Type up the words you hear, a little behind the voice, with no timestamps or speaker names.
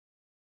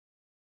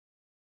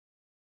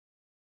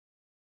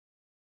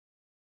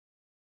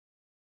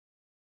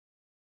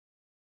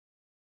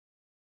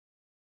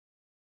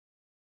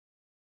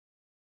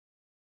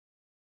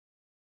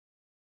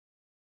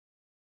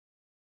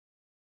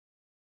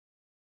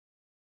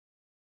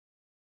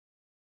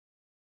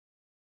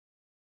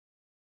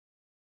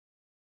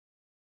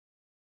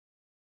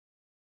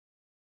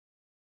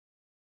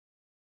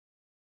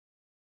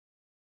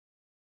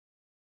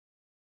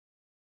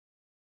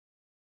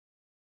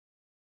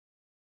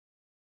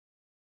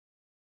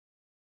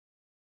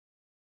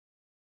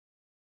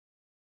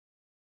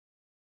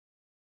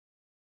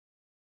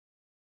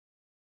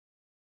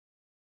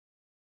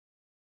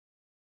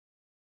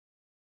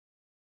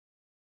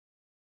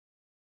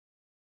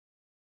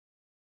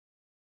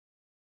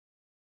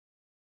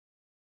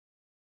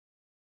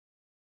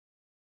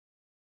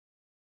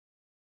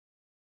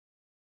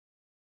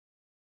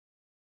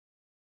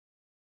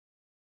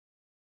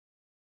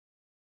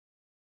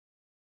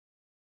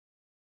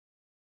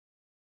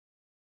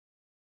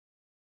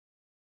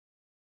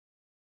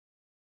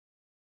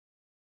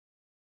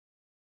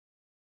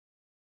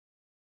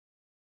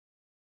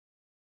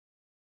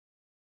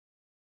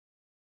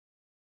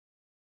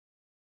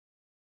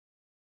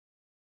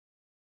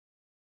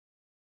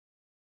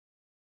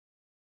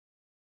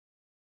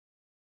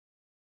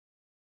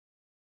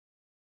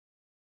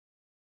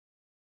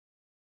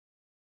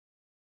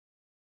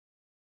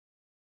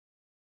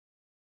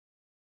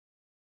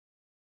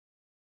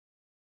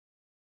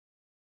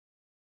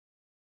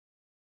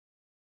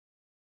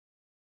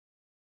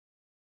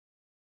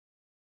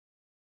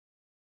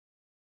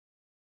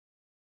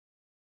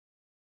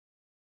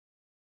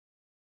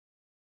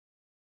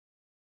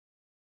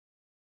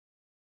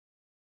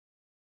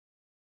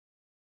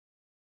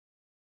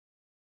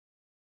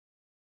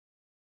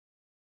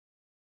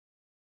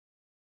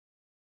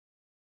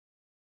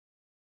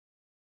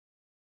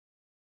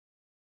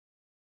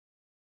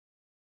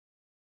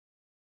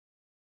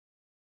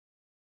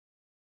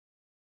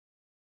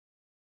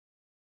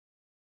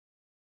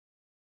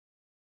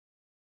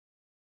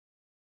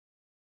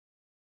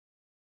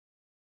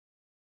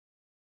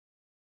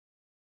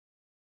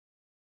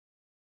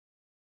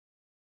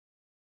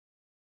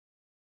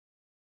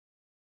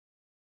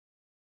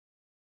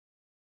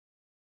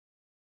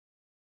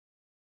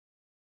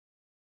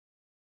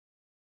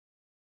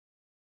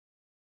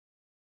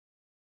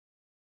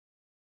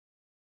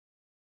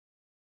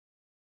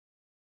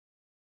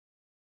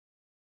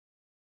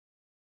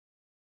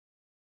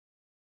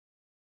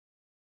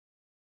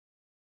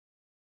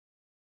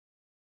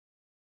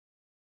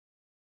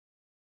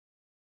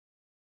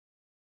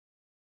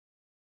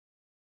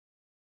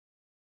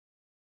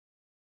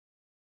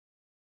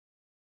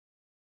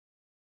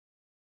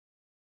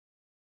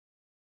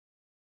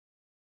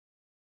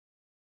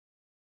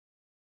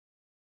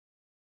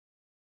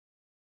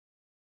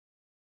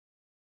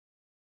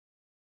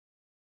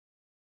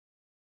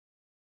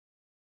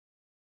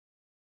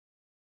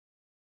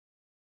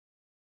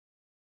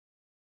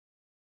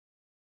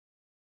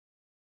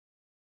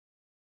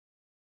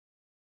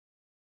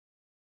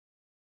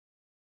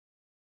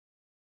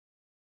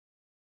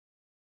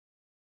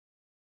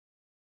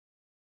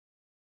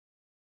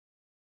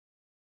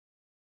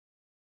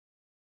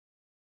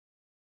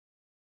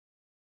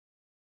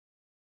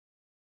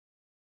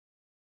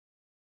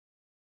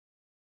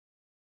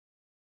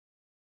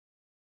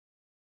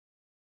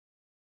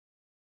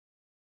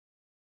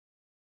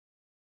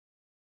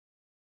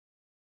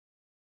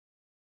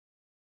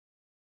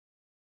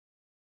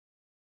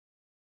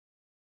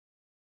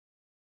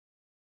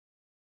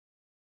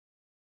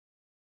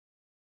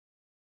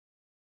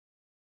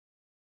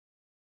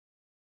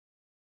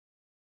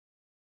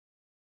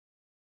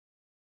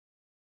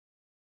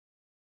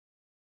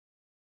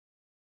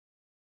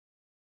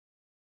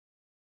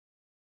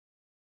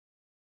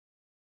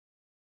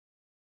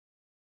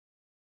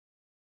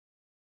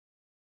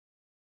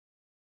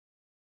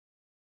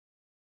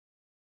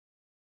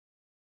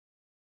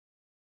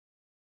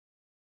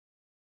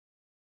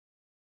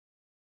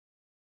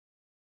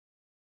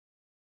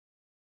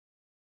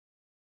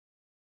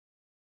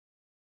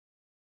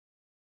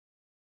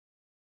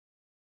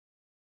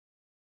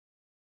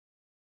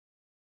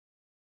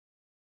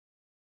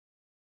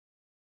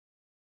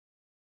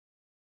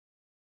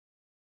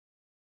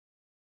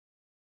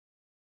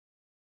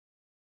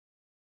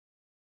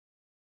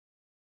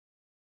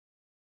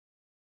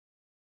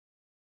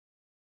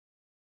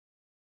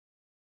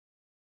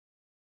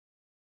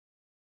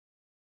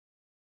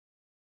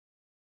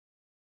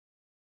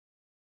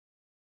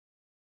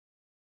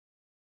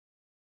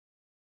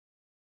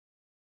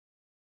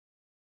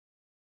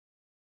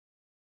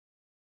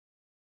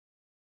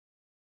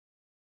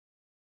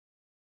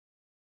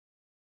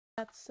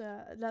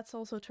Let's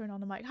also turn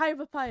on the mic. Hi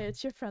Papaya,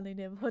 it's your friendly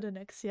neighborhood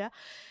Anixia.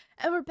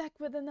 And we're back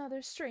with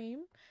another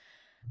stream.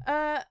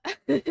 Uh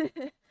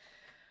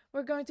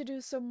we're going to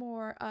do some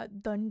more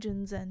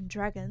Dungeons and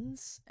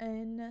Dragons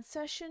in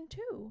session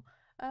 2.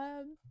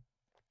 Um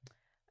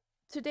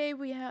Today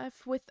we have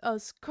with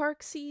us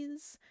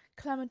Carxes,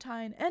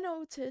 Clementine, and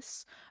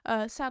Otis.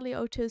 Sadly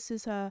Otis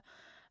is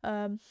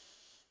um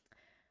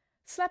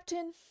slept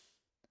in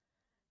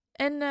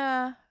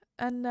and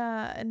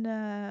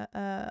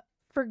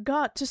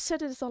forgot to set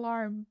his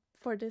alarm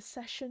for this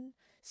session.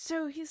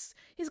 So he's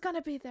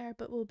gonna be there,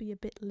 but will be a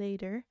bit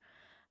later.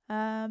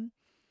 Um,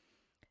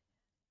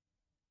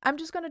 I'm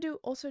just gonna do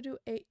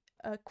a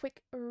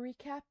quick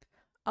recap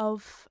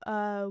of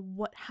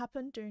what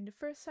happened during the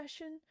first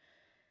session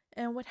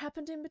and what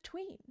happened in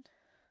between.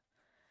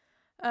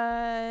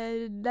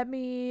 Let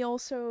me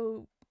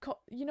also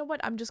you know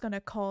what? I'm just gonna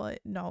call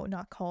it. No,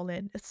 not call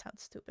in. It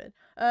sounds stupid.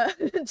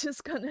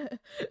 Just gonna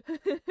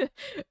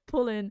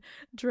pull in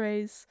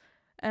Dre's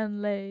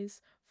and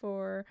Lay's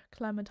for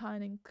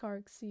Clementine and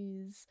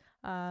Carxes.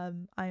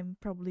 I'm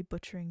probably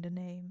butchering the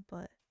name,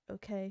 but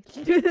okay.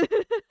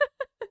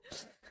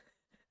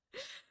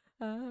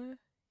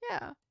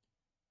 Yeah.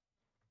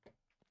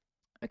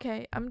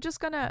 Okay, I'm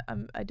just gonna.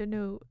 I don't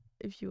know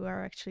if you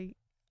are actually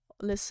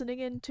listening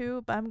in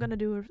too, but I'm gonna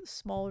do a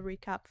small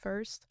recap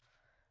first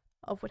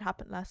of what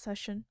happened last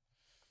session.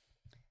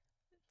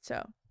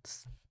 So,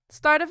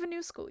 start of a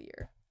new school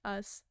year.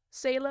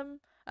 Salem,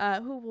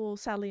 who will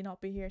sadly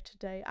not be here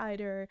today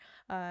either.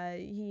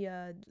 He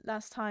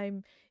last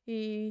time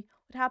he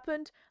what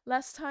happened?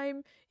 Last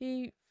time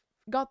he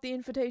got the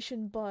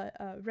invitation but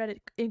read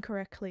it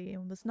incorrectly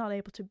and was not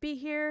able to be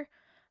here.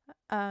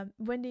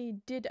 When he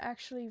did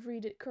actually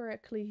read it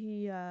correctly,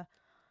 he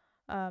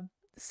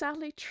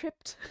sadly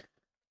tripped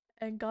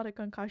and got a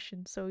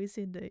concussion, so he's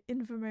in the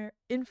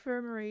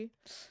infirmary.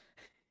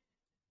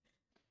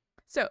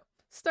 So,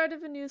 start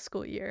of a new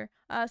school year.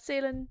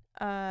 Salen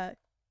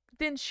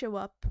didn't show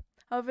up.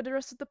 However, the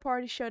rest of the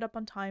party showed up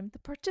on time to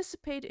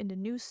participate in the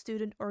new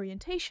student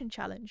orientation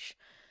challenge.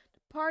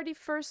 The party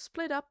first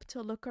split up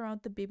to look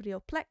around the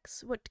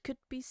biblioplex, what could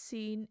be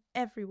seen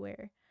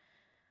everywhere.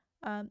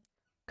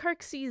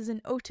 Carxes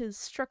and Otis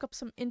struck up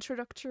some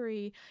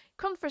introductory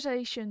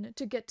conversation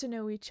to get to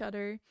know each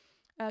other.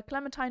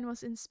 Clementine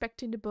was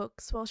inspecting the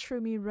books while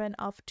Shroomy ran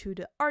off to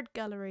the art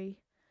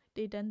gallery.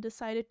 They then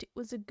decided it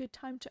was a good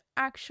time to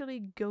actually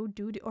go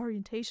do the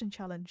orientation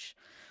challenge.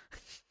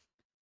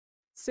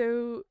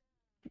 So,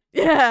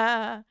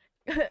 yeah.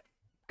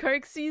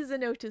 Carxes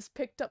and Otis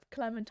picked up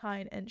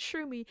Clementine and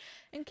Shroomy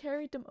and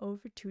carried them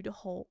over to the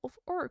Hall of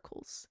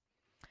Oracles.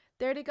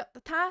 There they got the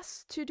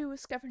task to do a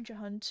scavenger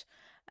hunt.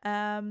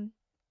 And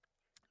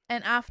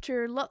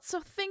after lots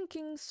of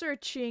thinking,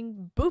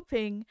 searching,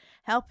 booping,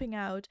 helping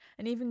out,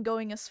 and even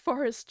going as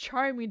far as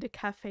charming the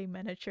cafe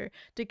manager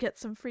to get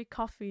some free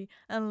coffee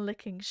and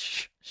licking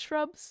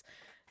shrubs,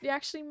 they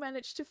actually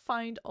managed to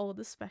find all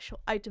the special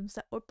items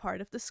that were part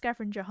of the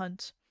scavenger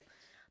hunt.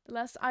 The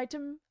last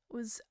item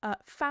was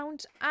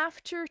found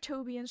after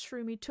Toby and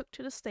Shroomy took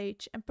to the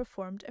stage and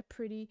performed a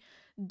pretty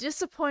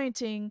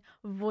disappointing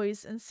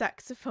voice and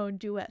saxophone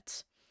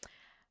duet.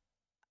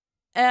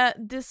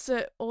 This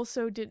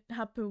also didn't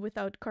happen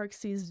without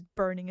Carxes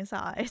burning his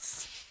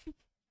eyes.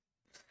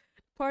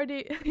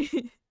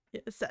 Party.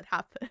 Yes, that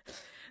happened.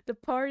 The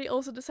party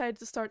also decided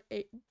to start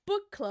a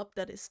book club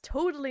that is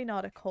totally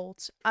not a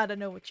cult. I don't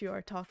know what you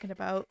are talking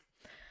about.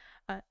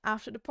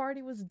 After the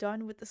party was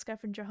done with the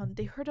scavenger hunt,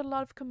 they heard a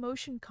lot of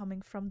commotion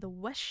coming from the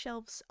west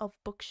shelves of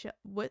bookshelves.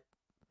 What?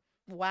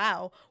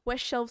 Wow,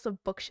 west shelves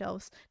of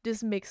bookshelves.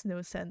 This makes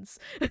no sense.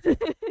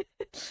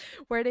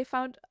 Where they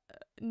found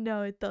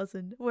no, it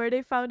doesn't. Where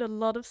they found a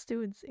lot of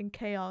students in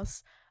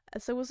chaos,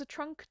 as there was a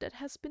trunk that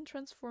has been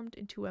transformed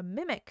into a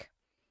mimic.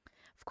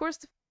 Of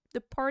course,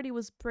 the party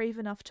was brave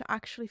enough to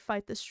actually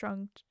fight this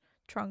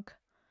trunk.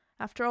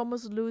 After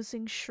almost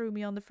losing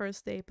Shroomy on the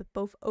first day, but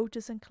both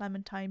Otis and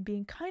Clementine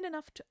being kind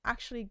enough to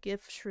actually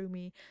give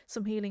Shroomy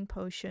some healing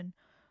potion,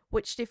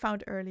 which they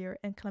found earlier,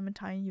 and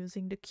Clementine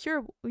using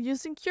cure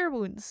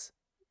wounds.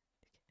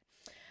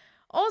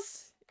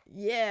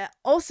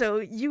 Also,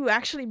 you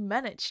actually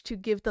managed to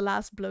give the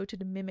last blow to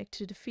the mimic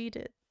to defeat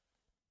it.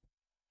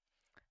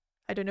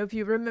 I don't know if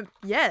you remember.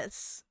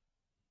 Yes.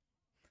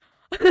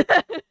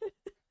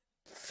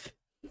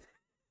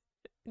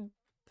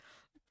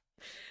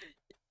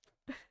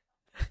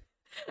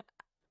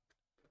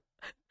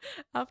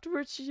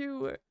 Afterwards,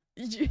 you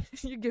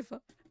give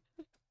up.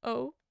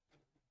 Oh.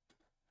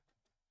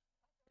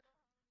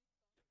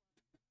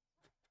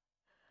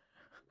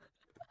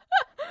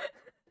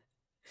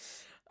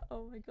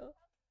 Oh my god.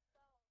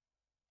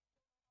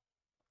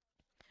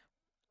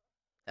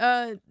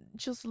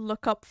 Just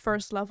look up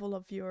first level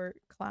of your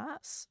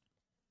class.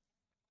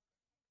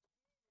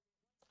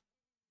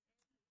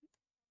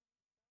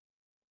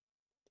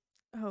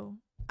 Oh,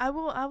 I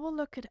will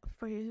look it up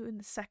for you in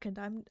a second.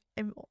 I'm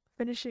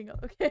finishing.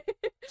 Okay.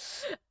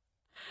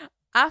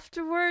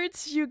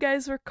 Afterwards, you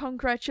guys were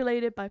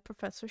congratulated by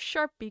Professor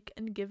Sharpbeak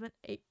and given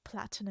a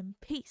platinum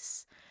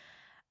piece.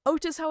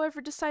 Otis, however,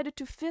 decided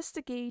to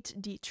investigate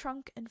the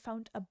trunk and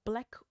found a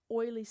black,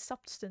 oily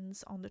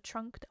substance on the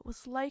trunk that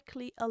was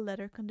likely a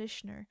leather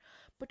conditioner,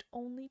 but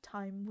only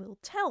time will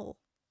tell.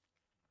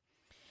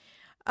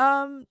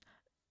 Um,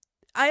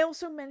 I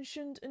also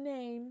mentioned a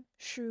name,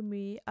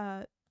 Shroomy,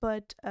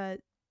 but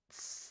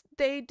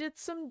they did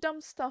some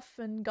dumb stuff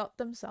and got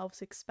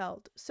themselves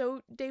expelled,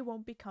 so they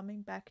won't be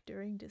coming back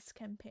during this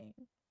campaign.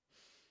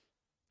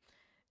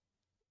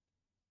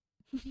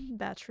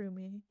 Bad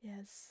Shroomy,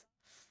 yes.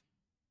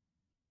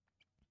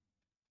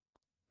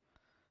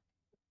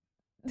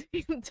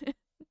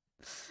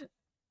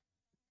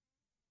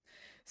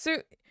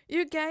 So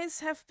you guys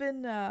have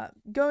been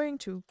going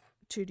to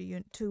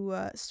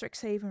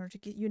Strixhaven or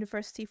to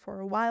university for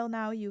a while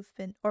now. You've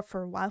been, or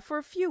for a while, for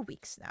a few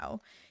weeks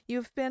now.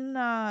 You've been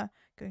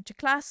going to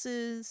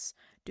classes,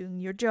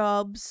 doing your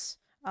jobs,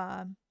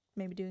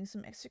 maybe doing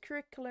some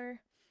extracurricular.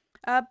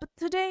 But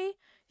today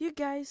you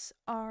guys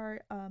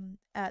are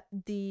at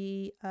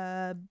the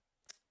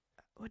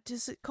what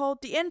is it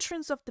called? The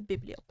entrance of the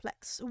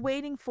Biblioplex,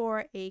 waiting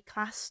for a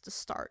class to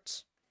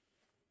start.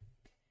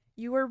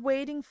 You are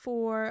waiting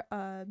for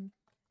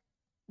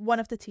one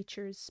of the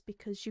teachers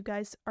because you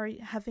guys are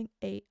having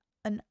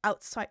an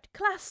outside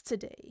class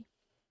today.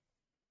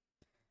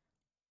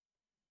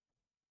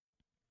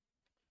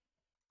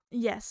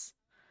 Yes,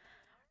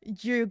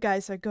 you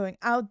guys are going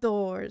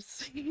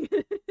outdoors.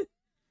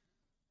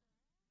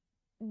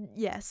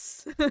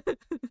 Yes.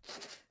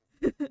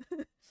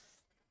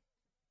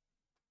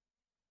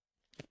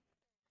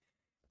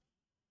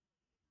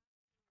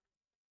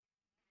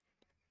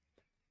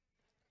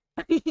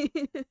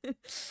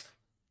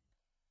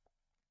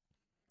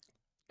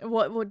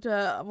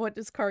 What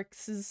is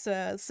Karks is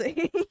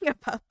saying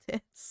about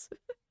this?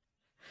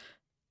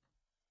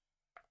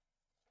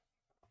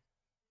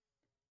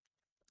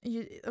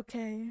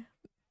 Okay,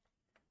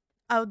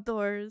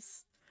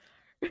 outdoors.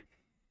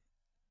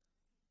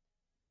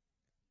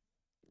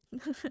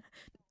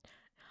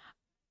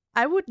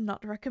 I would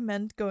not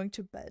recommend going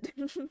to bed.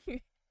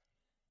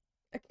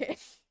 Okay.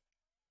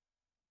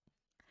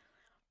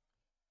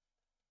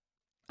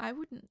 I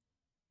wouldn't.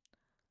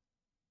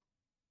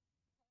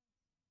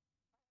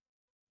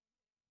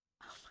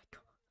 Oh my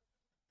god.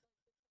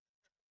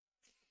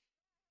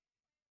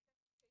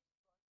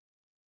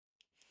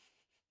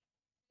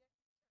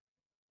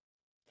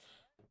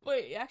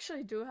 Wait, you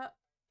actually do have.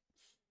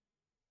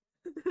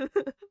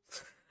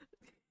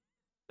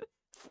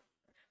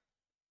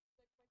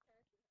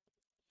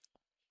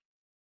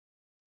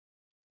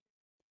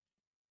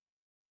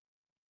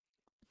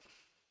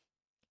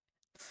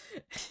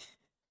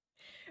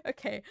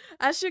 Okay,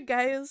 as you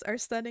guys are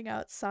standing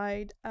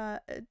outside, a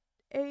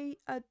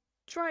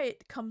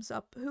dryad comes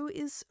up who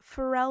is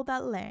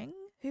Ferelda Lang,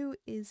 who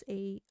is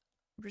a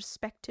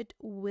respected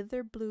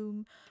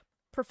Witherbloom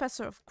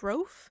professor of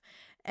growth,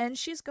 and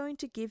she's going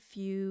to give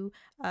you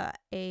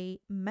a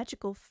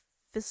magical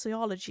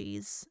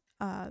physiologies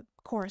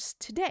course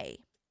today.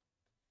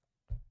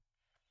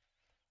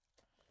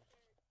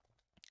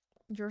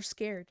 You're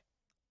scared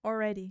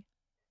already.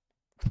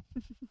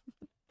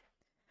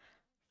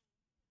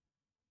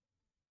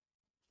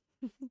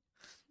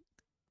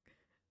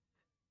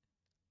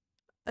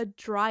 A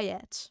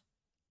dryad.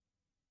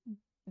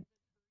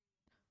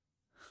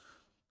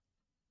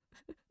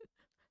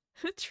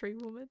 A tree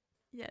woman?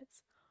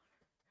 Yes.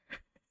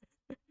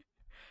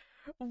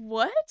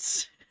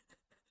 What?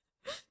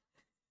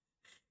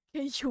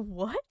 You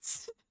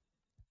what?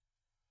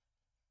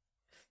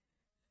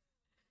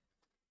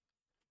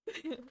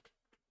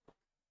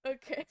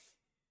 Okay.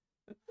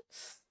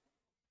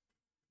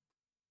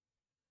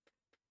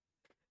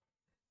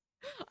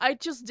 I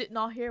just did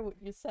not hear what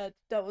you said.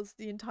 That was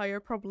the entire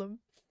problem.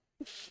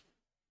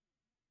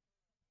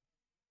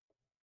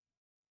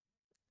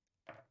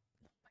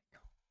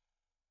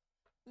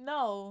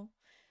 No.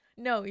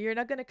 No, you're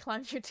not gonna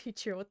climb your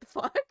teacher. What the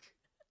fuck?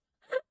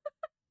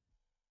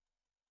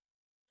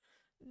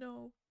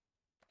 No.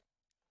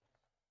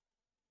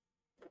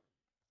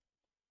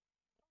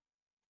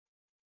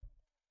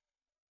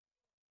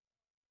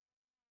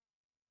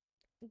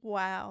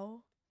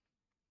 Wow.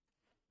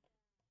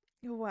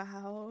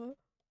 Wow.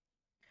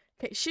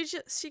 Okay,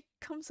 she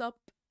comes up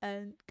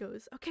and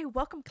goes, "Okay,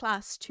 welcome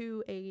class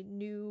to a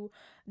new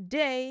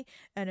day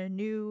and a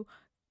new,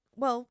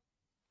 well,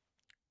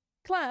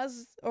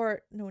 class,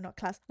 or no, not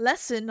class,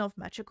 lesson of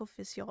magical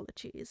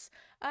physiologies.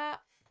 I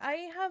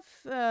have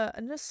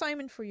an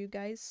assignment for you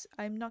guys.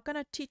 I'm not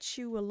gonna teach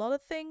you a lot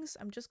of things.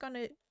 I'm just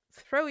gonna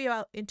throw you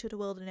out into the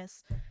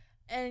wilderness,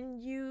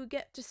 and you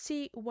get to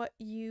see what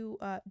you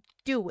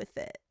do with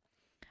it.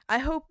 I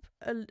hope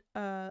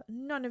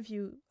none of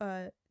you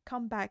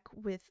come back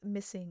with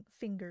missing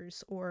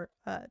fingers or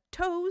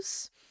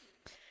toes."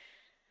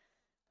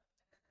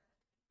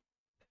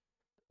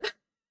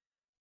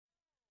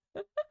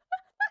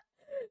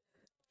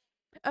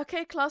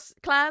 Okay, class,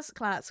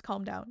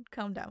 calm down,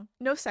 calm down.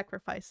 No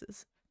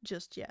sacrifices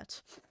just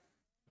yet.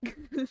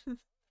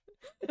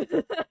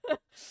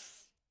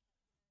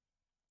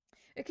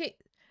 Okay,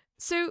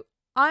 so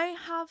I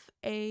have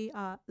a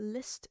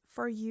list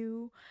for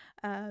you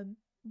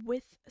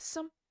with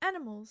some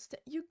animals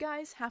that you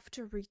guys have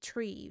to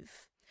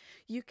retrieve.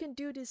 You can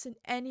do this in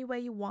any way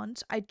you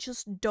want. I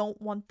just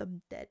don't want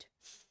them dead.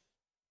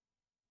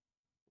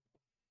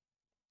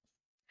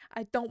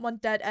 I don't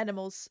want dead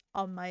animals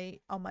on my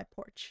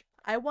porch.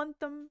 I want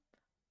them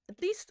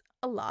at least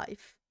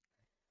alive.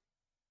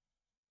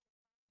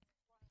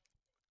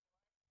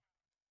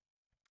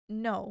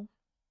 No.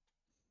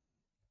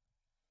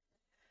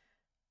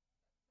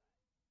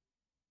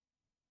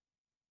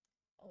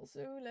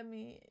 Also, let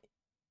me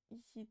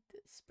hit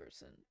this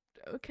person.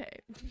 Okay.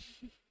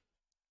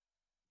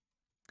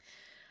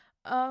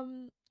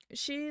 um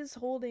she's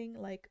holding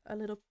like a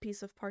little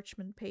piece of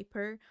parchment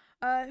paper.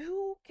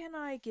 Who can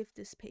I give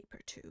this paper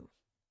to?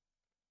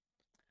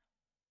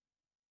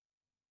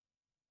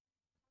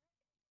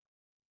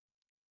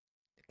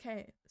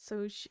 Okay,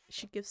 so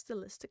she gives the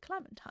list to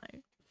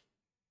Clementine.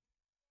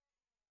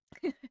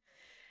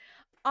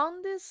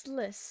 On this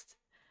list,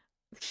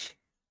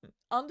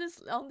 on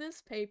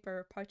this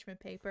paper, parchment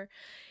paper,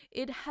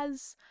 it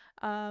has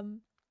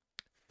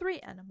three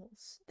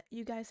animals that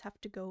you guys have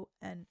to go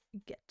and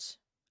get.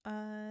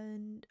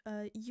 And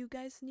you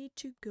guys need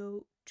to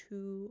go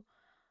to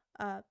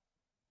uh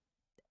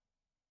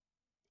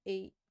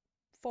a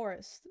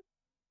forest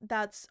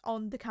that's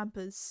on the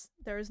campus.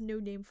 There is no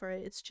name for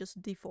it, it's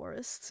just the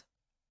forest.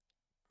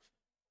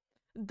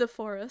 The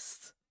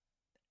forest.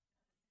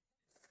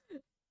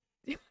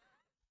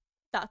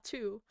 That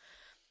too.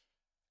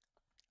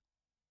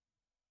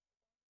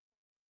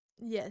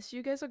 Yes,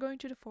 you guys are going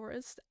to the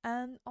forest,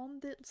 and on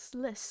this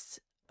list,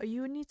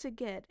 you need to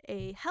get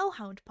a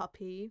hellhound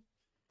puppy,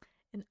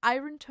 an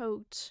iron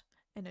toad,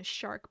 and a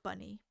shark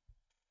bunny.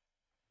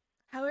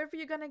 However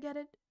you're gonna get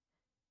it,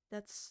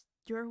 that's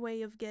your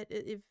way of get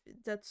it. If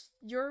that's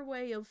your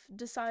way of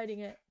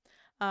deciding it,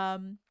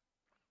 um,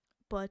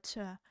 but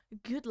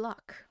good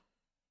luck,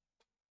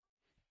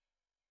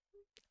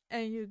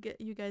 and you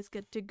guys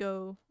get to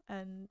go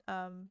and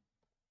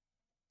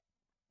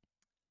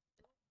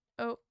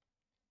oh.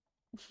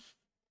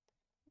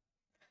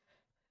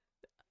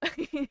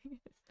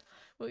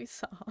 We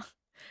saw.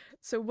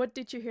 So what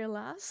did you hear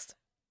last?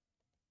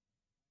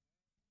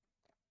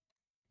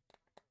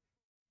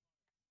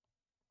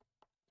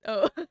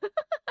 Oh.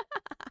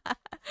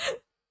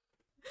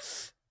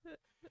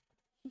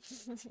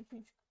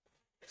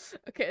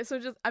 Okay, so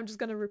just I'm just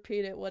gonna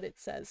repeat it what it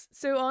says.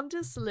 So on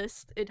this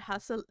list, it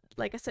has a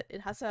like I said,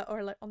 it has a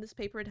or like on this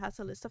paper, it has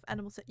a list of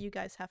animals that you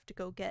guys have to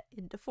go get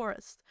in the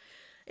forest.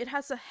 It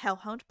has a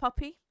hellhound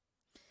puppy,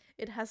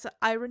 it has an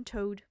iron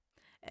toad,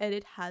 and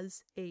it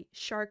has a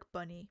shark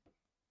bunny.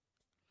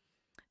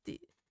 The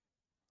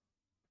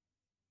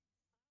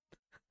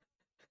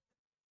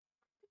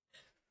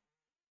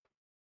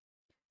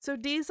So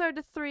these are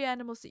the three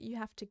animals that you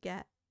have to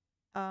get.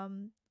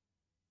 Um,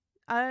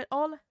 I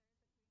all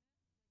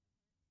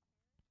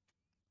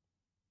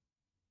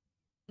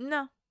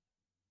no,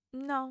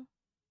 no,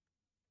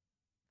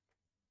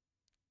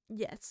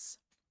 yes,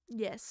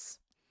 yes.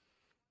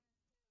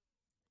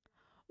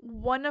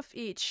 One of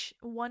each,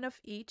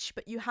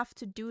 but you have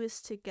to do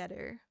this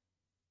together.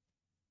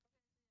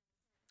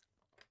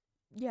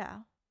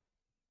 Yeah.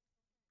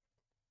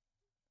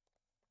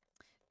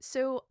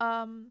 So,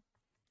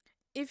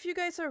 if you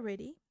guys are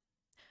ready,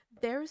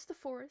 there's the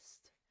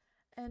forest,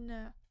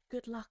 and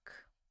good luck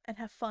and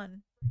have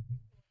fun.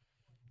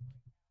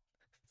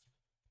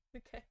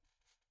 Okay.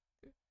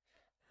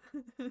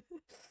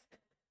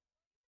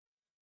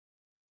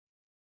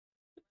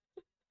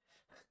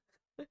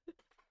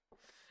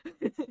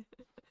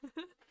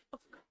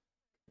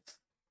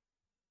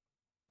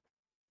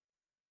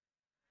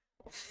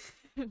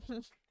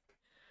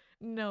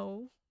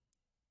 No.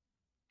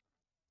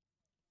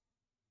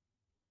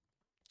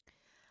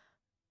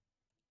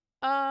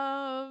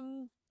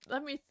 Um,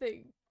 Let me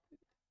think.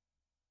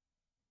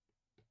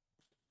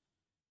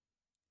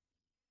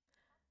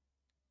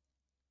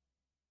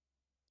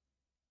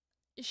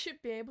 You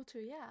should be able to,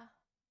 yeah.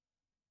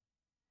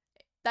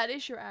 That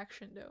is your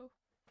action, though.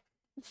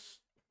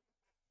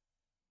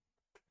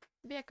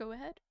 Yeah, go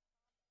ahead.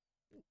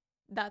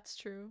 That's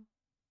true.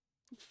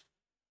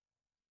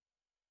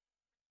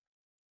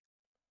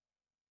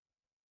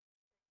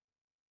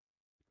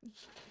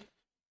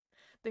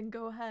 Then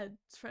go ahead,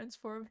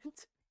 transform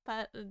into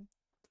pat and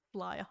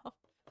fly off.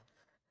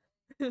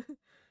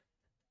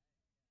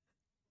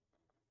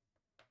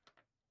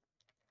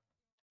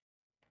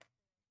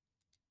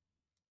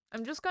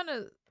 I'm just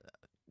gonna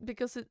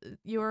because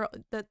you're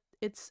that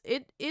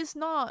it is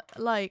not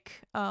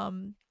like how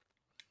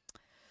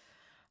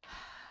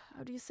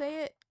do you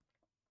say it?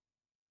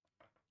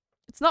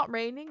 It's not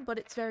raining, but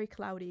it's very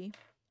cloudy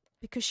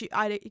because you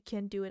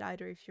can't do it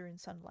either if you're in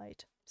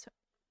sunlight. So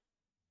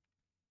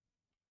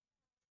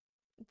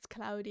it's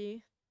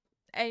cloudy,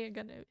 and you're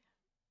gonna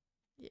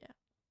yeah.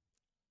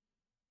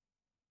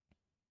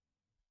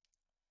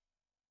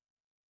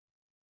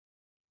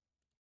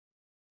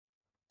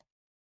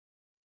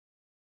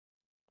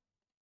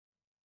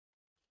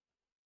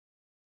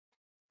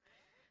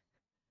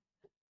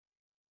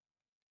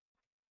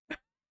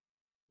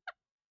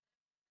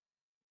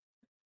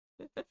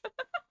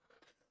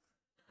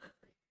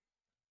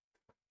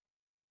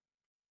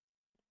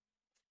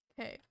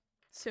 Okay,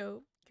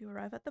 so you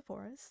arrive at the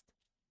forest,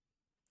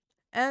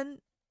 and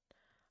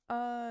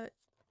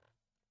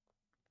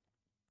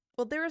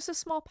well, there is a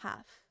small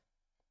path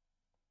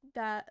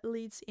that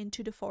leads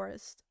into the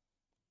forest.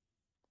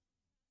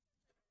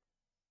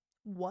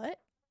 What?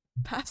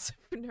 Passive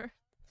nerd.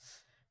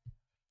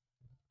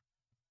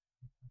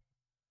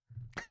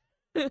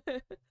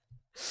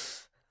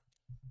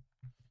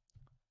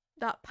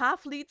 That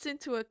path leads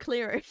into a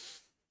clearing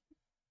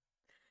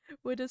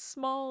with a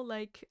small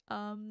like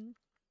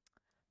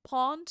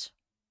pond.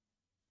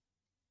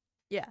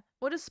 Yeah,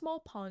 with a small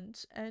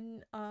pond,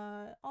 and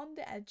on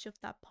the edge of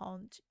that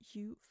pond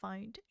you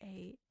find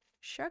a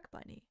shark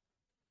bunny.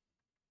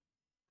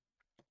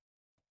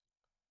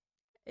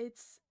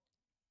 It's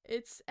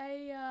it's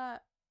a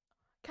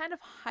kind of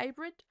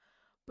hybrid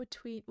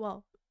between,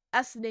 well,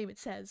 as the name it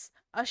says,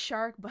 a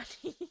shark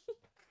bunny.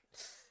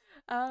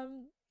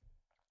 um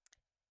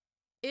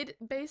it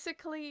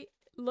basically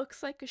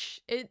looks like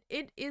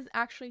it is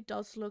actually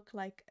does look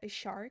like a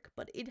shark,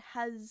 but it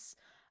has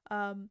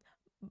um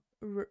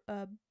r-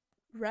 uh,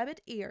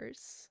 rabbit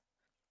ears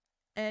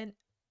and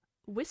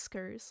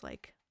whiskers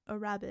like a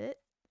rabbit,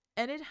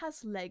 and it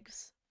has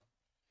legs.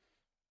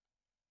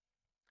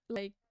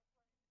 Like,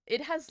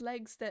 it has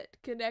legs that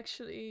can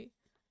actually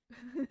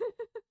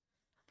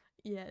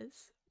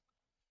yes,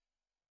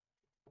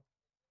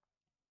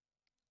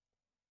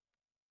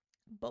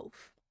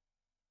 both.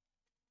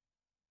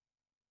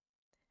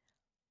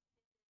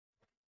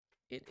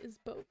 It is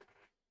both.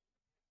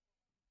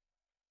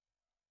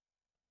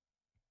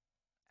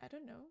 I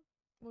don't know.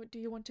 What do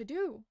you want to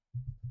do?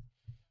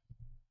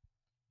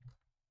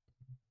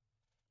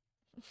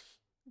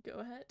 Go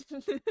ahead.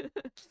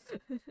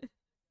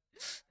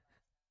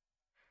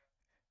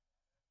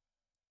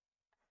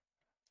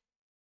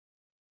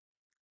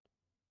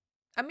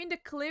 I mean, the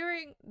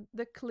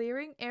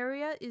clearing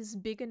area is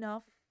big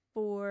enough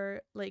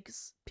for like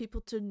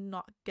people to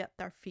not get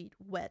their feet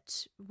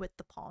wet with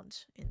the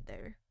pond in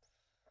there.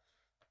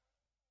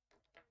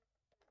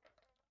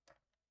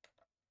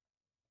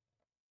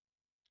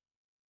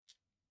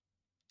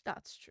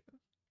 That's true.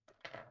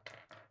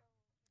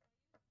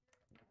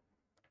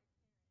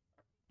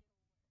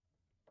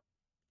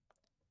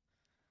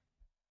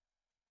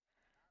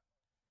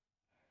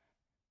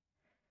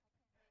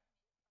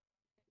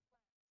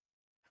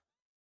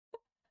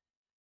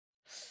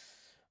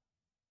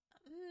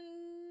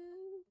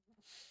 Mm.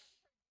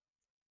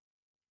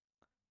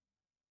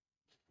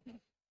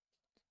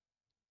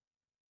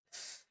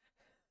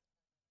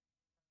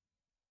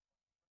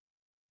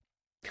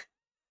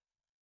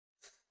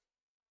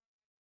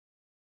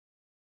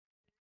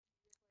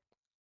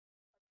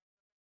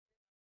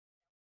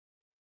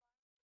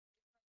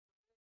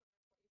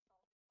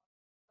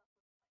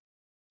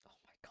 Oh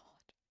my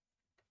god.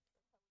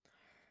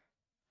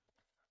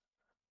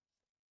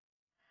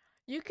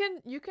 You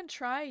can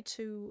try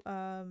to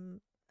uh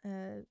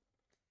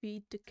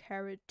feed the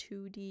carrot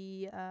to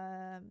the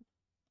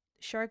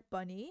shark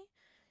bunny.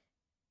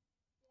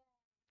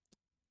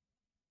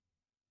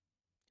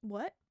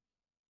 What?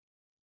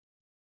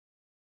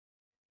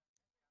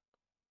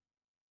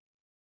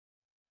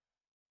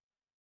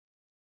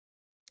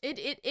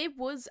 It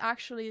was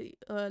actually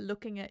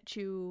looking at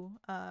you,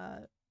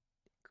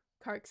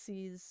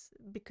 Carxes,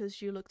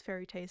 because you looked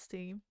very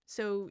tasty.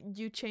 So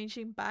you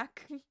changing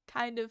back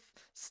kind of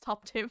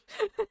stopped him.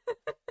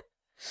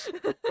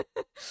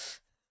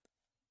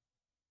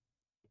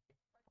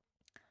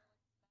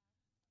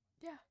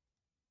 Yeah.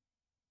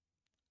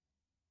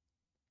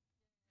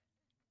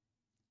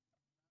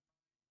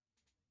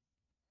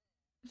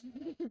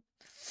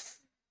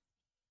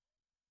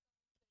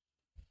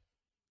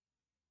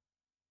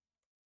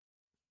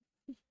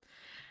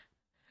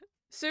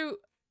 So,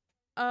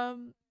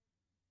 um,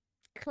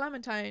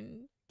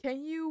 Clementine,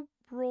 can you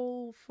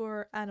roll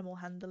for animal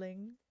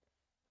handling?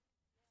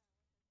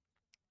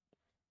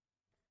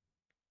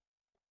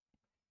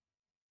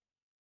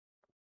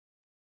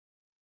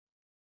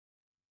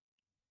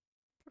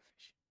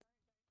 Proficient.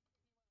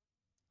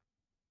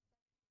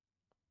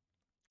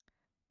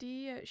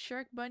 The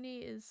shark bunny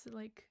is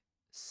like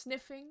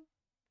sniffing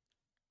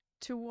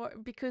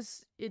toward,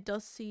 because it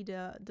does see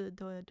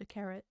the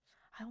carrot.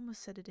 I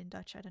almost said it in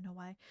Dutch. I don't know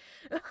why.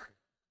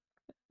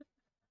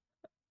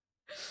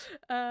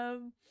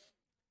 um,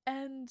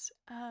 and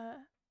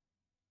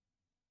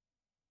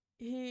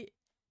he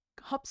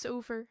hops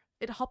over.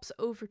 It hops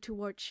over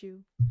towards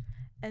you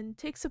and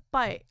takes a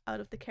bite out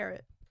of the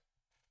carrot.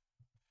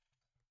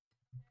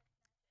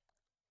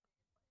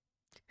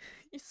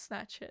 You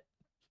snatch it.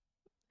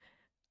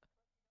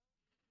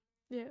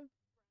 Yeah.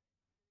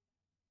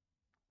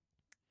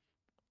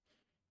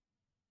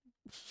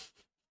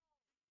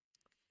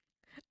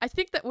 I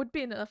think that would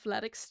be an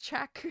athletics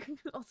check.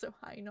 Also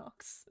high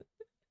knocks.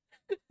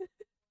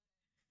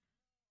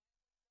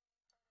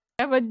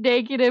 I have a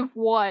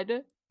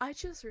 -1. I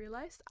just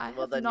realized I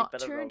Well, have then you not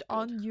better roll turned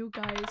good. on you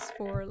guys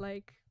for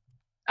like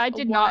I a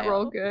did not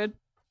roll while. good.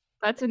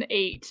 That's an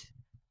 8.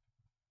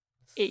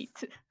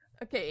 8.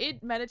 Okay,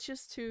 it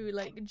manages to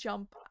like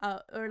jump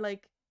out, or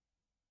like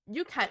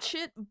you catch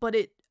it, but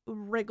it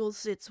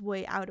wriggles its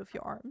way out of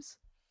your arms.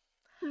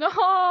 No,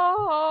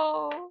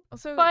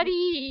 Also,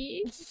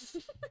 buddy.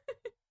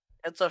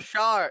 It's a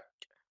shark.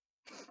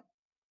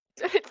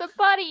 It's a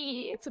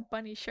buddy. it's a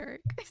bunny shark.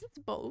 It's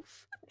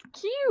both.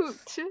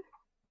 Cute.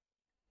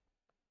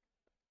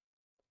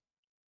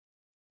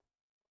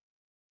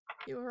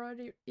 You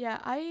already, yeah.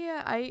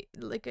 I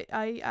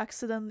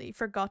accidentally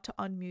forgot to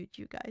unmute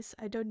you guys.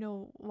 I don't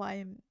know why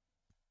I'm.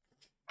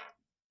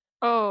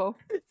 Oh,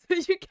 So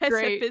you guys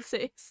Great. have been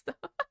saying stuff.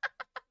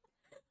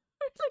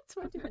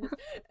 Like 20 minutes.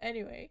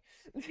 Anyway,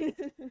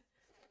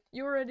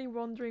 you're already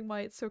wondering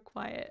why it's so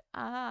quiet.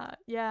 Ah,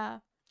 yeah.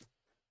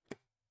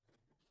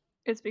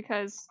 it's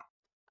because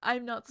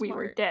I'm not smart. we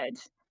were dead.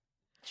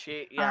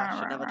 She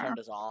never turned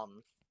us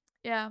on.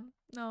 Yeah,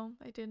 no,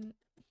 I didn't.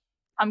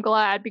 I'm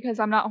glad because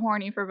I'm not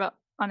horny for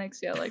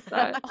Onyxia like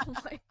that. Oh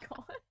my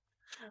god.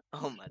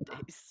 Oh my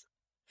days.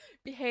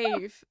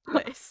 Behave,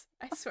 Liz.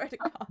 I swear to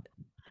God.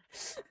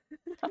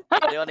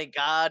 The only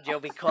god you'll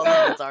be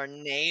calling is our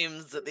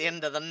names at the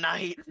end of the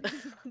night.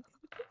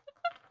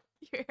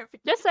 You're every-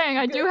 Just saying,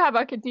 I do Good. have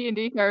a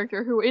D&D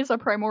character who is a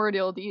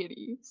primordial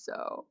deity,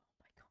 so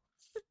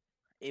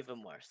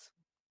Even worse.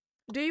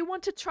 Do you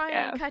want to try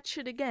Yeah. and catch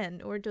it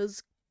again, or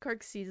does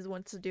Kirksees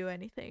want to do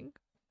anything?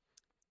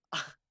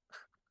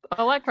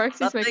 I'll let Carxes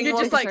That make thing it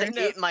just wants like, to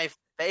no. eat my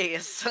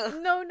face.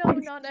 No,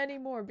 not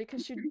anymore,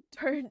 because you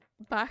turned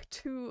back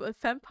to a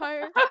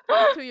vampire,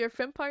 to your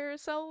vampire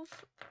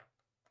self.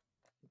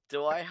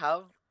 Do I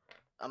have...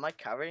 Am I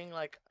carrying,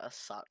 like, a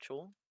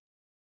satchel?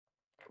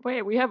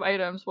 Wait, we have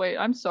items. Wait,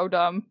 I'm so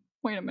dumb.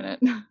 Wait a minute.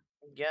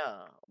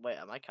 Yeah. Wait,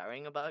 am I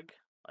carrying a bag?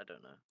 I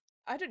don't know.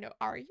 I don't know,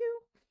 are you?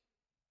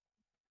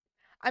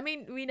 I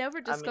mean, we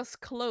never discussed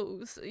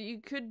clothes. You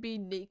could be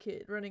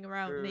naked, running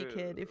around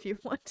naked if you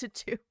wanted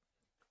to.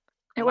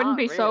 It wouldn't Not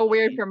be so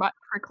weird really.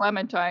 for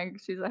Clementine,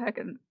 'cause she's a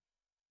heckin'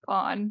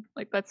 pawn.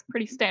 Like, that's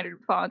pretty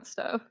standard pawn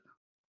stuff.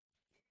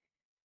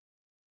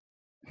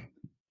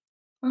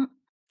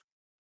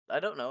 I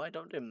don't know. I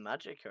don't do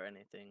magic or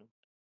anything.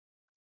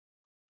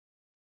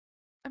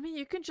 I mean,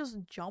 you can just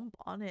jump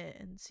on it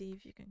and see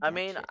if you can I catch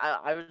mean, it.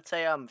 I would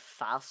say I'm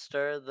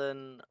faster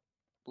than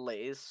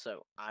Liz,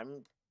 so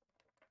I'm...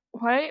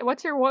 What?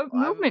 What's your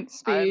movement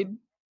speed?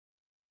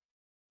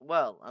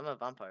 Well, I'm a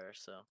vampire,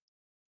 so...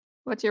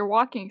 What's your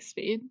walking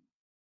speed?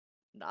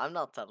 No, I'm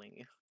not telling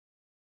you.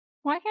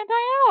 Why can't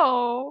I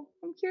know?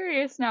 I'm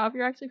curious now if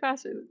you're actually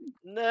faster than me.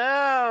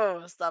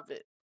 No! Stop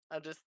it.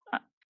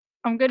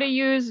 I'm gonna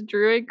use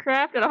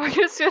Druidcraft, and I'm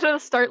just gonna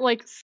start,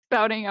 like,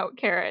 spouting out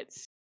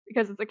carrots.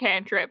 Because it's a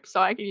cantrip,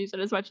 so I can use it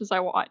as much as I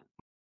want.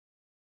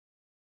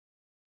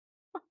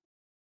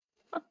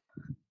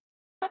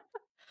 I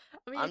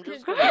mean, I'm you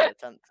just could... going to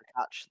attempt to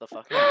catch the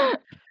fucking...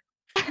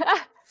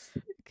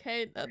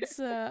 Okay, that's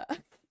Am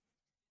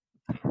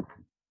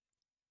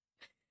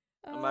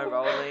I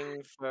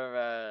rolling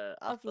for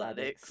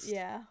athletics?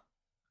 Yeah.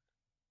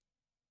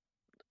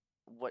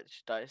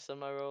 Which dice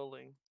am I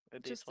rolling? A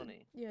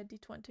D20? Yeah,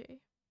 D20.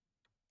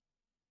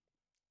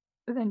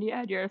 Then you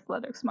add your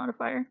athletics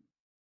modifier.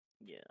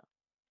 Yeah.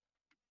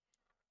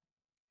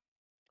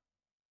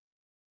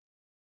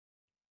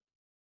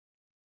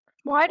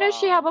 Why does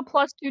she have Wow. a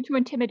 +2 to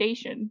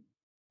intimidation?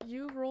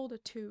 You rolled a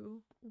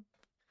 2.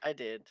 I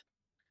did.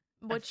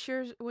 What's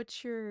your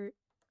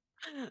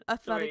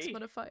athletics 3.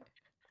 modifier?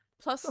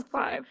 Plus A 3.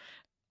 5.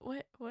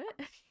 What? So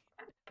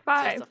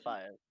 5. it's a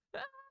 5.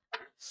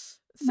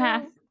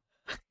 Math.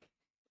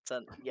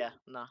 So, yeah,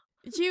 nah.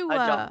 You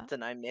I jumped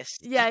and I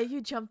missed. Yeah,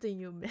 you jumped and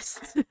you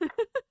missed.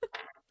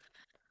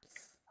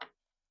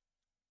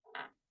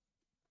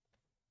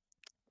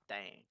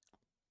 Dang.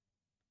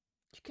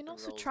 You can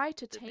also rolls try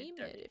to did me tame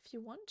dirty. it if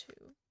you want to.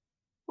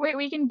 Wait,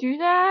 we can do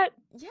that?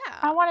 Yeah.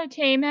 I want to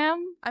tame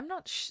him. I'm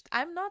not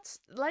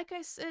like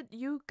I said,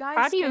 you guys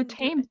How do you can do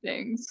tame it.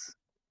 things?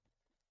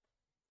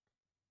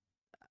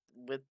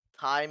 With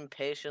time,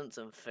 patience,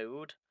 and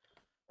food.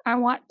 I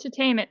want to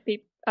tame it,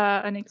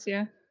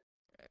 Onyxia.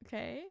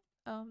 Okay.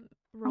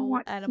 Roll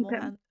want to keep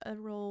him.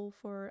 roll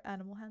for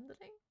animal handling.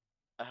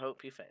 I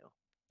hope you fail.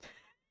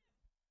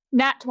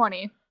 Nat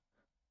 20.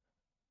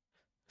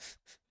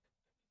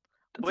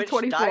 That's Which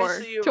 24 dice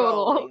are you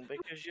total. rolling?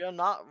 Because you're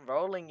not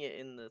rolling it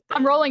in the thing.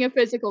 I'm rolling a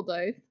physical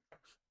dice.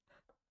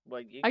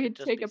 Well, you I could could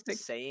just take be a pic-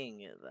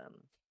 saying it then.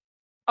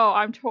 Oh,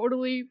 I'm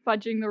totally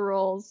fudging the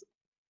rolls.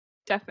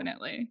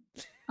 Definitely.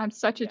 I'm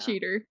such a Yeah.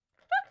 cheater.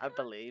 I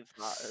believe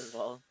that as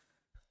well.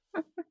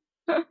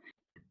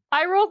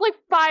 I rolled like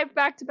 5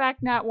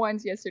 back-to-back nat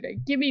 1s yesterday.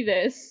 Give me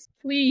this,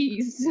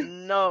 please.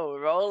 No,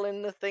 roll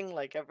in the thing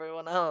like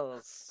everyone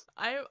else.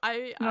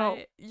 No.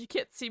 You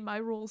can't see my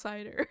rolls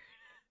either.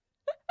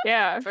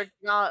 Yeah.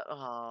 Forgot.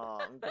 Oh,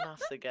 I'm gonna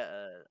have to get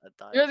a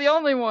dice. You're the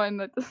only one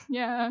that.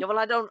 Yeah. Yeah, well,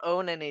 I don't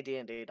own any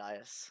D&D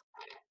dice.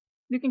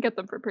 You can get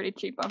them for pretty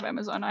cheap off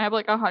Amazon. I have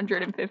like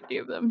 150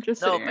 of them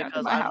just No, sitting around in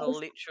because my I'm house.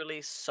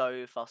 literally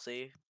so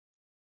fussy.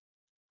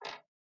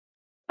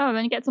 Oh,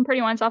 then you get some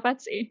pretty ones off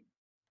Etsy.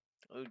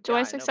 Oh, Do yeah, I know, but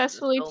there's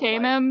successfully still,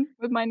 tame like- him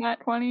with my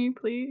nat 20,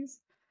 please?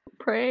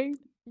 Pray.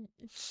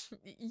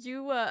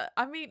 You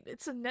I mean,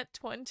 it's a net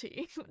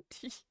 20. What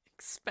do you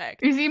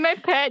expect? Is he my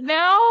pet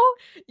now?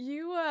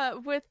 You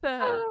with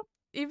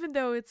even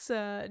though it's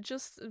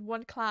just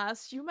one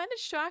class, you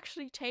managed to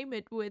actually tame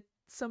it with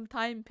some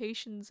time,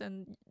 patience,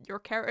 and your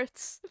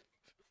carrots.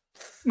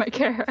 My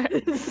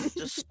carrots.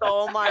 Just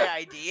stole my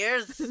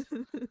ideas.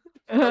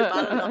 Not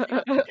bad enough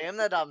you could tame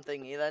the damn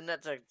thing. You then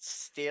had to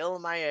steal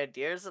my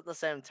ideas at the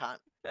same time.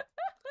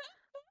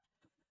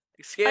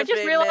 Excuse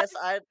just me, realized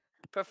miss.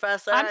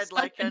 Professor, I'm I'd such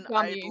like a I'd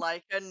dummy.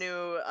 like a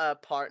new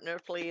partner,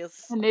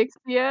 please.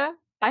 Anixia,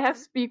 I have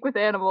speak with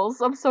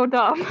animals. I'm so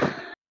dumb.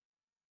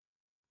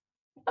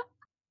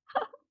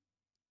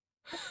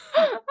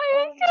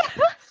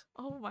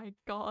 Oh my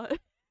god.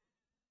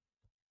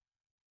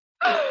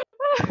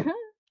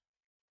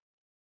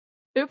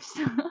 Oops.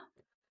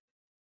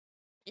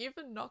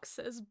 Even Nox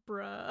says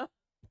bruh.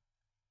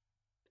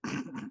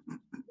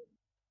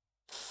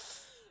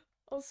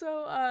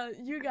 Also,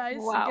 you guys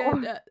Wow.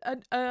 get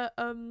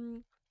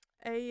I'm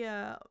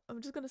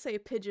just gonna say a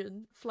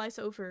pigeon flies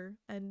over,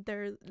 and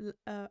there's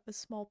a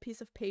small piece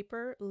of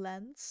paper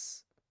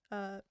lands,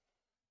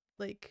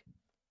 like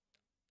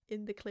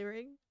in the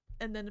clearing,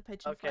 and then the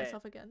pigeon flies Okay.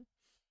 off again.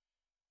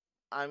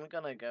 I'm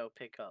gonna go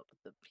pick up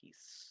the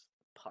piece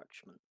of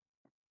parchment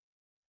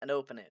and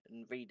open it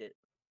and read it.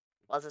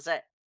 What does it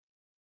say?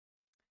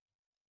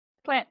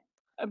 Plant.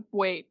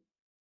 Wait.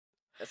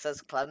 It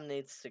says Clem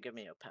needs to give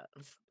me a pet.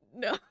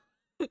 No.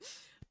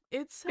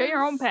 It says, Get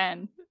your own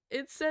pen.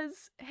 It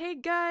says, "Hey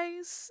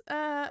guys,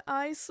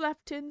 I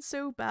slept in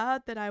so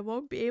bad that I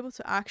won't be able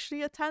to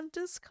actually attend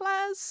this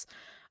class.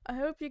 I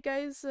hope you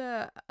guys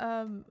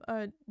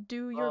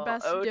do your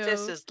best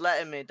Otis though. is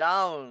letting me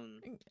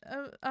down.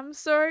 I'm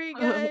sorry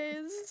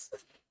guys."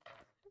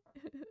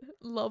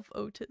 Love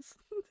Otis.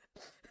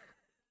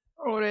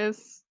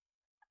 Otis.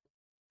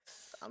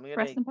 I'm gonna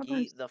Rest in peppers.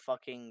 eat the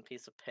fucking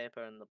piece of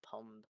paper in the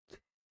pond.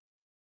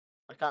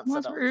 I can't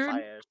That's set it on rude.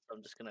 fire, so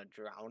I'm just gonna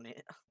drown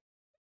it.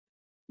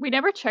 We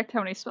never checked how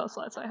many spell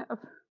slots I have.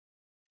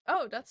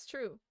 Oh, that's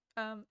true.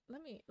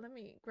 Let me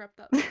grab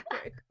that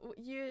quick.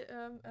 You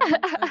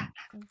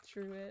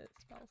drew it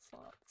spell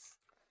slots.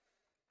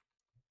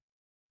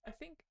 I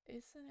think,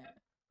 isn't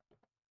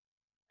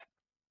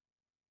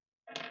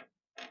it?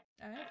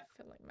 I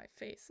feel like my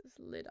face is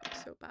lit up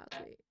so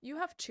badly. You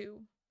have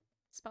 2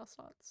 spell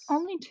slots.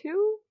 Only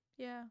 2?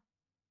 Yeah.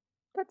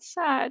 That's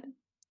sad.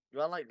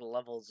 You're like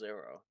level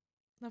 0.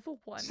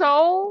 Level 1.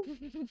 So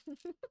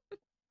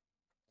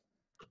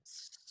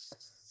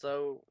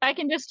So I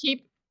can just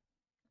keep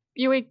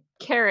viewing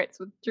carrots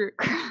with Drew.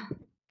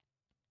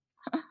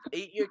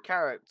 eat your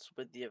carrots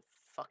with your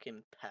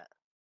fucking pet.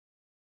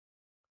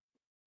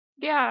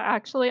 Yeah,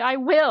 actually, I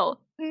will.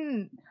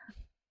 Mm.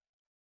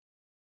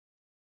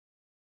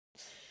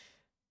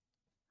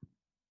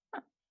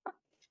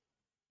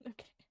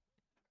 Okay.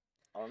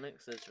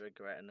 Onyx is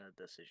regretting her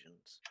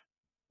decisions.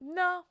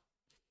 No.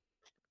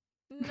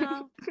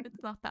 No,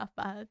 it's not that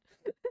bad.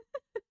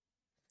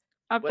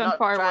 I've We're done not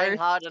far trying worse.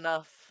 hard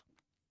enough.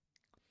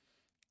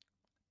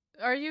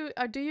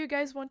 Do you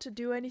guys want to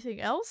do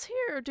anything else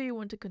here, or do you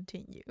want to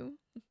continue?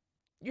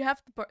 You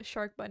have the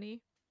shark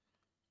bunny.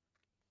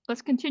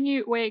 Let's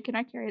continue. Wait, can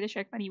I carry the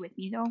shark bunny with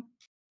me though?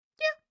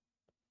 Yeah.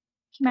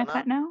 Can I Can I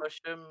pet now?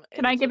 push him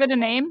Can I into give the it a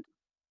name?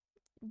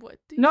 What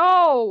do you...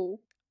 No!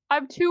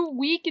 I'm too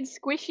weak and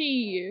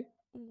squishy.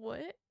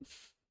 What?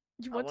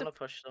 You I want want to to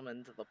push them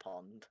into the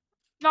pond.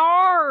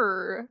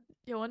 No!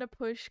 You want to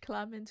push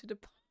Clam into the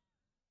pond?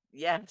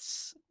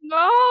 Yes.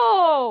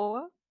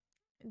 No!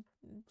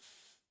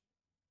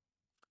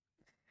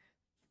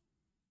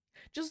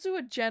 Just do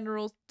a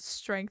general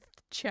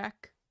strength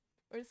check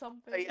or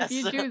something. If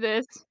you Yes. do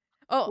this,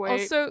 Oh,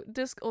 wait. also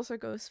this also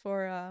goes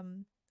for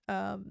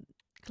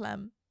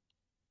Clem.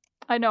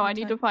 I know, I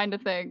Okay. need to find a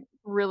thing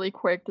really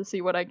quick to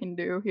see what I can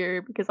do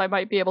here because I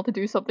might be able to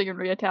do something in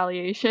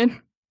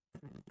retaliation.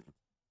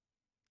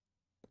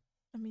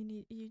 I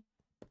mean, you...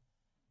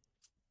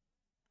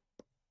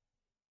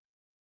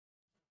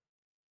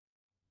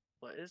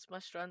 What is my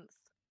strength?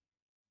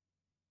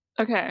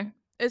 Okay.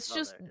 It's Oh,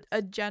 just there it is.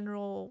 a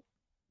general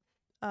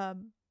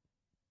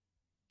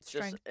It's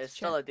strength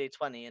still a check.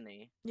 D20, isn't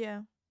he?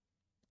 Yeah.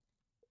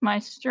 My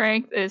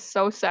strength is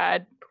so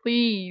sad.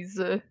 Please.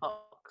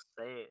 Fuck's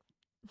sake.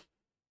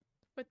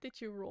 What did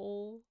you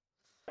roll?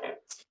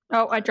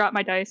 Oh, I 5. dropped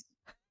my dice.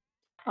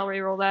 I'll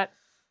reroll that.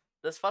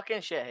 This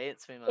fucking shit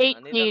hates me, man. 18. I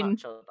need an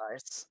actual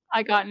dice.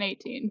 I got an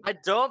 18. I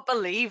don't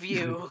believe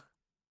you.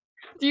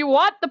 Do you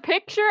want the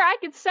picture? I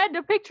can send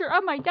a picture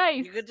of my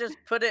dice. You could just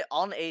put it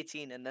on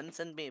 18 and then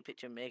send me a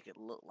picture and make it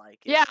look like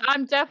it. Yeah,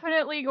 I'm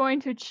definitely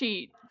going to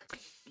cheat.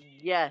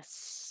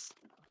 Yes.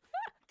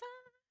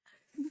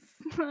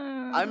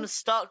 I'm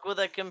stuck with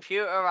a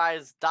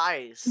computerized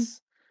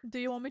dice. Do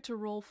you want me to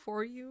roll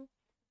for you?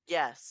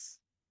 Yes.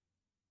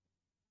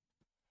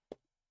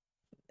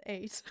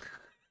 8.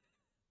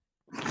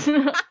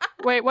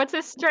 Wait, what's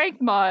his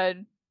strength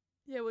mod?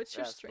 Yeah, what's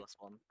your Yes, strength?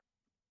 +1.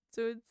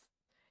 So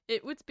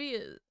it would be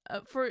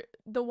for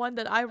the one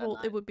that I rolled,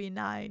 9. it would be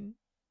 9.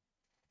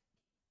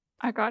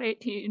 I got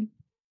 18.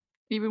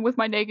 Even with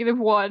my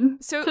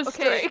 -1 So, to okay,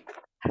 strength.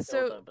 Still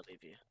so don't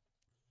believe you.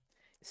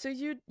 so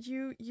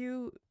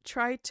you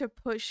try to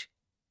push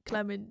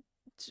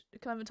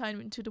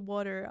Clementine into the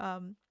water,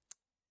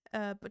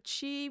 but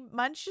she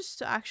manages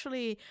to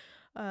actually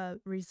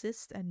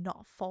resist and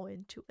not fall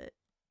into it.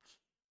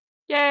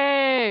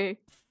 Yay!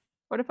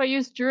 What if I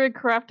use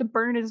Druidcraft to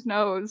burn his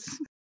nose?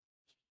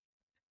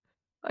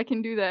 I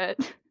can do that.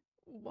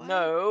 What?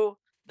 No,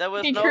 there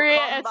was can no create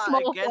a combat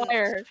small against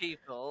fire.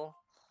 people.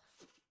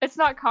 It's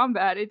not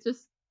combat,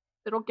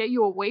 it'll get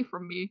you away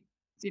from me.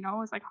 You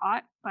know, it's like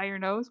hot by your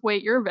nose.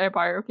 Wait, you're a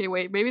vampire. Okay,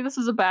 wait, maybe this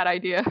is a bad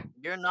idea.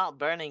 You're not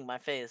burning my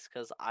face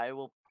because I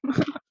will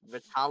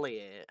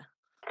retaliate.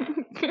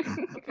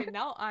 Okay,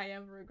 now I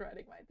am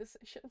regretting my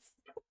decisions.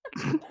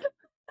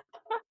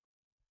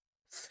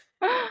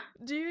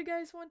 Do you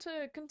guys want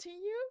to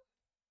continue?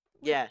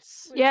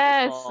 Yes.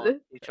 Yes. Before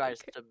he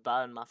tries Okay. to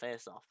burn my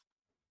face off.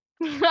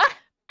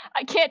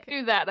 I can't Okay.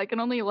 do that. I can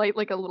only light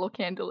like a little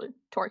candle or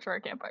torch or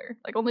a campfire.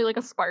 Like only like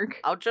a spark.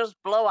 I'll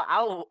just blow it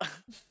out.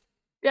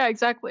 Yeah,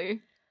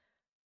 exactly.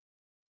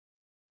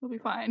 We'll be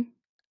fine.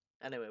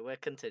 Anyway, we're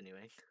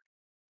continuing.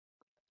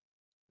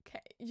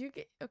 Okay, you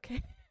get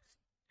okay.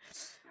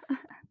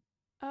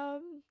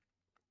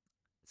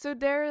 So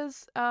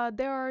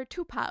there are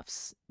two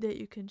paths that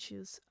you can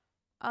choose.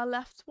 A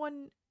left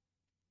one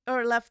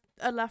or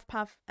a left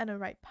path and a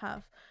right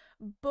path.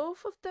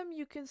 Both of them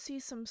you can see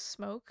some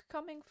smoke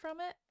coming from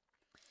it.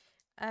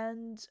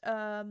 And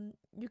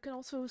you can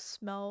also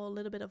smell a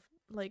little bit of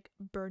like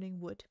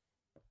burning wood.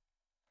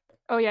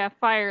 Oh yeah,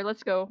 fire.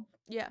 Let's go.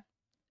 Yeah.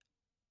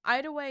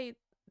 Either way,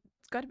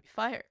 it's got to be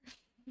fire.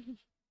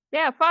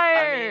 Yeah,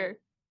 fire.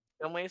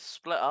 Can we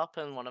split up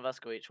and one of us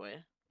go each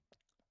way?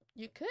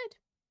 You could.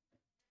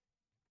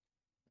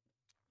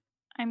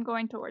 I'm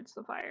going towards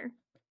the fire.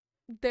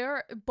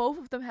 Both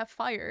of them have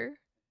fire.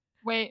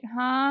 Wait,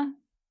 huh?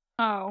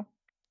 Oh.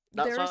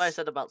 That's what I There's-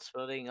 said about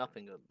splitting up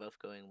and both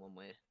going one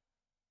way.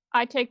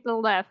 I take the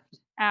left.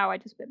 Ow, I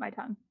just bit my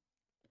tongue.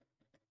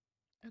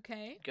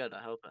 Okay. Good,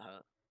 I hope it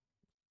hurt.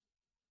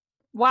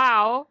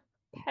 Wow.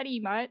 Petty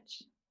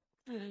much.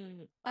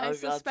 I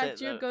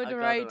suspect you go the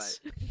right.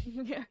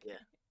 Yeah.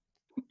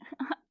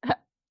 Yeah.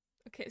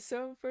 Okay,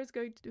 so I'm first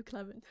going to do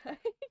Clementine.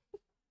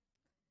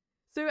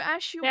 So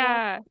as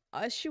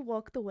you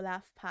walk the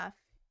left path,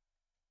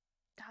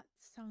 that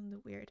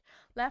sounded weird.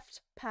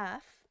 Left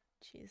path,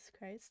 Jesus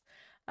Christ.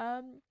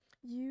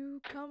 You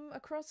come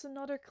across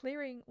another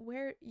clearing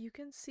where you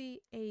can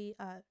see a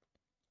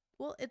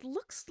well, it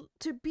looks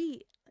to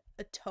be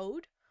a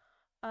toad.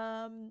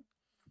 I've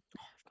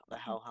got the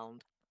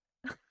hellhound.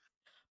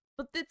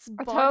 But its A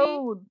body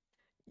toad.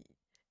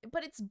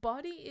 But its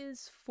body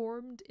is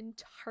formed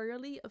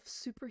entirely of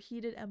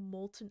superheated and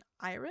molten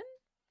iron.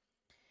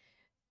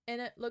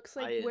 And it looks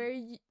like Iron. where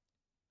you...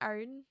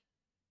 Iron?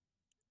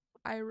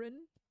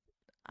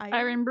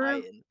 Iron brew.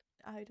 Iron.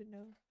 I don't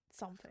know.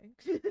 Something.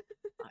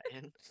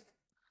 Iron.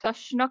 Das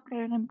Schnuck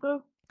Iron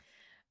brew.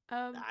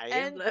 And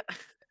Iron.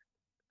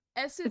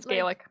 as it It's like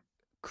Gaelic.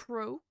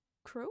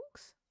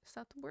 croaks? Is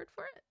that the word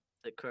for it?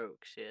 The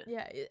croaks, yeah.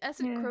 Yeah, as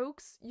it Yeah.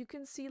 croaks, you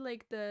can see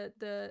like the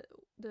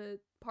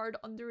part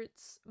under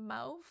its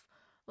mouth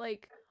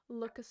like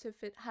look as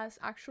if it has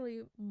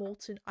actually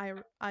molten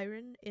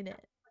iron in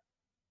it.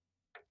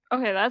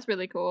 Okay, that's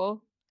really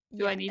cool.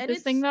 Do I Yeah, need and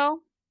this thing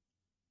though?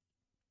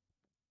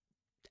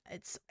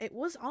 It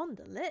was on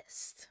the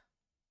list.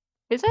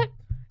 Is it?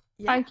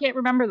 Yeah. I can't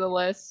remember the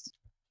list.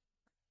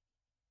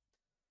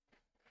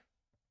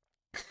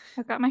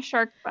 I've got my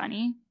shark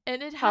bunny.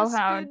 And it has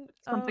Hellhound. been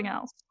Something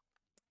else.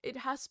 It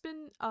has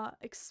been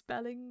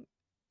expelling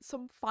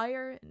some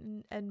fire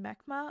and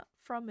magma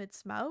from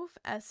its mouth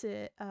as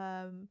it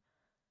so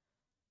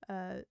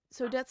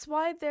that's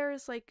why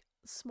there's like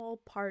small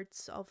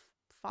parts of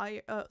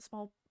fire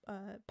small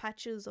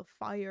patches of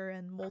fire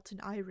and molten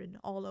iron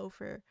all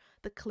over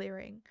the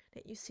clearing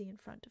that you see in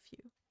front of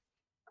you.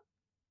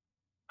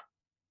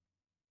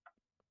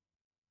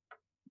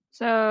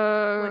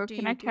 So, What do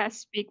can you I do?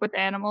 cast Speak with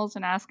Animals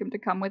and ask him to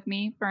come with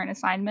me for an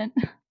assignment?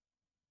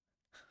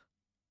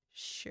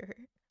 Sure.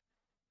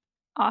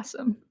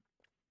 Awesome.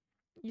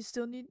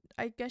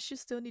 I guess you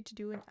still need to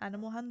do an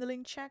animal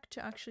handling check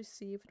to actually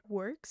see if it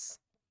works.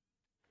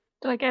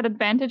 Do I get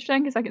advantage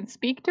then because I can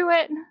speak to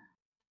it?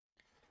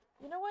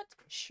 You know what?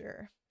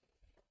 Sure.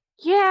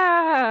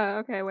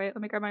 Yeah! Okay, wait,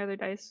 let me grab my other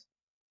dice.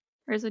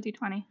 Where's the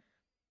d20?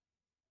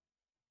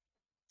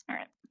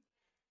 Alright.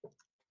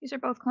 These are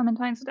both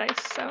Clementine's dice,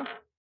 so...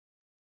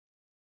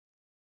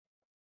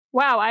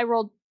 Wow, I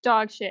rolled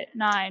dog shit.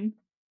 9.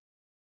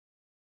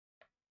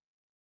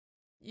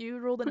 You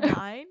rolled a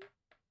 9?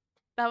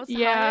 That was the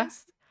Yeah.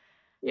 highest?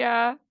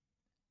 Yeah.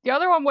 The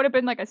other one would have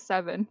been like a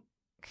 7.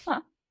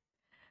 Huh.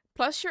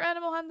 Plus your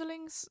animal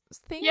handling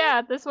thing?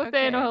 Yeah, this was the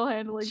Okay. animal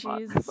handling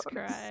Jesus bonus.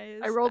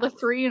 Christ. I rolled a that's-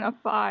 3 and a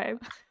 5.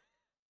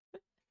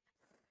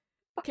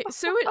 Okay,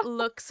 so it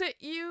looks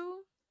at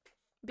you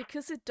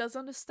because it does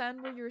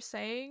understand what you're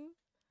saying,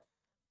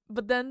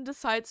 but then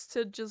decides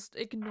to just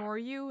ignore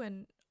you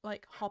and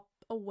like hop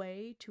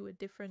away to a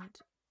different part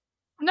of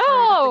the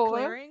No!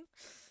 clearing?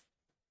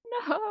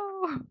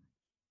 No!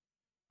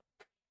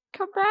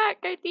 Come back,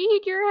 I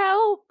need your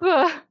help!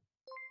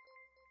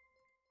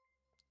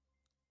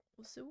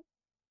 Also,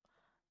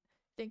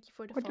 thank you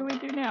for the What do follow.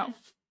 we do now?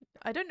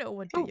 I don't know,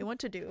 what do Oh. you want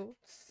to do?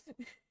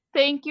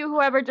 Thank you,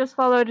 whoever just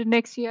followed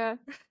Nixia.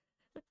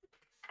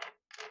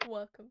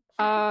 Welcome.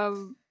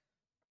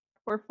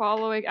 We're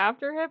following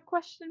after him?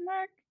 Question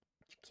mark.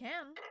 You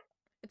can.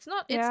 It's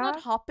not Yeah?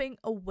 hopping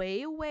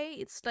away,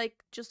 it's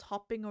like just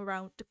hopping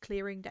around the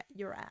clearing that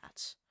you're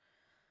at.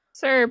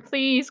 Sir,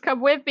 please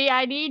come with me.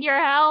 I need your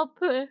help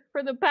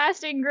for the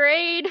passing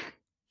grade.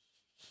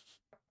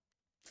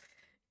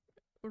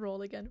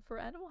 Roll again for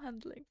animal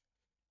handling.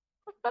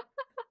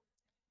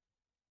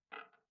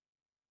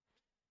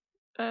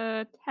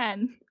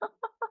 10.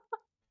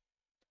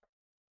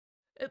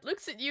 It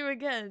looks at you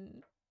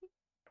again.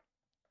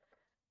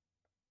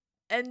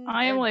 And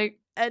I am like,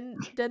 and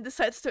then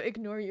decides to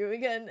ignore you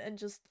again and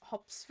just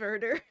hops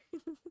further.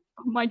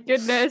 oh my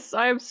goodness,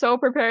 I am so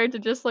prepared to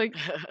just like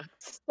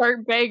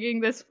start begging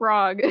this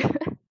frog.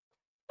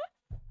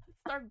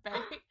 Start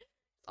banging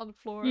on the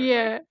floor.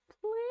 Yeah. Like,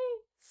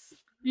 please.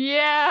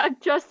 Yeah,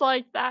 just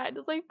like that.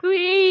 It's like,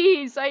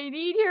 please, I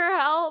need your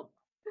help.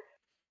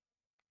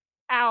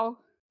 Ow.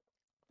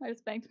 I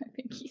just banged my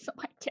pinkies on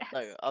my desk.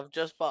 No, I've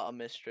just bought a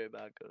mystery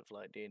bag of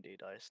like D&D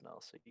dice now,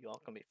 so you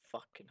all can be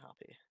fucking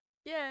happy.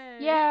 Yay.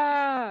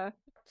 Yeah.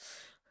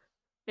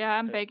 Yeah,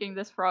 I'm Okay. begging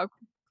this frog,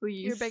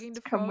 please. You're begging the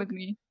come with frog?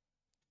 me.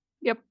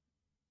 Yep.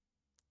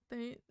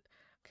 Okay,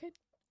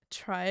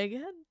 try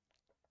again.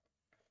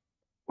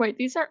 Wait,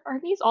 are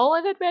these all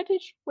at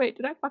advantage? Wait,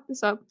 did I fuck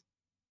this up?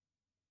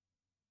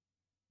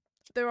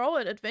 They're all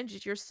at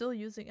advantage. You're still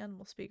using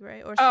animal speak,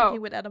 right? Or Oh,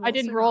 speaking with animals. I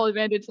didn't or roll not?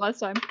 advantage last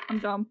time. I'm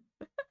dumb.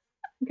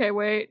 Okay,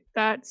 wait,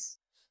 that's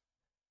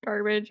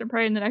garbage. I'm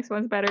praying the next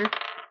one's better.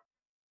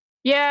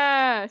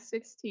 Yeah,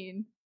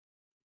 16.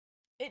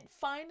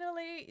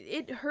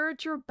 It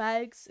heard your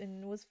bags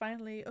and was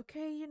finally,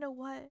 okay, you know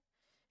what?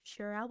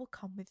 Sure, I will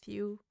come with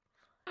you.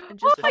 And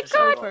just Oh my hops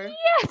god, over.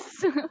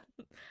 yes!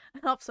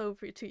 Hops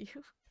over to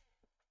you.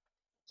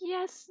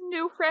 Yes,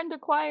 new friend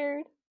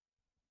acquired.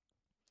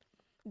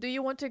 Do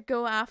you want to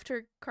go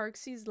after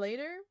Carxes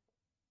later?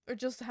 Or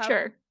just have...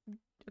 Sure.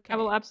 Okay. I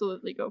will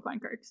absolutely go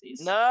find Carxes.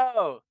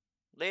 No!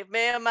 Leave me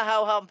and my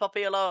hellhound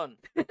puppy alone.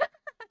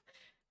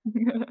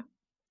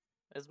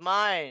 It's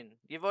mine.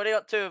 You've already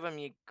got 2 of them,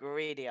 you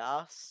greedy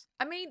ass.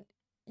 I mean,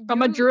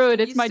 I'm a druid,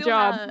 it's you my still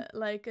job. have,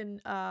 like,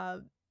 an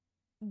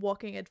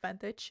walking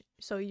advantage,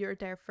 so you're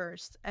there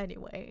first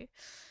anyway.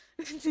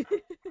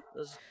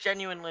 That's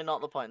genuinely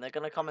not the point. They're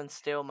gonna come and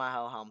steal my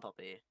hellhound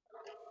puppy.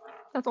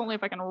 That's only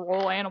if I can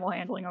roll animal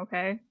handling,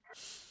 okay?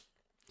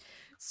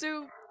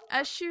 So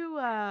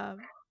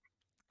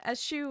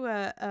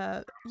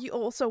you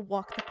also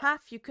walk the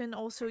path. You can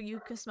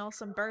smell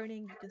some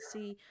burning. You can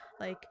see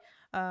like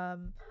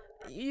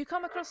you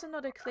come across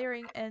another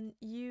clearing and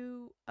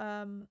you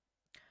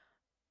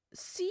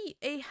see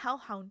a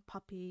hellhound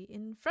puppy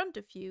in front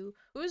of you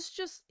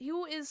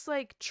who is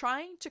like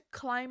trying to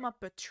climb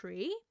up a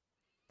tree,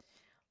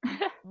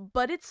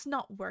 but it's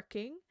not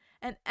working.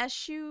 And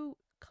as you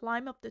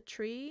climb up the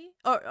tree,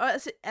 or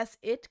as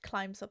it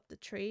climbs up the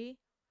tree,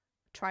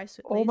 tries to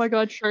at Oh my least,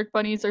 god, shark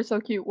bunnies are so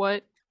cute.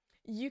 What?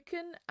 you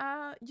can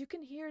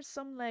hear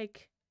some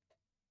like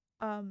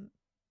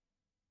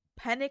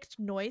panicked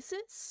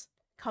noises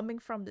coming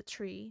from the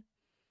tree,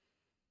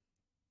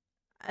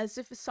 as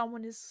if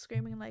someone is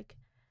screaming, like,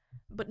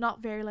 but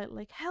not very loud,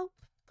 like, help,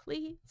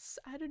 please,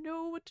 I don't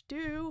know what to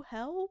do,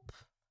 help.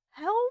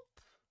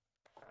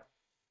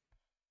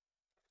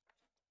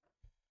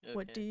 Okay.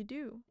 What do you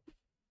do?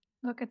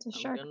 Look, it's a I'm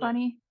shark gonna-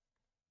 bunny.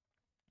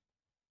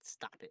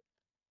 Stop it.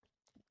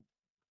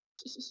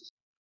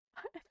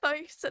 I thought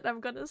you said I'm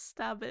gonna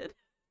stab it.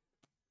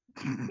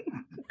 Like,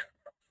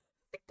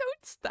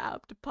 don't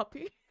stab the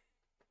puppy.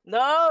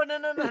 No.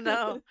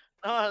 No,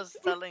 I was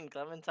telling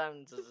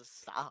Clementine to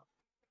just stop.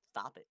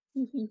 Stop it.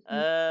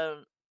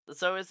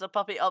 So is the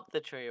puppy up the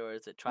tree or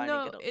is it trying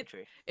to get up the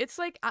tree? It's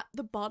like at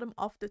the bottom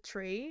of the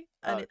tree,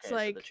 and Okay, it's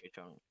like, so the tree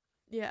trunk.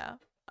 yeah.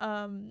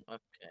 Okay.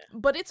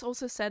 But it's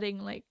also setting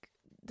like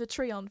the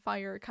tree on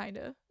fire, kind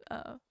of.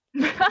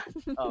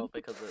 Oh,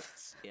 because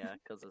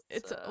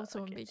it's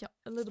also okay.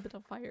 a little bit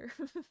on fire.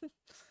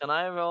 Can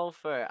I roll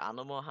for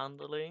animal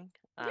handling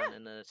and Yeah.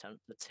 in an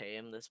attempt to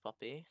tame this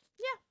puppy?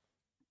 Yeah.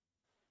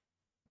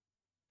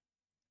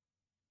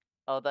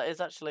 Oh, that is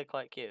actually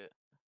quite cute.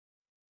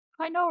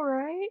 I know,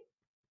 right?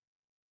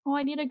 Oh,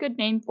 I need a good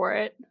name for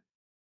it.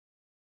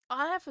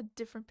 I have a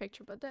different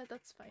picture, but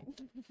that's fine.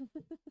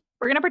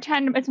 We're gonna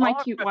pretend it's my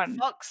cute For one.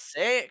 fuck's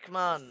sake,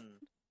 man!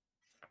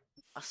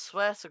 I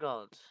swear to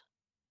God,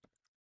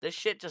 this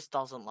shit just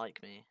doesn't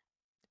like me.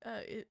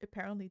 It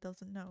apparently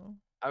doesn't know.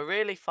 I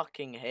really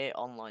fucking hate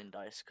online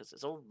dice because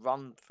it's all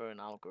run through an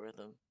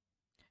algorithm.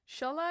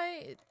 Shall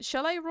I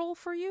roll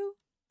for you?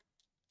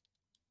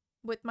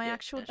 With my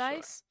actual sure.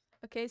 dice?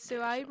 Okay, so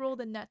Yeah, I sure.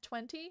 rolled a net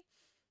 20.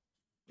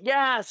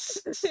 Yes!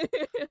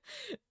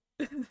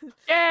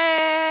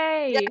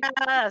 Yay!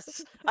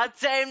 Yes! I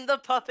tamed the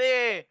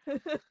puppy!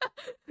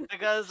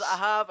 Because I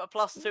have a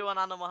 +2 on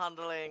animal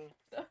handling.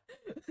 So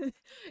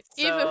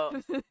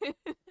Even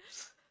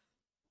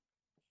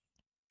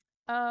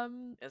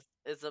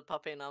it's a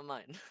puppy not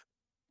mine.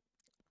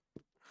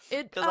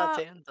 it Because I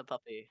tamed the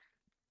puppy.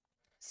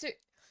 so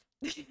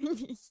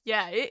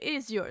yeah, it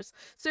is yours.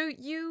 So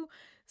you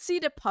see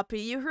the puppy,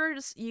 you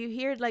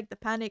hear like the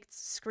panicked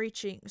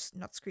screeching,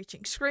 not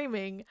screeching,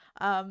 screaming,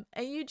 and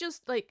you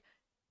just like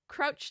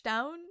crouch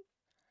down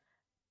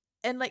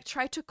and like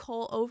try to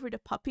call over the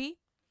puppy.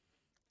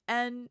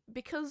 And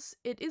because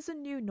it is a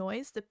new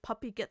noise, the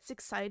puppy gets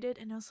excited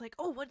and I was like,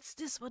 "Oh, what is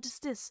this? What is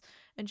this?"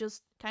 And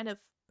just kind of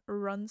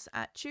runs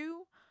at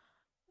you.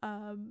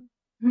 So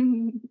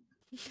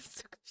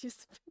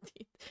confused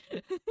indeed.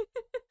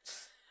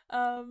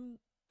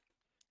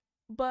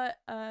 But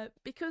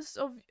because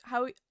of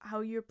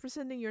how you're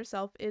presenting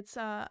yourself, it's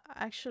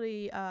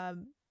actually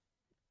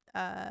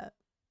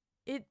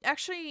it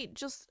actually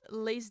just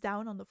lays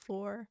down on the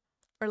floor,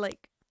 or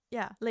like,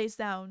 yeah, lays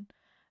down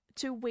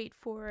to wait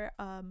for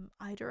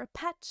either a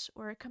pet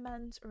or a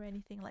command or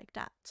anything like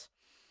that.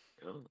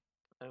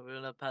 I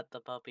will pet the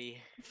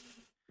puppy.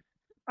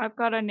 I've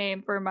got a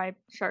name for my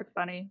shark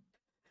bunny.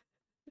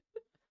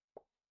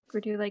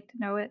 Would you like to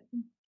know it?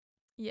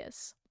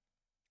 Yes.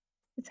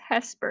 It's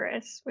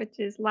Hesperus, which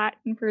is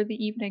Latin for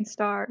the evening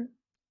star.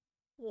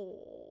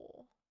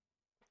 Oh.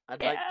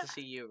 I'd like to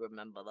see you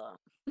remember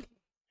that.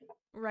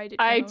 Write it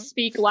I down.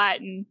 speak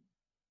Latin.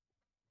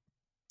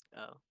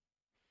 Oh.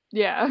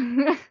 Yeah.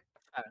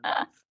 Fair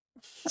enough.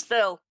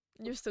 Still.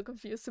 You're still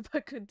confused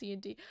about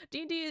D&D.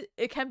 D&D,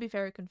 it can be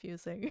very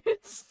confusing.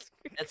 It's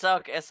okay. It's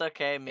okay. It's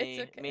okay.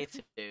 Me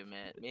too,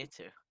 mate. Me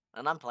too.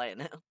 And I'm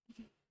playing it.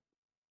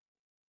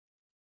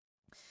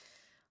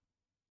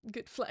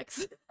 Good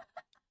flex.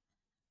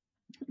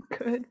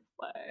 Good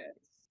flex.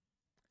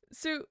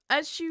 So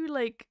as you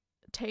like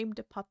tame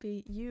the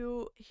puppy,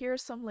 you hear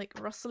some like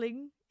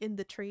rustling in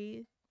the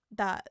tree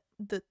that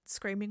the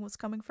screaming was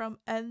coming from,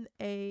 and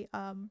a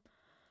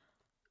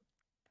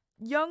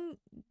young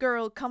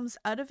girl comes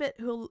out of it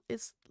who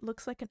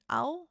looks like an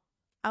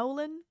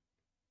owlin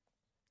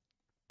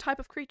type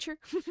of creature.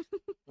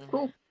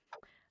 Cool.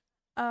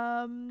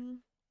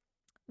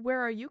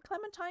 Where are you,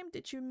 Clementine?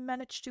 Did you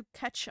manage to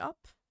catch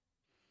up?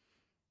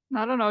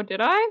 I don't know,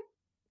 did I?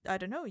 I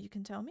don't know, you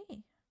can tell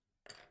me.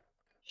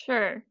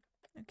 Sure.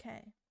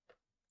 Okay.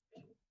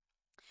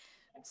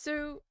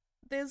 So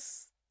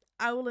this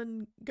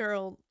owlin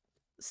girl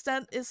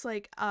is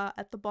like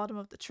at the bottom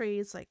of the tree,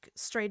 is like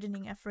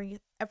straightening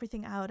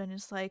everything out, and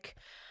is like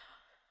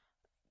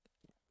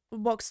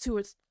walks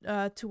towards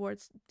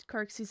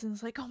Kirksey's and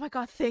is like, "Oh my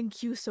god,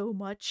 thank you so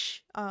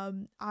much.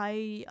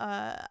 I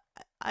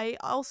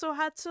also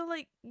had to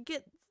like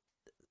get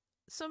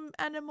some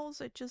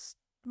animals.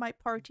 My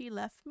party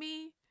left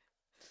me.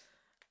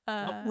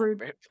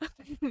 Rude.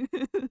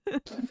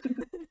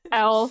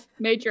 L,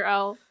 major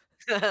L.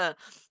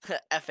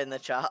 F in the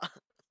chat.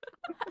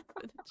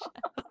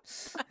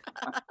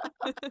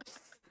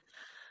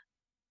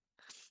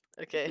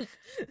 Okay.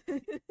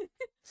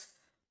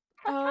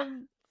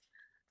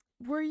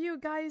 Were you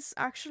guys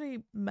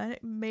actually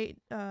made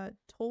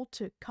told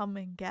to come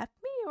and get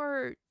me,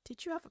 or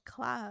did you have a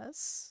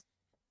class?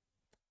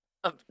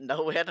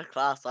 No, we had a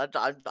class.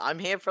 I'm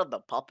here for the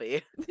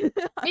puppy.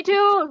 Me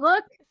too.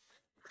 Look,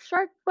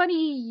 shark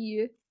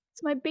bunny.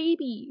 It's my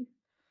baby.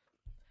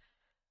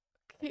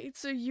 Okay,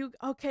 so you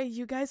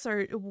guys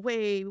are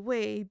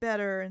way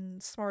better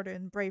and smarter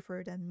and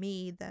braver than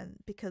me, then,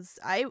 because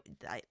I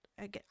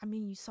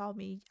mean, you saw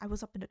me. I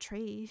was up in a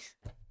tree.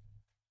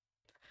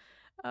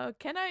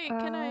 Can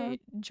I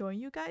join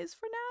you guys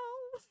for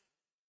now?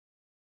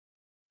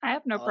 I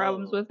have no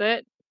problems with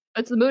it.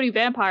 It's the moody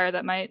vampire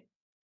that might.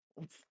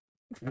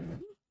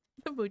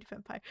 The moody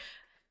vampire.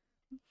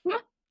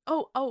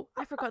 Oh,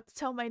 I forgot to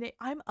tell my name.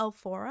 I'm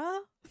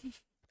Alphora.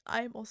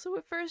 I'm also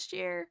a first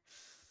year.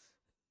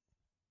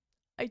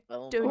 I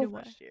don't know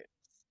what.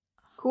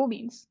 Cool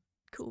beans.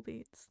 Cool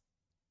beans.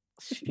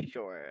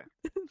 Sure.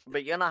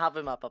 But you're not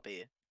having my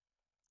puppy.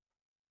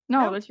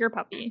 No, that's your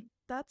puppy.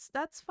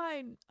 That's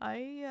fine.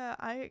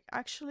 I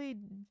actually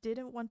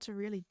didn't want to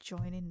really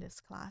join in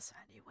this class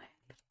anyway.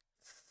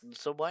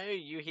 So why are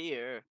you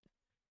here?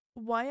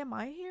 Why am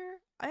I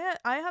here? I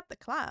had the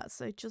class.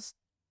 I just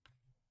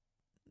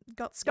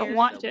got scared. Don't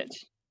want it.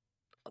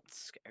 Got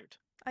scared.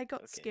 I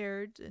got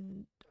scared,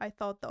 and I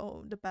thought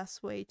the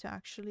best way to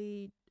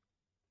actually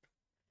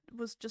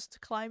was just to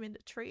climb in the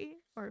tree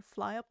or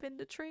fly up in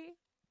the tree.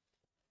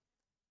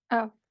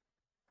 Oh.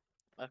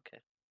 Okay.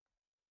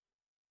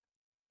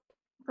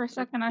 For a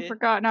second, I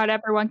forgot not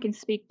everyone can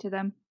speak to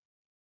them.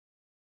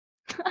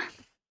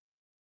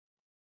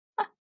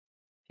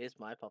 Here's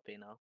my puppy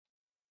now.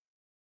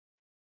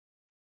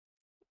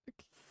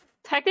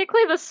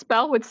 Technically, the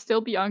spell would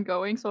still be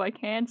ongoing, so I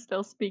can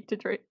still speak to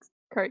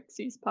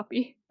Kirksey's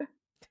puppy.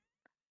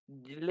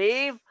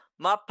 Leave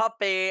my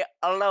puppy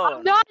alone.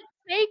 I'm not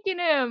taking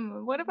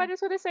him. What if I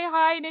just want to say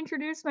hi and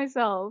introduce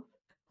myself?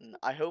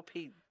 I hope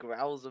he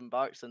growls and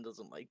barks and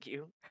doesn't like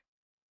you.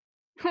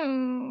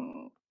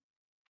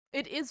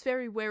 It is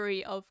very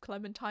wary of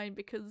Clementine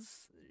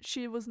because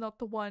she was not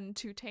the one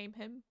to tame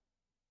him.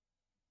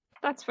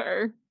 That's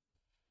fair.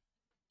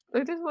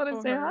 I just want to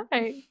Or say her.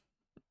 hi.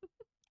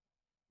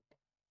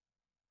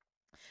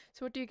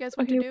 So what do you guys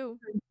want to do?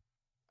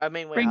 I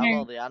mean, we Bring have her-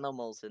 all the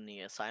animals in the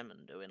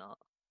assignment, do we not?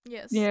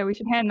 Yes. Yeah, we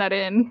should hand that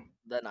in.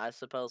 Then I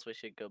suppose we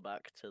should go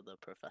back to the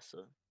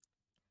professor.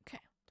 Okay.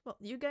 Well,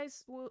 you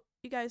guys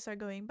are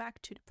going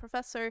back to the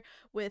professor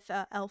with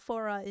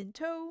Alphora in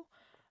tow.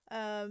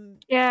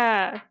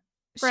 Yeah,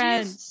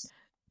 friends.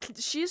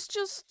 She's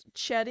just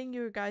chatting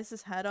your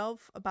guys' head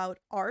off about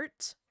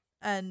art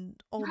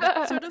and all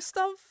that sort of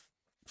stuff.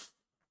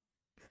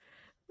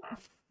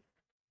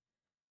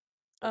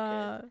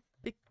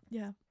 Okay.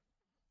 Yeah.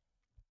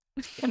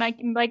 Can I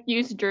like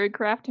use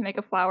Druidcraft to make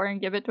a flower and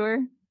give it to her?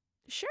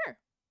 Sure.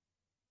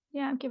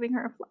 Yeah, I'm giving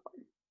her a flower.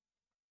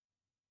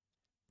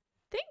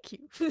 Thank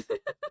you.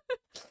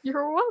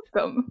 You're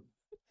welcome.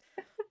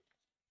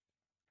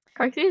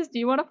 Carxes, do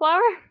you want a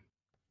flower?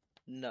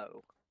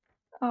 No.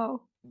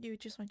 Oh. You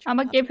just want your I'm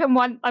gonna give him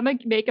one. I'm gonna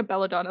make a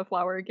belladonna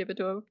flower and give it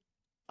to him.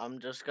 I'm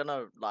just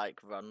gonna like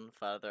run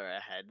further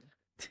ahead.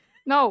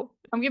 No,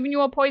 I'm giving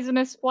you a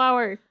poisonous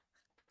flower.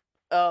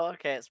 Oh,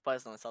 okay, it's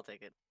poisonous. I'll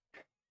take it.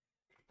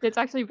 It's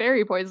actually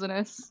very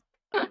poisonous.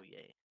 Oh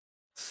yay!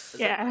 Is it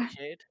Yeah.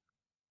 Nightshade?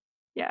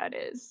 Yeah, it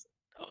is.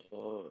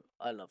 Oh,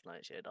 I love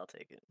Nightshade. I'll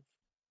take it.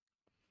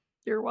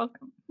 You're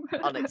welcome.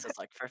 Onyx is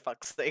like, for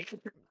fuck's sake.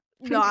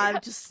 No, I'm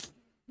just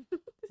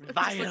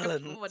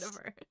Violence.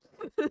 whatever.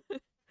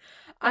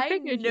 I I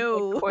figured you'd like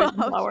know. the poison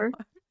how you flower.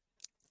 are.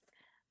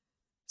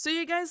 So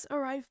you guys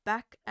arrive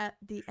back at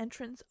the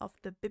entrance of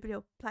the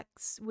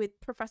biblioplex with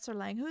Professor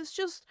Lang, who's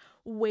just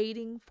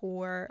waiting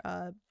for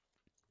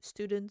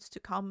students to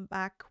come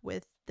back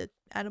with the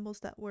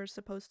animals that were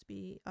supposed to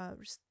be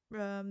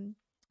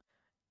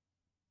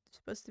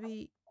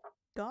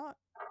got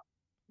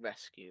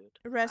Rescued.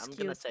 rescued.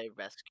 I'm gonna say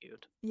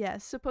rescued. Yeah,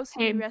 supposed to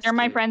Hey, be rescued. they're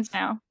my friends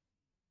now.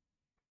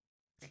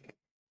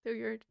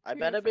 I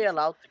better be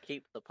allowed to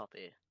keep the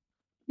puppy.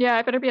 Yeah,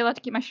 I better be allowed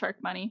to keep my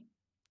shark money.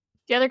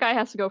 The other guy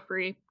has to go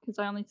free because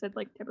I only said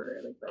like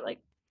temporarily, but like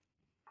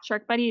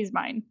shark money is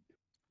mine.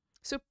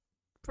 So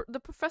the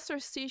professor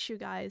sees you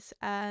guys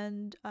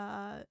and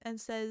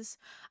says,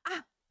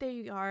 "Ah, there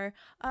you are.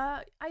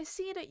 I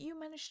see that you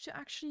managed to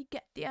actually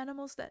get the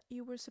animals that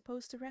you were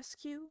supposed to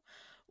rescue.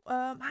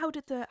 How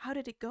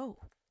did it go?"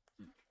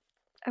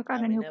 I've got I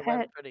a mean, new it pet.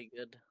 went pretty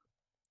good.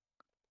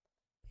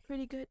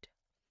 Pretty good.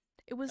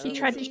 It was He easy.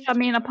 tried to shove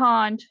me in a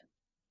pond.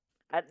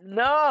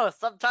 No,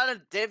 stop trying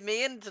to dip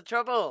me into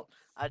trouble.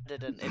 I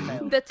didn't. It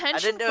failed. The I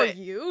tension didn't do for it.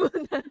 you.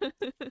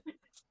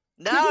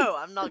 No,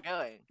 I'm not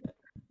going.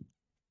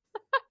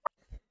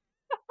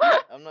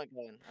 I'm not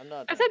going. I'm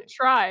not. I said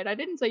tried. I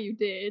didn't say you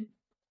did.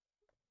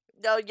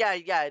 No,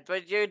 yeah,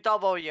 but you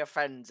double your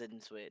friends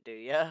into it, do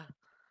you?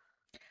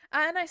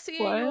 And I see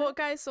What? you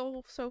guys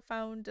also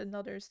found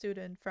another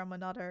student from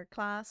another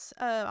class.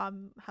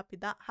 I'm happy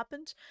that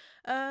happened.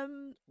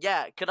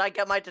 Yeah, could I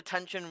get my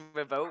detention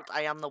revoked?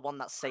 I am the one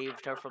that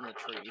saved her from the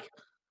tree.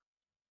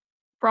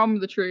 From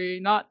the tree,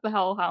 not the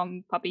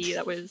hellhound puppy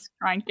that was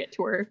trying to get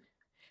to her.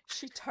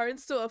 She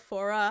turns to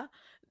Aphora,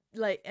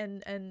 like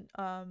and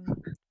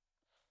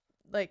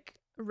like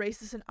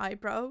raises an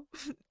eyebrow.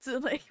 So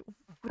like,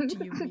 what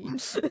do you mean?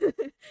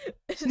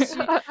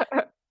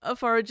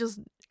 Aphora just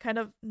kind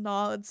of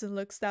nods and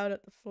looks down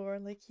at the floor,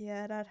 like,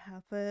 yeah, that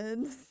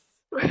happened.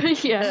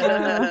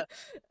 Yeah,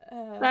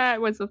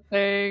 that was a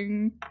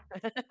thing.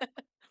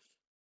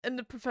 And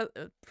the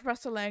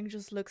Professor Lang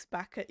just looks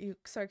back at you,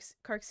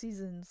 Carxes,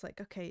 and is like,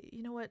 okay,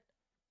 you know what?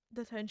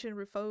 Detention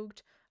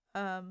revoked,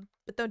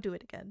 but don't do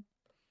it again.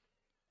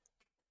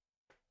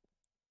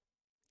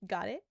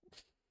 Got it?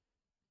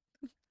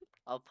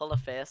 I'll pull a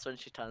face when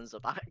she turns her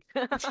back.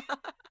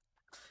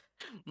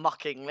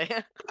 Mockingly.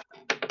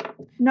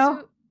 No.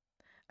 So,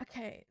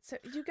 okay, so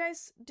you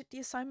guys did the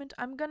assignment.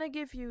 I'm gonna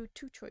give you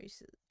two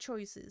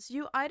choices.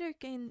 You either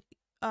can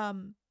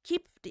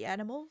keep the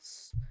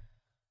animals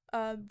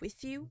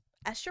with you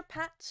as your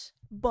pet,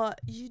 but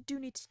you do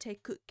need to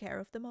take good care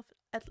of them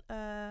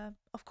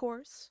of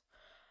course.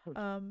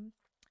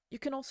 You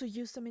can also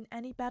use them in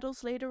any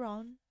battles later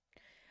on.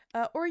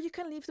 Or you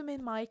can leave them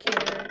in my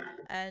care,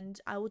 and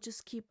I will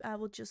just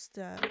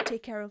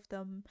take care of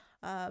them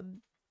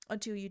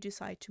until you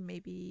decide to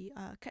maybe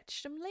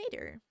catch them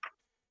later.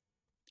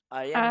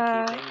 I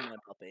am keeping my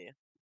puppy.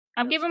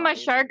 I'm That's giving my not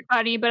easy. shark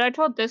buddy, but I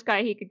told this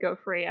guy he could go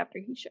free after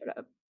he showed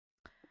up.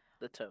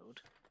 The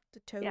toad. The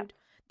toad. Yep.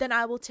 Then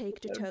I will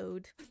take the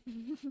toad.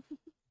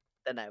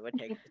 Then I would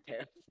take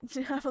the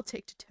toad. I will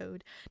take the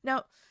toad.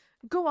 Now,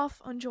 go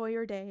off, enjoy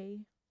your day.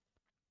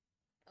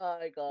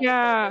 I got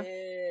Yeah. a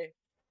puppy.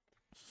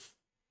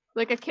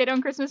 Like a kid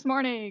on Christmas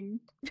morning.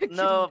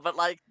 No, but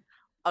like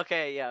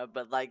Okay, yeah,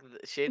 but like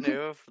she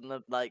knew from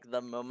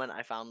the moment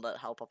I found that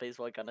hell puppies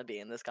were gonna be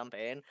in this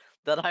campaign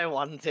that I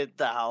wanted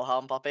the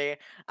hellhound puppy,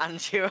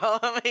 and she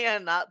rolled me a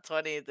nat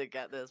 20 to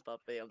get this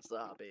puppy. I'm so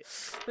happy.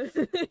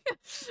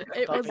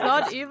 It was Puppy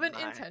not is even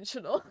mine.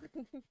 intentional.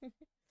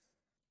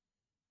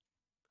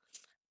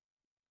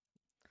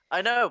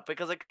 I know,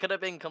 because it could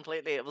have been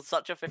completely. It was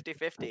such a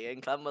 50-50,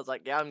 and Clem was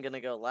like, "Yeah, I'm gonna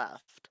go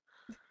left."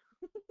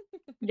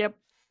 Yep.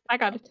 I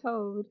got a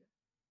toad.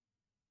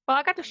 Well,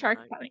 I got the And then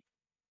shark bunny.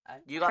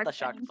 you got the Shark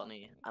shark thing.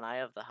 bunny, and I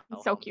have the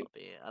It's so hellhound cute.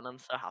 puppy, and I'm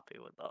so happy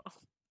with that.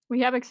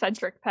 We have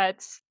eccentric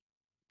pets.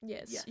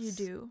 Yes, you Yes.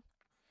 do.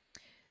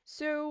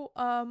 So,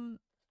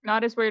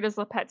 Not as weird as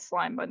the pet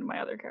slime, but my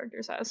other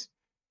characters has.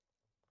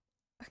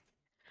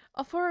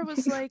 Alfora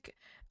was like,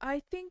 I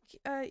think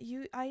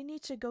I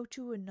need to go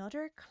to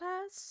another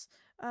class.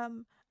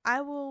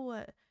 I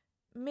will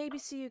maybe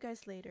see you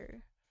guys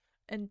later.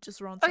 And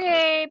just runs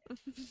Okay. out.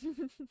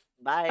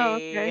 Bye. Oh,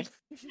 okay.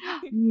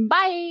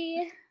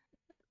 Bye.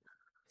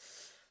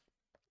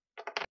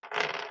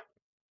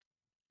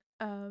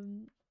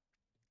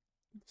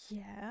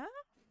 Yeah.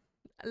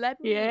 Let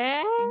me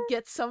Yeah.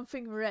 get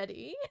something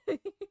ready. I'm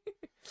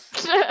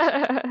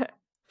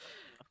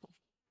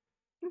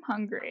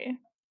hungry.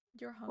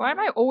 You're hungry. Why am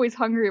I always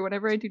hungry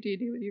whenever I do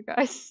D&D with you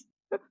guys?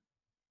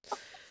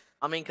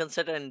 I mean,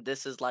 considering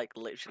this is like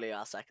literally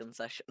our second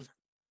session.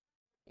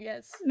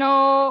 Yes.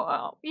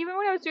 No, even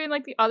when I was doing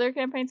like the other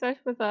campaign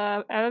session with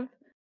Ev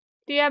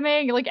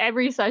DMing, like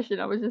every session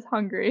I was just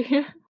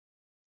hungry.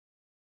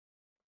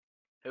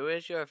 Who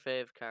is your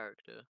fave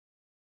character?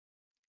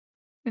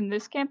 In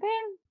this campaign?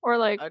 Or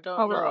like I don't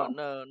overall?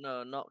 know.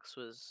 No, Nox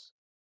was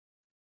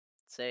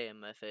saying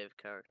my fave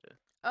character.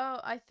 Oh,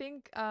 I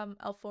think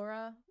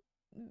Alfora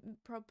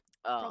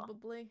Oh.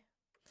 probably.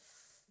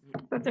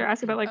 But they're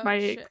asking about like Oh, my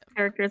shit.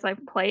 characters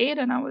I've played,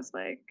 and I was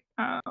like,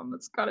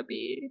 it's gotta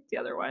be the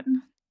other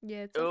one.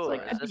 Yeah, it's Oh,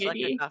 like Alfora. is this like a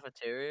D&D.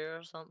 cafeteria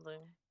or something?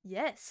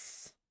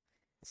 Yes.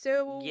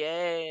 So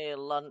Yay,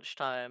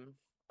 lunchtime.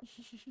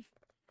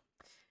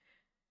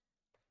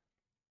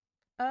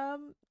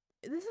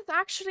 this is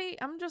actually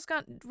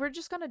we're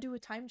just gonna do a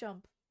time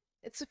jump.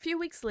 It's a few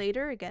weeks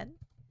later again.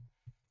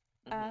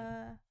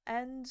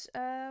 And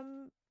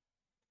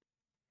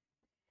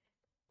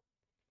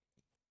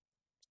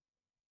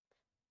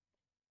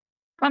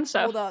Fun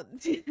stuff. hold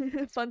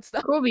on. Fun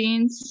stuff. Cool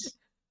beans.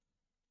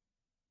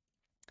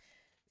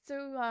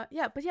 So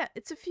yeah,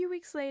 it's a few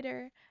weeks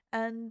later,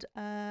 and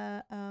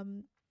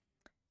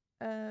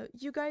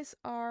you guys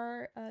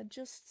are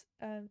just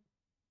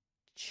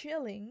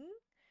chilling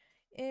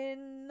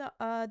in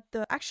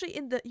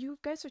you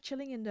guys are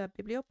chilling in the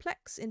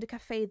biblioplex, in the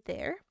cafe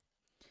there,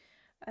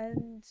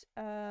 and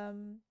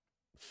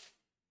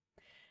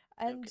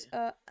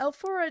Okay.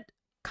 Alfora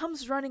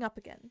comes running up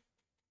again,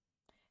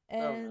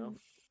 and Oh no.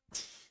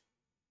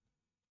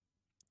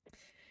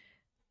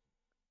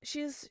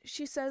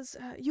 she says,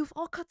 "You've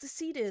all got to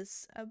see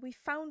this. We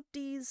found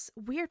these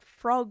weird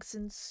frogs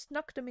and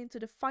snuck them into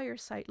the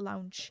fireside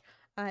lounge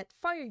at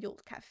Fire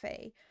Yult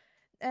Cafe.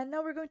 And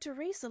now we're going to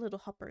race the little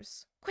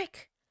hoppers.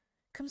 Quick!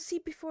 Come see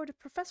before the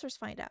professors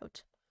find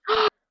out."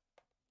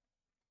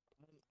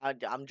 I'm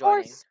joining.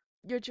 Course.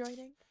 You're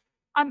joining?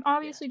 I'm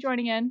obviously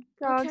joining in.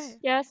 Dogs, Okay.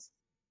 yes.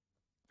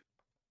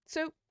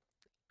 So,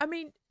 I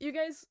mean, you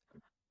guys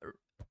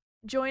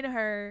join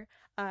her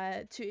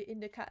in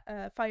the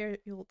Fire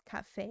Yult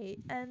Cafe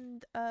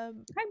and Hi,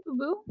 Boo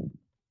Boo.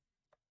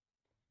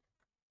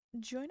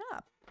 join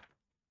up.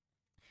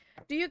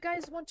 Do you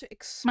guys want to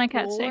My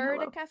cat's saying explore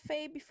the hello.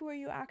 cafe before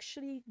you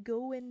actually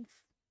go and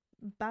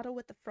battle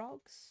with the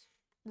frogs?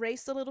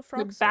 Race the little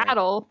frogs? The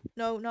battle.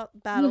 No,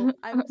 not battle.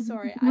 I'm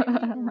sorry.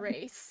 I mean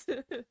race.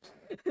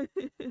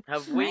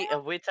 Have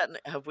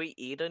we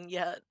eaten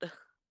yet?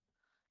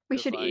 We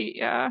 'Cause, should like, eat,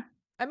 yeah.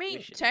 I mean,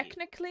 should eat.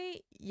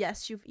 technically,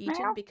 yes, you've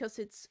eaten Meow. because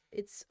it's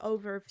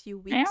over a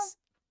few Meow. weeks.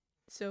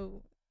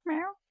 So,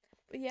 Meow.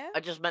 yeah.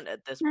 I just meant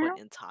at this Meow. point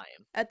in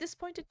time. At this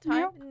point in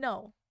Meow. time,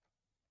 no.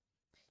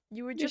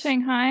 You were You're just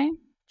saying hi?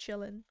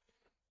 chilling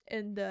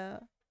in the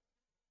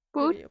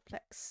Food?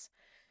 biblioplex.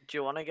 Do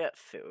you want to get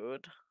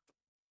food?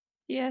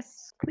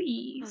 Yes,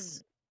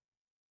 please.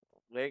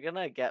 We're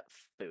gonna get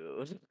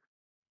food.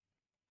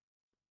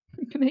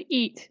 I'm gonna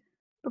eat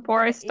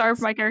before I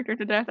starve my character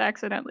to death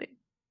accidentally.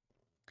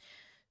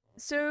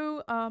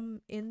 So,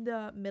 in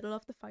the middle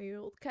of the Fire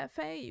Yult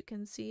Cafe, you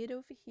can see it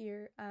over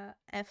here.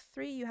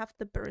 F3, you have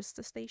the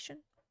barista station.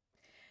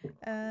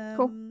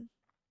 Cool.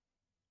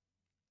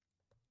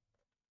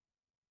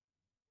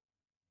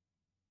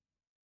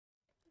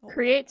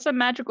 Create some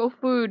magical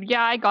food.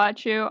 Yeah, I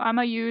got you. I'm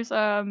gonna use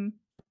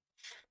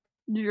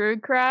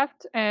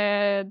Druidcraft,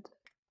 and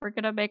we're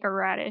gonna make a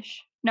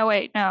radish. No,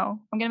 wait, no.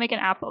 I'm gonna make an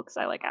apple because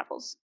I like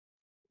apples.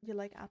 You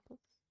like apples?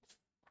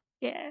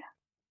 Yeah.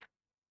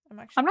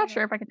 I'm not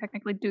sure if I can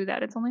technically do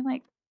that. It's only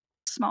like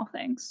small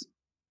things.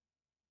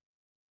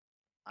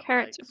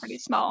 Carrots are pretty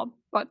small,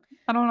 but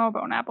I don't know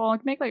about an apple. I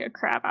can make like a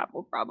crab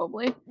apple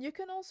probably. You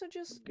can also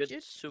just good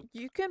soup.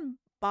 You can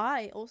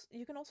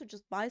also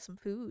just buy some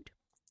food.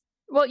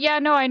 Well, yeah,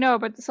 no, I know,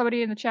 but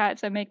somebody in the chat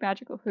said make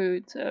magical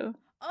food, so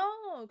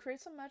Oh,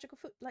 create some magical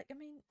food. Like, I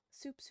mean,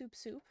 soup. soup,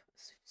 soup,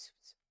 soup.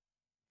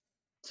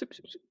 Soup,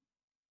 soup, soup.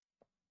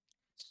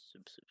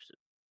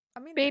 I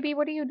mean, Baby,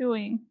 what are you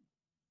doing?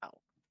 Ow.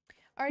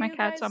 are My you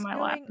cat's guys on my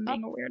lap going and up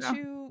being a weirdo.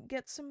 to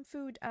get some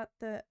food at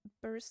the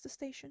barista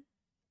station?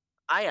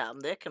 I am.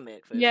 They can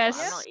make food, Yes.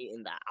 but I'm not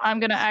eating that. I'm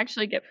gonna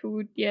actually get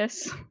food,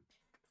 yes.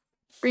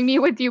 Bring me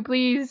with you,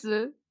 please.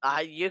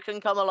 You can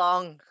come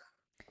along.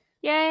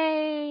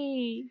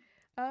 Yay!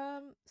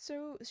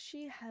 So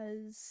she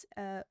has,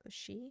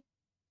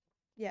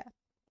 yeah.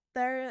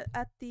 There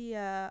at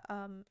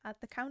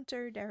the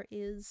counter there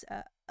is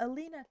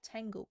Alina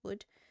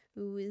Tanglewood,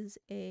 who is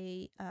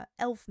a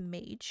elf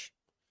mage.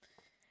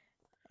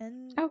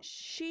 And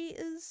she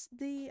is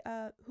the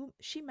who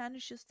she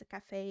manages the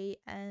cafe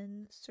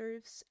and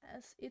serves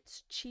as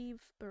its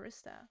chief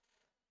barista.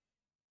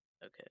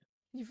 Okay.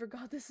 You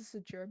forgot this is a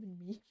German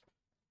meme.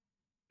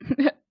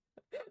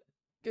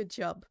 Good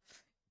job.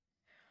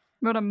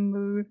 What a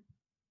mood.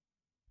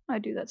 I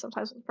do that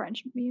sometimes with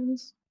French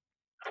memes.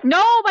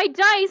 No, my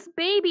dice,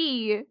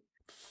 baby!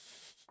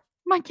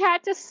 My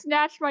cat just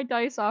snatched my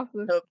dice off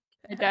the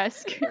my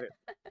desk. It's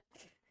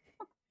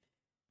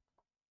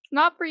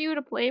not for you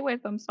to play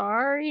with, I'm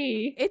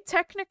sorry. It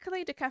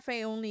technically the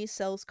cafe only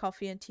sells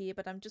coffee and tea,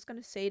 but I'm just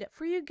gonna say that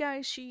for you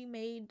guys, she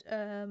made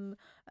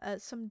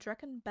some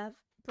dragon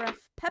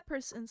breath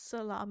peppers and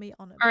salami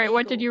on a Alright,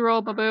 what did bagel. you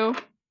roll, Babu?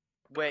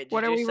 Wait,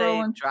 What did are you we say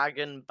rolling?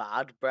 dragon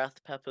bad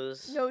breath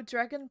peppers? No,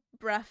 dragon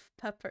breath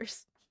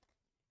peppers.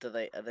 Are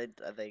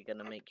they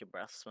gonna make your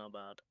breath smell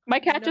bad? My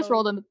cat just No.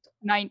 rolled a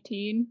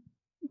 19.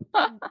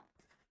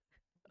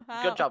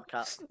 Good job,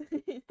 cat.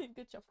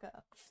 Good job,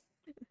 cat.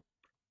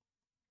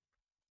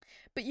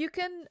 But you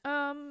can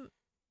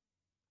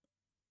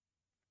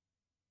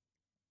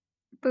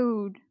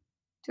Food.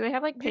 Do they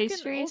have like you can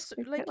pastries? also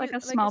We could like get, like you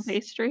a small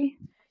pastry.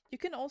 You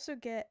can also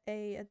get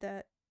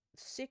the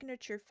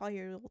signature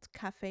 5-year-old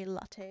cafe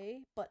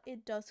latte, but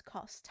it does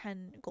cost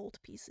 10 gold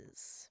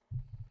pieces.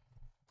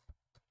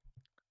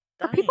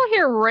 Are people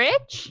here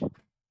rich?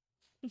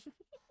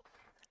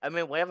 I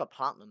mean, we have a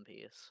platinum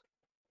piece.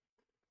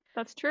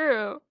 That's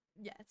true.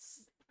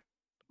 Yes.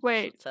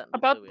 Wait, So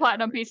about technically we are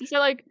platinum rich. pieces, are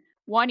like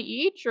one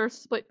each or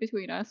split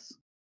between us?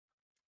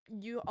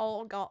 You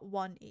all got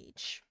one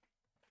each.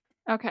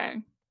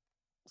 Okay.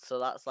 So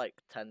that's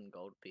like 10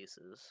 gold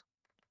pieces.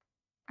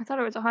 I thought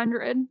it was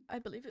 100. I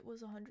believe it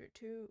was 100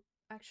 too,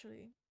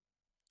 actually.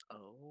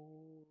 Oh,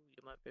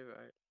 you might be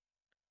right.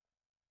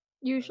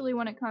 Usually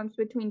when it comes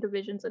between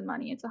divisions and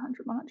money, it's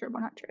 100, 100,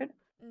 100.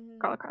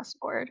 All across the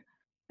board.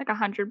 Like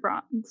 100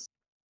 bronze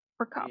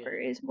or copper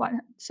is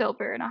 1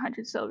 silver and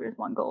 100 silver is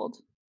 1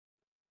 gold.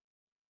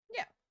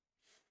 Yeah.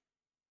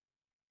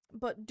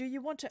 But do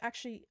you want to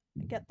actually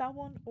get that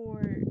one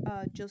or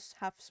just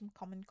have some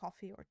common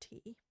coffee or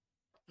tea?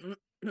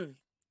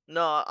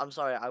 No, I'm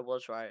sorry, I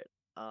was right.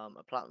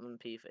 A platinum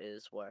piece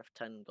is worth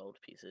 10 gold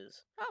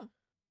pieces. Oh.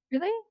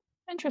 Really?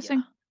 Interesting.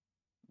 Yeah.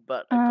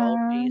 But a gold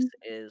piece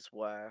is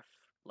worth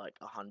like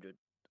 100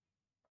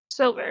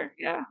 silver,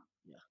 yeah.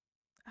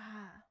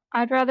 Ah.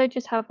 I'd rather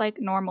just have like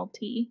normal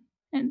tea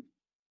and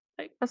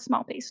like a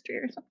small pastry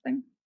or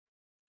something.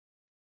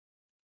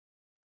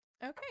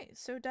 Okay,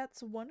 so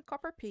that's 1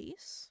 copper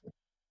piece.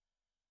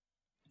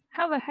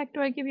 How the heck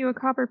do I give you a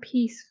copper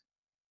piece?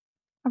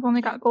 I've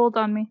only got gold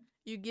on me.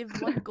 You give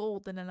 1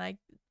 gold and then I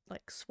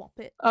like swap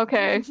it.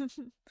 Okay.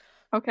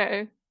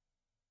 Okay.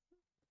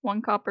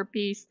 1 copper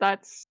piece.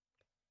 That's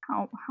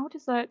how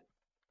does that?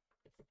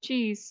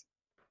 Jeez.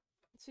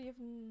 So you have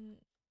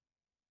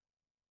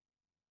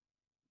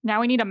Now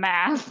we need a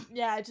math.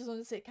 Yeah, I just want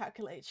to say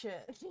calculate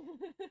shit.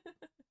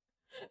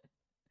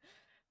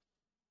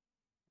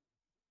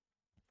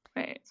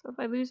 Wait, so if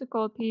I lose a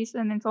gold piece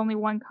and it's only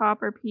 1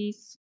 copper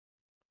piece,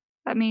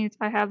 that means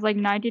I have like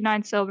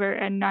 99 silver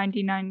and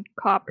 99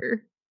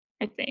 copper,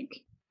 I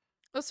think.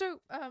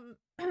 Also,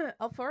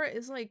 Alfora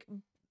is like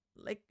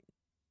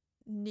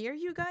near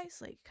you guys,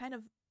 like kind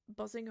of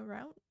buzzing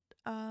around.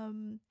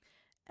 And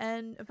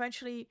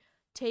eventually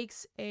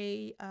takes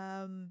a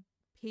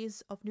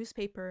piece of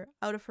newspaper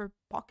out of her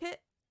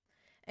pocket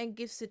and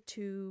gives it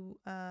to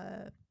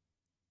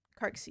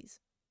Carxes.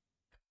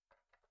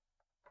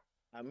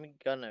 I'm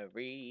gonna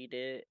read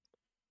it.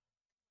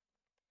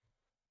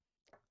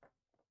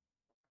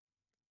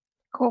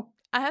 Cool.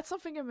 I had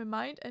something in my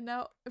mind and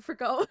now I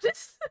forgot what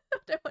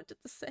I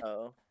wanted to say.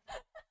 Oh.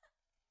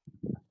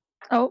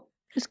 Oh,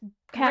 just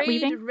cat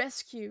Great leaving?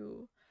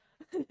 rescue.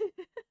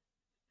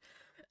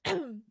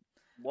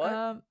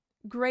 What?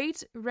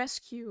 Great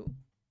rescue.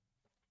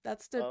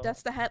 That's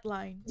the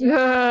headline.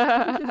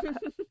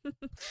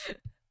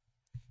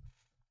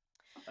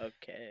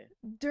 Okay.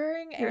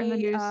 During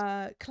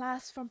a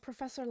class from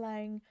Professor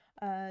Lang,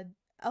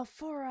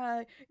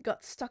 Alfora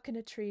got stuck in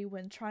a tree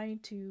when trying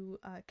to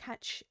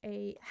catch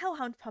a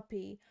hellhound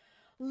puppy.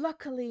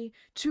 Luckily,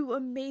 two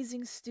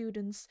amazing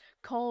students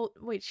called.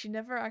 Wait, she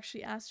never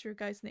actually asked your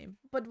guy's name,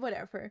 but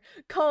whatever.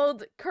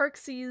 Called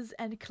Kirkses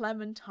and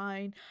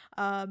Clementine,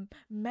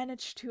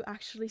 managed to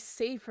actually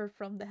save her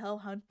from the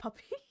hellhound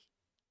puppy.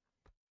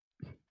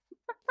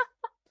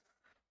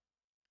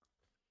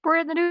 We're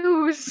in the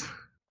news.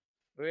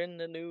 We're in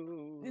the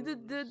news.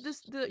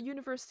 The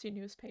university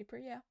newspaper,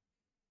 yeah.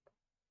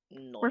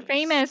 Nice. We're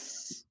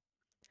famous.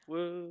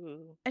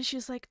 Woo. And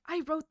she's like,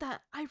 I wrote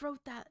that.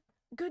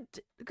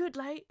 Good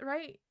light,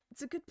 right?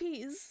 It's a good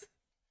piece.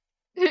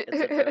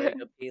 It's a very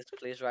good piece.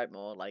 Please write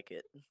more like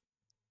it.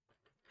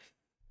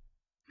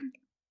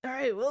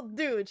 Alright, we'll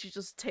do it. She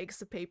just takes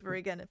the paper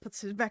again and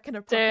puts it back in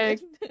her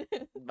pocket.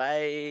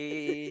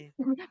 Bye.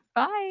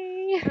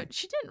 Bye. Oh,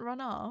 she didn't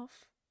run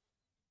off.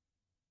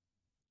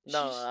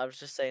 No, She's- I was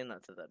just saying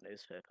that to that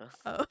newspaper.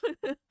 Oh.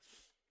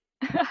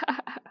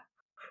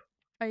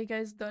 Are you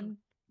guys done?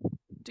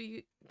 Do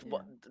you?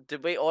 What,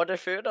 did we order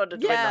food or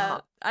did we Yeah,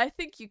 not? I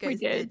think you guys We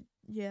did.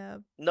 Yeah.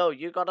 No,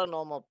 you got a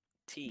normal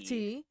tea.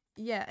 Tea.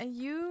 Yeah, and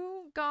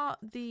you got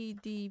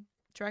the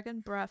dragon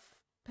breath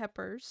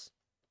peppers,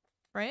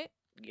 right?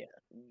 Yeah.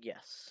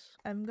 Yes.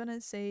 I'm gonna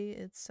say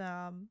it's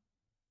 10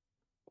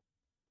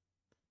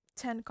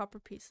 copper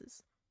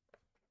pieces.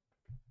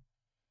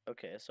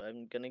 Okay, so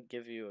I'm gonna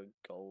give you a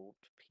gold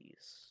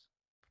piece.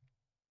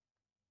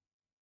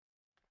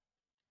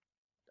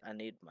 I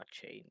need my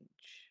change.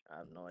 I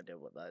have no idea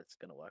what that's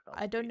gonna work out.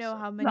 I don't know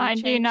how many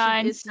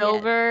 99 change it is yet.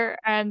 silver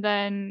and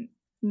then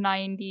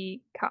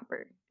 90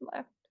 copper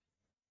left.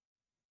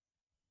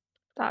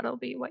 That'll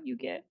be what you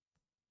get.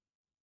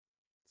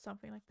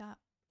 Something like that.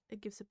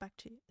 It gives it back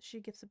to you. She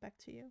gives it back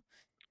to you.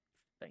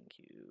 Thank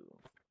you.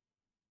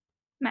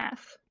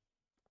 Math.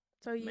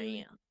 So you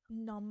Man.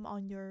 nom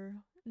on your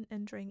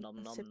and drink,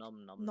 Nom nom sip,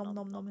 nom nom nom nom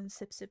nom nom. and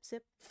sip sip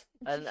sip.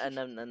 And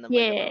then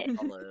Yeah. we're gonna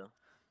follow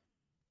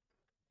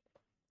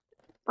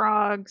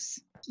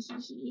Frogs.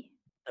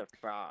 the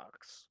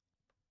frogs.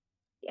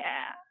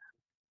 Yeah.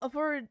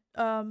 Upward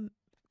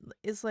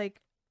is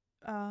like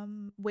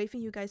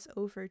waving you guys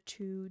over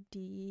to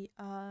the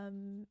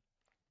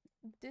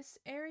this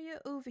area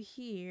over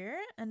here,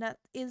 and that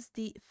is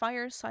the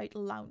fireside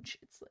lounge.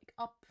 It's like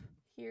up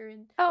here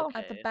in Oh.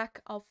 at the Okay.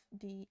 back of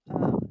the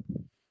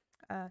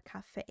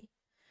cafe.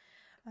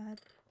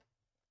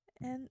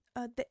 And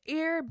the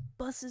air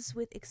buzzes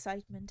with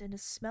excitement and the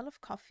smell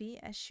of coffee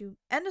as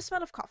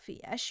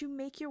you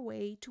make your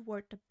way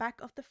toward the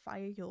back of the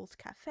Fire-Yolt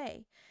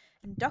Cafe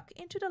and duck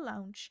into the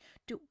lounge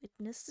to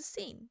witness the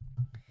scene.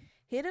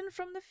 Hidden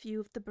from the view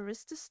of the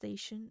barista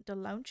station, the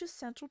lounge's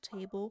central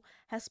table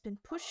has been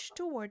pushed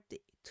toward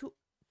the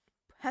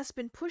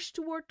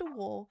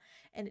wall,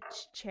 and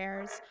its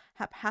chairs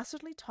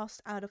haphazardly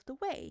tossed out of the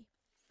way.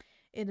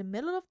 In the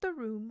middle of the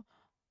room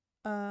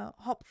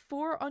hop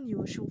 4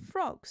 unusual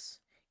frogs.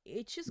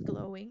 Each is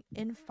glowing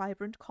in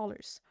vibrant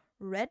colors: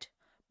 red,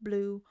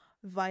 blue,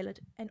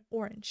 violet, and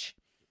orange.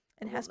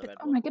 And I has want the been red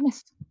Oh one. my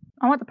goodness.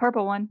 I want the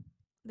purple one.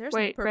 there's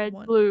Wait, the purple red,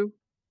 one, blue.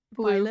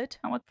 violet.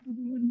 I want the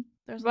blue one.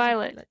 There's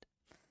Violet. also violet.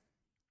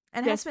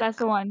 And Yes, that's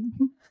the one.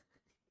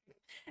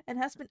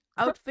 has been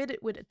outfitted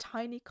with a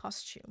tiny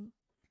costume.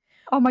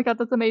 Oh my god,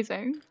 that's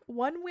amazing.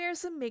 One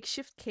wears a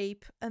makeshift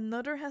cape,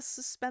 another has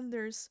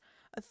suspenders,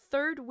 a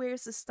third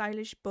wears a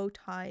stylish bow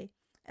tie,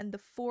 and the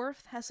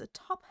fourth has a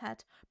top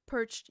hat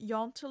perched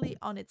jauntily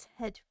on its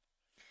head.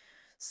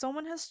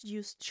 Someone has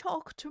used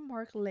chalk to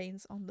mark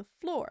lanes on the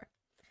floor,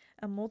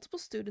 and multiple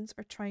students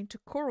are trying to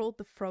corral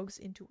the frogs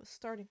into a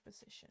starting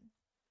position.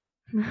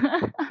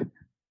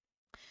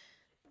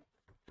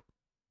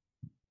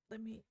 Let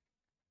me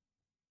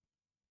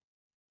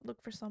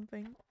look for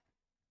something.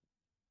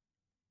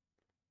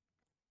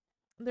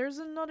 There's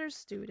another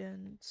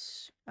student,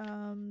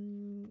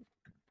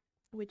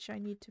 which I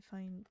need to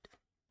find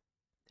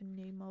the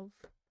name of.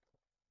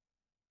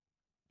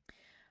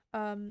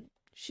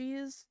 She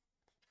is.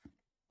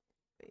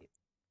 Wait.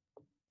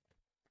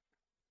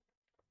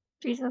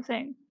 She's a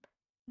thing.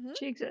 Mhm.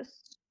 She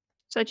exists.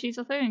 So she's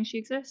a thing. She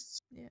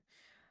exists. Yeah.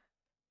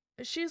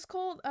 She's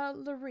called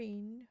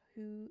Lorraine,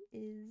 who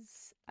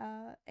is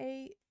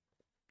a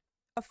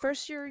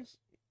first year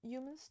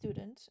human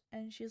student,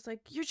 and she's like,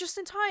 "You're just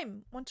in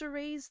time. Want to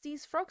raise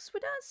these frogs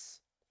with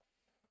us?"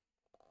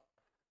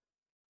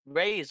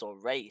 Raise or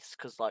race?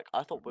 Because like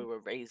I thought we were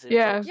raising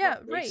Yeah. frogs, Yeah,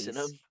 not racing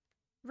raise. them.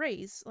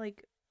 Raise,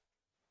 like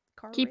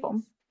car Keep 'em.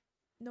 race?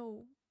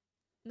 No,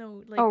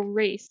 like Oh,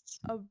 race.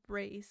 a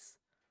race.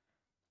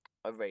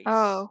 A race.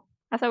 Oh,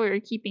 I thought we were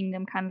keeping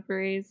them kind of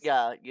raised.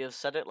 Yeah, you've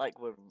said it like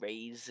we're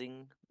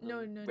raising.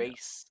 No, them. no, no.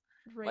 Race.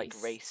 Like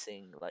Race.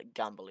 racing, like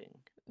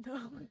gambling.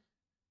 No.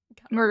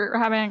 We're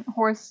having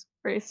horse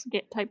race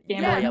type Yeah.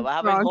 gambling. Yeah, we're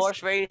having frogs.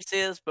 horse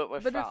races, but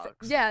with But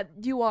frogs. yeah,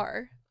 you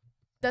are.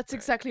 That's Right.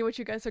 exactly what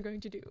you guys are going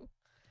to do.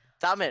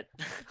 Damn it!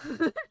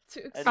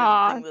 To I didn't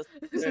Aw,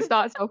 think This is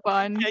not so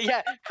fun.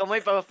 yeah, can we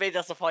both be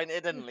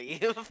disappointed and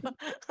leave?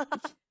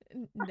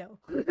 No.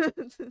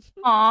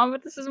 Aw,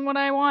 but this isn't what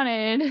I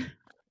wanted.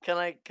 Can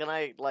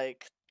I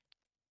like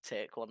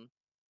take one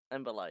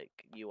and be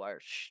like, you are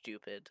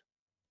stupid?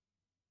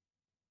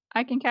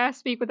 I can cast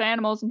speak with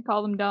animals and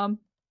call them dumb.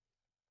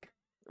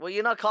 Well,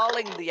 you're not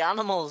calling the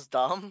animals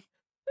dumb.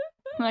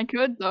 I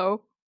could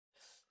though.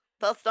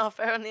 That's not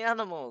fair on the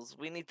animals.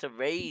 We need to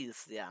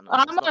raise the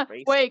animals, not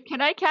raise Wait,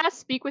 can I cast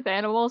speak with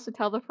animals to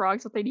tell the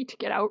frogs that they need to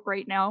get out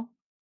right now?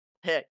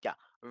 Here, yeah.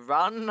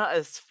 Run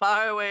as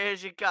far away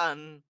as you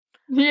can.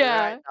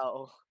 Yeah. Right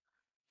now.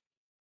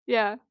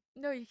 Yeah.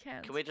 No, you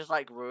can't. Can we just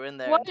like ruin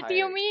their What entire do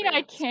you mean I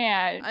experience?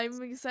 can't?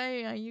 I'm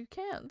saying you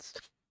can't.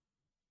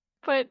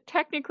 But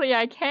technically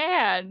I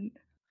can.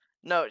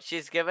 No,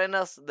 she's giving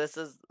us this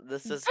is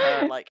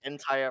her like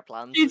entire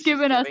plan. She's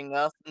giving us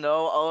us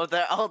no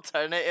other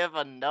alternative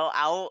and no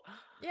out.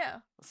 Yeah.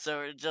 So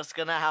we're just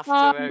gonna have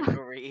to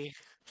agree.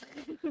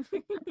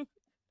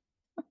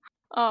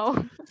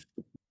 Oh.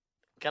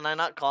 Can I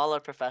not call a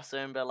professor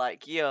and be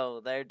like,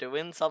 yo, they're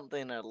doing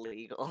something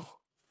illegal?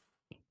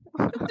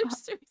 They're doing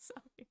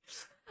something.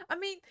 I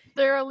mean,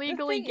 They're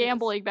illegally thing is-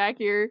 gambling back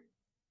here.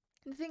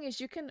 the thing is,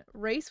 you can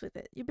race with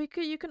it.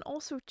 You can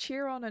also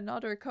cheer on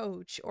another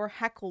coach or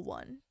heckle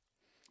one.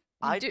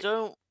 I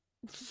don't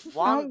I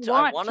want to.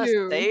 want I want to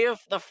to. save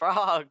the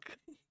frog.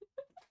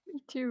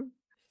 Me too.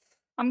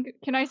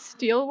 Can I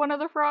steal one of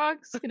the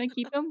frogs? Can I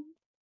keep him?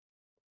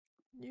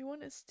 You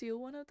want to steal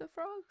one of the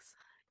frogs?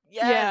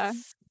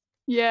 Yes.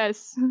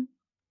 Yes.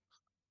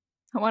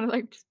 I want to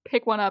like just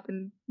pick one up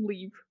and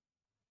leave.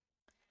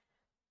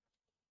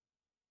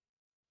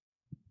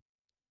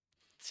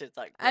 She's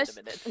like, I wait a s-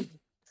 minute.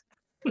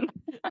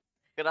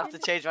 Gonna have to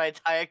change my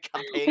entire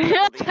campaign.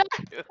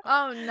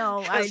 Oh no,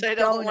 I Because I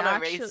don't want to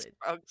actually. raise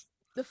frogs.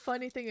 The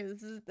funny thing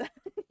is that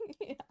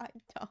I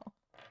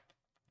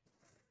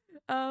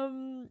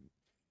don't.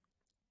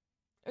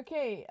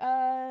 Okay.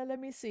 Let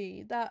me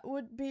see. That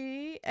would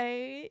be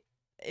a.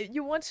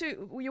 You want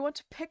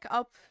to pick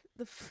up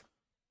the.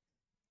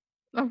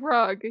 A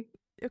frog.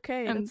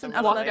 Okay, And that's an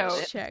walk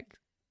athletics out. check.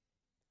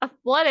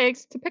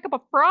 Athletics to pick up a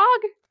frog?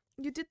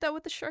 You did that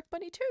with the shark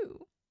bunny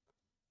too.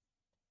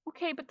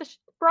 Okay, but the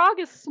frog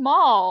is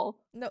small.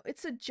 No,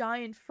 it's a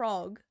giant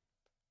frog.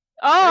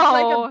 Oh. It's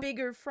like a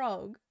bigger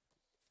frog.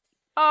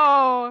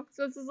 Oh,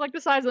 so this is like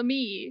the size of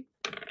me.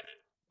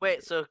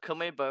 Wait, so can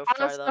we both How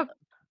try does that?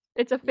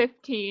 It's a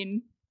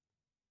 15.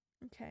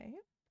 Okay.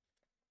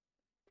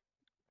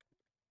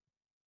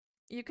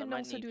 You I can might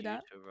also need do you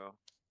that. to roll.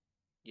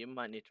 You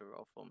might need to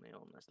roll for me,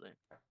 honestly.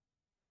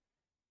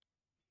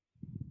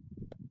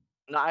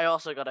 No, I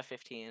also got a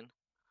 15.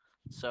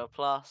 So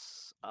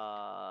plus,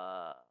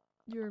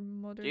 Your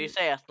mother. do you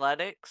say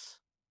athletics?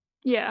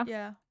 Yeah.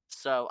 Yeah.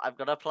 So I've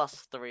got a plus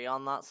 3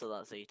 on that, so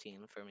that's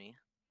 18 for me.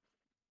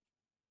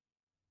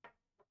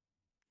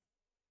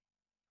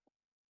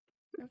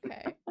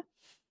 Okay.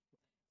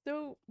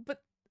 So,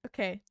 but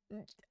okay.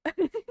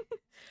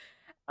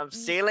 I'm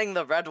stealing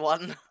the red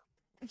one.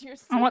 You're I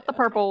still want the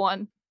purple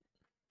one.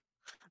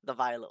 The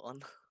violet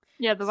one.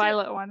 Yeah, the So-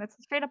 violet one. It's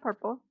straight up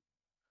purple.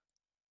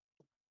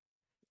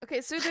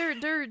 Okay, so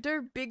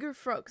they're bigger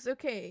frogs.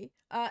 Okay.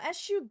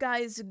 As you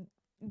guys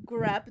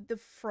grab the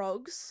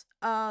frogs,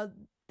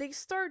 they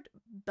start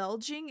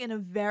belching in a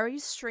very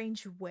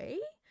strange way,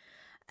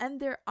 and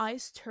their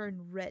eyes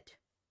turn red.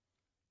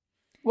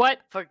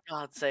 What? For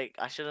God's sake,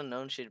 I should have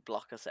known she'd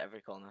block us at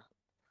every corner.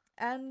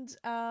 And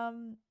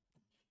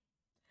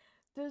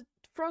the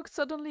frogs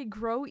suddenly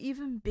grow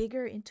even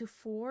bigger into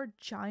 4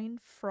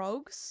 giant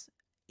frogs,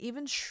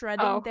 even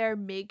shredding their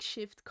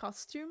makeshift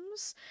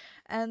costumes,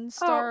 and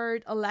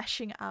start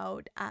lashing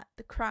out at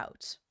the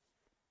crowd.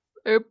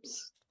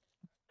 Oops.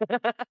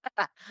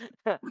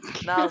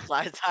 Now's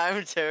my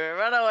time to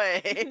run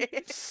away.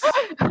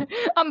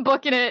 I'm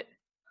booking it.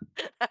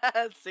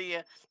 See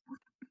ya.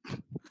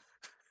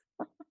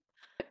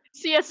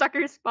 See ya,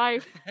 suckers. Bye.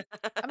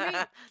 I mean,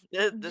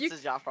 this you-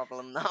 is your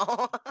problem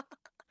now.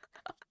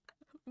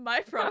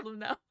 My problem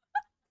now.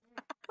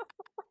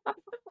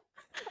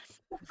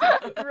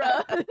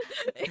 Run.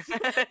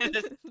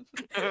 Just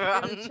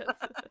run.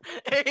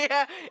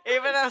 Yeah,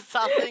 even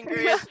Assassin's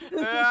Creed,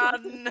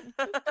 run.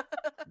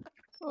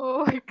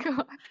 Oh my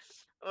god.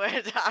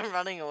 Wait, I'm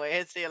running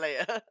away. See you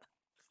later.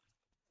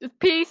 Just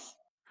peace.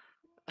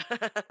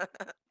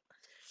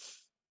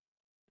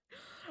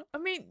 I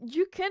mean,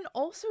 you can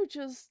also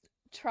just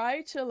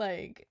try to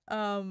like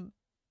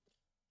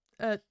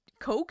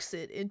coax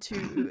it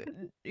into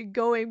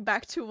going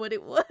back to what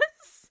it was.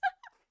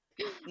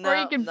 Or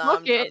you can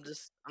book it.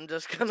 I'm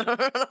just gonna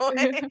run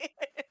away.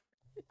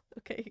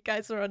 Okay, you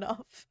guys run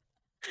off.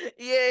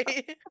 Yay!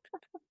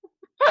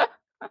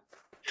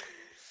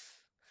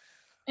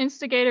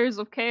 Instigators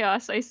of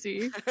chaos, I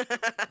see.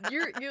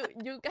 You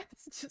guys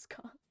just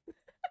gone.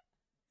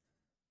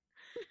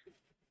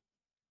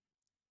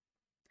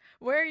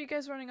 Where are you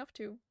guys running off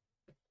to?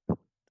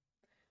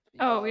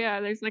 Oh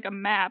yeah, there's like a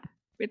map.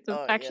 We have to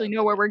Oh, actually yeah,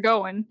 know where we're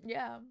going.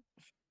 Yeah.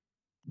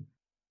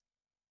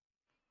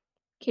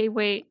 Okay,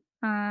 wait.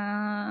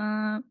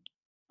 I'm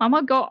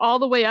gonna go all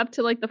the way up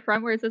to like the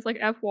front where it says like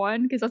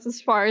F1 because that's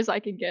as far as I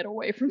can get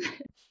away from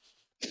it.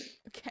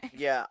 Okay.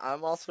 Yeah,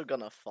 I'm also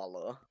gonna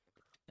follow.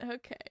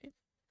 Okay.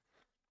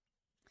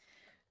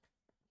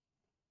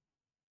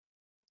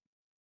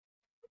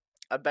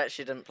 I bet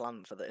she didn't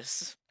plan for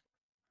this.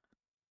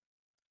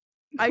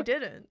 I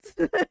didn't.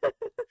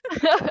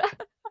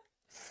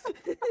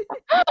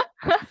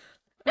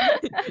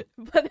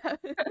 But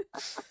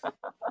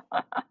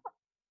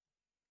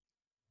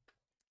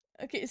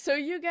okay, so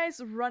you guys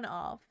run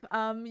off.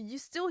 You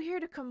still hear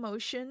the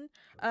commotion.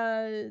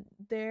 Of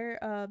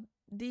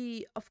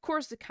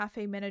course the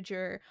cafe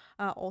manager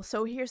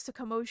also hears the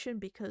commotion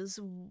because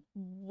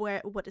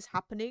what is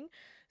happening.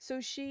 So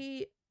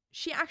she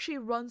actually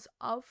runs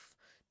off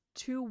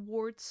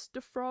towards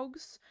the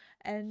frogs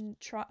and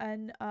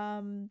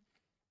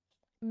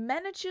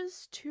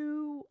manages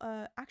to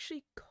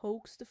actually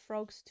coax the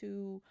frogs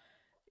to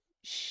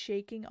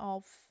shaking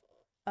off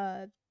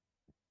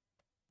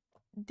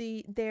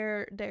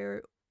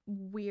their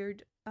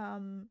weird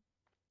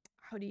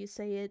how do you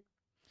say it,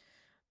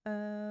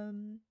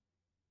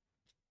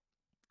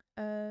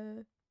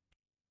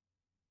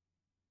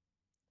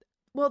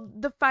 well,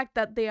 the fact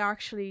that they are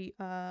actually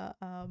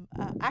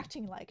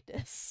acting like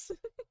this.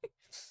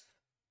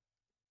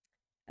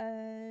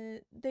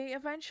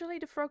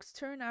 The frogs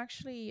turn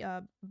actually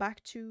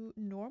back to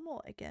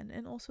normal again,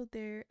 and also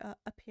their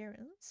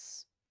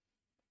appearance.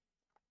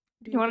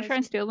 You want to try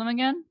and steal them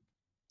again?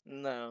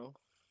 No.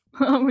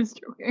 I was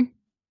joking.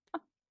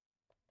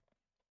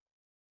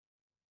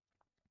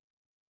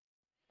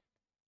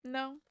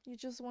 No, you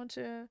just want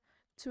to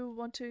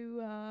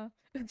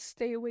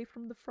stay away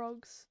from the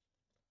frogs.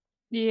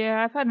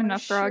 Yeah, I've had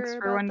enough frogs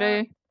for one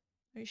day.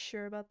 Are you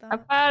sure about that?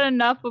 I've had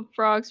enough of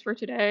frogs for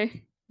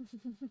today.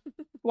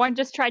 One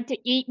just tried to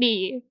eat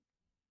me.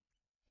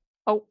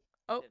 Oh.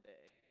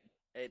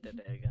 He did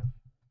it again.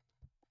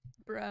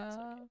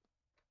 Bruh. Okay.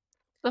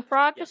 The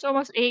frog just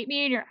almost ate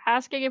me, and you're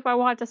asking if I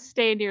want to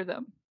stay near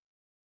them.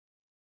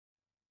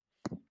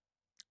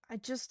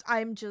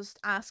 I'm just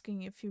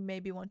asking if you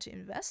maybe want to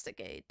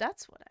investigate.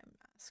 That's what I'm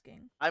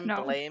asking. I'm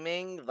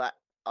blaming that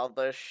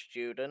other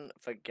student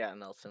for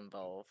getting us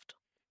involved.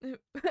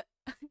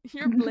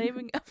 You're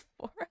blaming us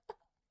for?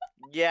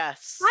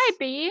 Yes. Hi,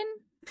 Bean.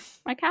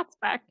 My cat's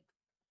back.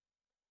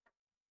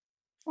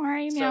 Why are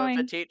you meowing?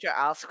 So if a teacher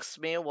asks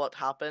me what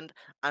happened,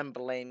 I'm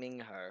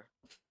blaming her.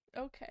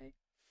 Okay.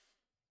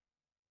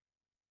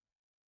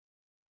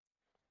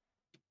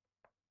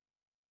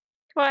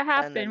 What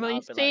happened? Well,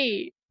 you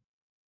see. Like,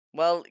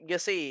 well, you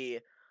see,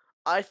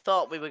 I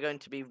thought we were going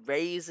to be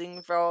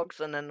raising frogs,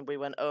 and then we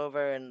went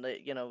over, and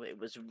it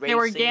was racing. They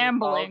were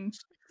gambling,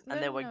 frogs,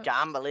 and they were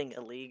gambling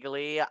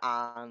illegally,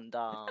 and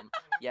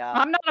yeah.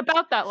 I'm not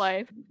about that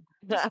life.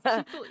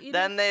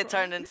 Then they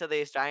turned into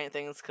these giant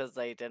things because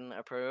they didn't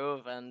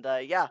approve, and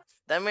yeah,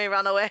 then we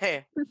ran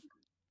away.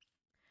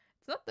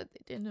 It's not that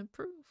they didn't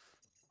approve.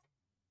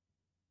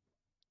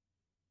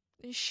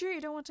 Are you sure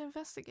you don't want to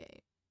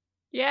investigate?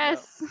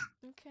 Yes.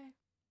 No. Okay.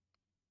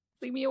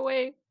 Leave me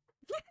away.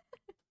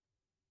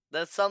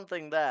 There's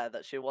something there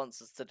that she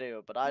wants us to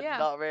do, but I'm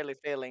not really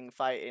feeling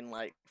fighting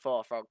like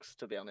 4 frogs,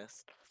 to be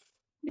honest.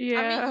 Yeah.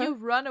 I mean, you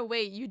run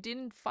away. You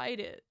didn't fight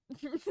it.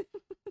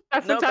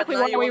 That's exactly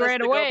why we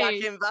ran away. Go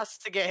back,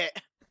 investigate.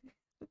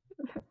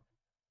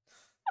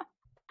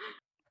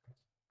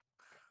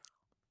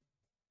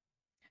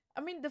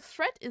 I mean, the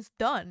threat is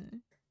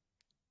done.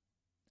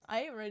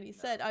 I already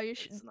said, are you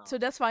sure? So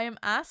that's why I'm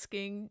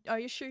asking, are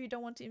you sure you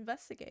don't want to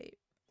investigate?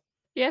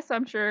 Yes,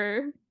 I'm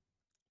sure.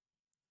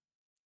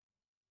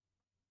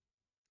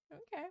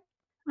 Okay.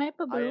 I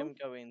am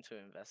going to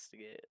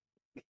investigate.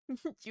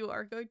 You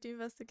are going to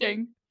investigate?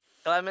 Dang.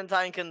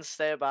 Clementine can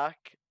stay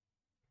back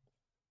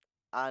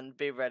and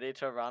be ready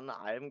to run.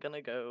 I am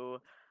gonna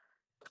go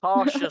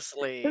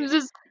cautiously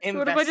investigate.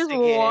 What if I just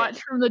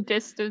watch from the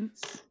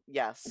distance?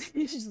 Yes.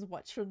 You just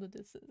watch from the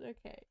distance.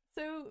 Okay.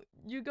 So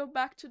you go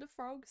back to the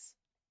frogs?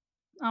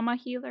 I'm a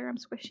healer. I'm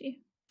squishy.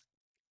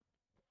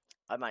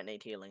 I might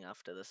need healing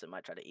after this. It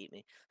might try to eat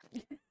me.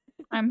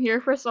 I'm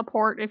here for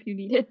support if you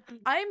need it.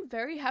 I'm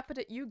very happy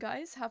that you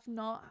guys have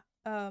not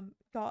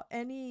got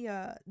any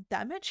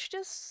damage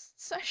this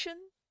session.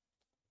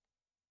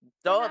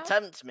 Don't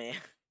tempt me.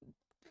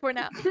 For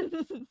now.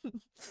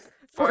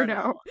 For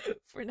now.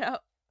 For now.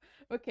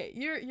 Okay,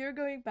 you're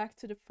going back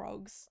to the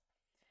frogs.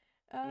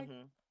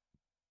 Can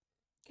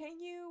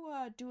you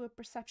do a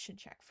perception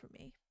check for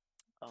me?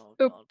 Oh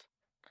god.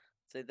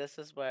 See, this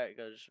is where it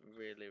goes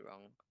really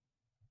wrong.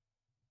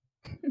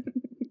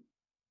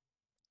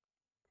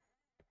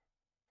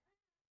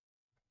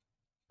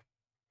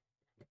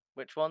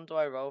 Which one do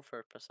I roll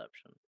for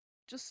perception?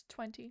 Just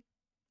 20.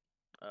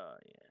 Oh,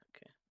 yeah,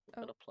 okay. We've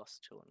got a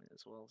 +2 on it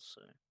as well,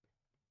 so...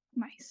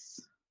 Nice.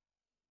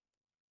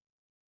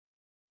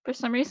 For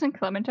some reason,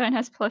 Clementine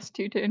has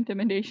 +2 to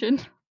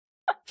intimidation.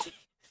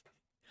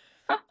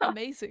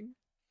 Amazing.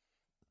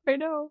 I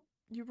know.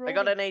 I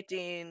got an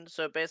 18,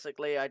 so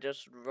basically I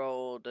just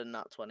rolled a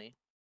nat 20.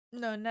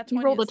 No, nat 20.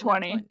 You rolled a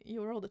 20.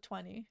 You rolled a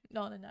 20,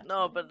 not a nat 20.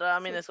 No, but I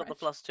mean, it's got the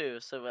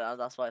 +2, so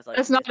that's why it's like...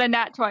 It's not a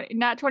nat 20.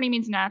 Nat 20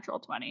 means natural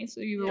 20, so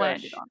you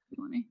landed on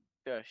 20.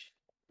 Gosh.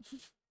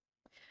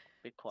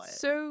 Be quiet.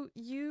 So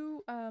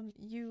you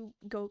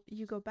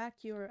go back.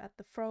 You're at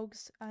the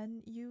frogs,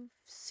 and you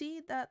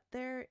see that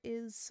there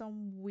is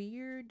some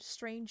weird,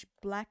 strange,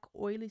 black,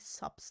 oily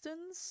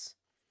substance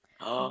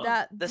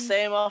that The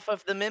same off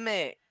of the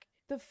mimic.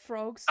 the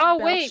frogs Oh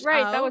wait, belched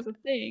right, that was out a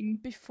thing.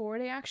 before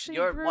they actually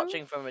You're grew.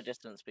 watching from a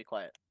distance. Be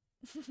quiet.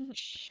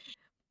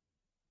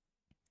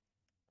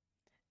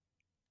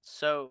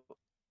 So,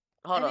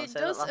 hold And on. it Say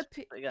that does last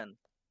appear. bit again.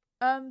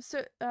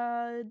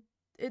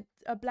 It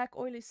a black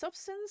oily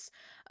substance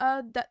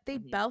that they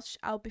Mhm. belched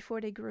out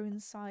before they grew in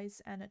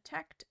size and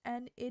attacked,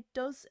 and it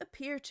does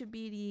appear to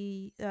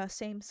be the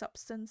same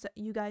substance that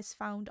you guys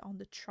found on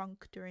the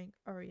trunk during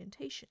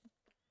orientation.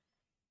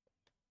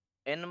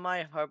 In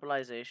my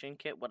herbalization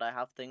kit, would I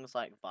have things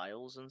like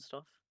vials and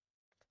stuff?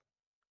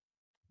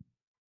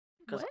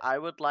 Because What? I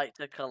would like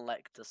to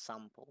collect a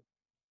sample.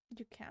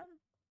 You can.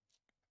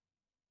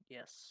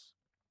 Yes,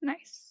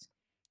 Nice.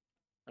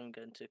 I'm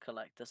going to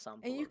collect a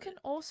sample. And you of can it.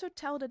 also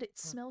tell that it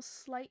smells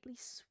slightly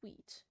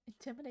sweet.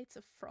 Intimidates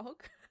a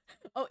frog?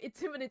 Oh,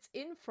 intimidates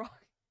in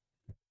frog.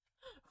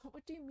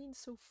 What do you mean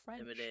so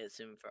French? Intimidates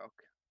in frog.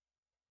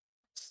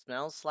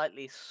 Smells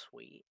slightly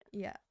sweet.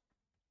 Yeah.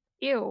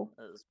 Ew.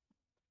 As...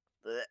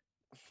 Blech.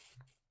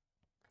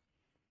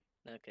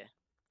 Okay.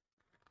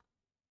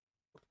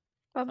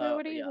 Bubba, So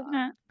what are you yeah, looking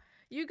at?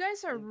 You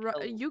guys are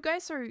Until- you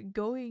guys are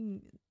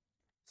going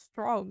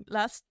strong.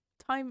 Last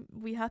time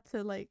we had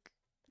to like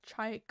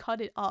try and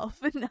cut it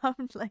off, and now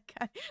I'm like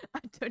I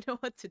don't know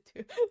what to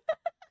do.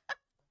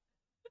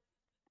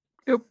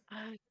 Oop.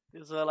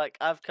 so like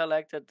I've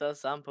collected the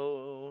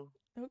sample.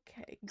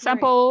 Okay, great.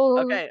 Sample.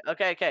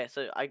 Okay.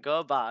 So I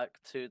go back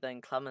to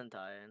then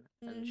Clementine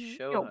and Mhm.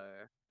 show Yo.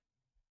 her.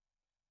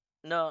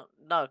 No,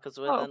 because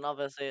Oh. then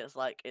obviously it's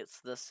like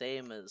it's the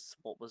same as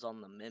what was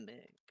on the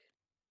mimic.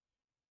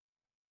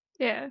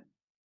 Yeah.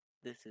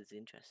 This is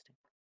interesting.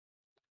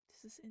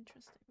 This is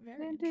interesting.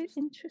 Very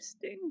interesting.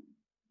 Interesting.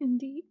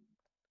 Indeed.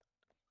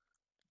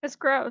 It's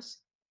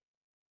gross.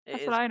 It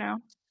That's is what I know.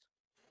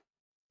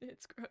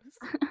 It's gross.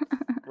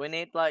 We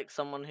need like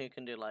someone who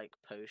can do like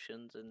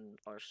potions and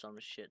or some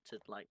shit to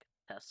like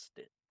test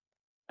it.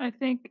 I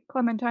think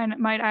Clementine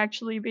might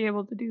actually be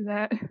able to do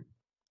that.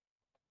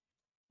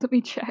 Let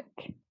me check.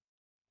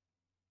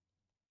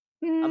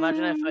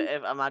 Imagine if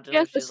Mm, imagine she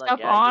has if the she's like, stuff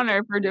yeah, you on can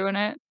her for doing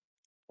it,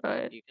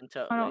 but you can I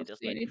totally don't just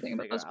see like anything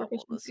about figure those out what the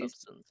proficiencies.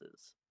 substance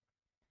is.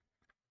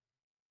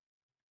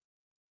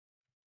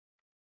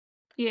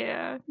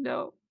 Yeah,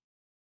 no.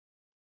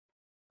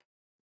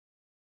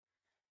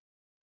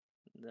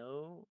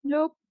 No,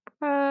 Nope.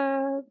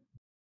 Yeah,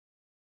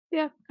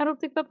 I don't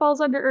think that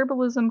falls under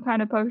herbalism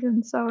kind of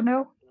potion, so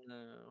no.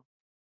 no.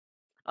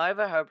 I have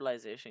a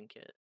herbalization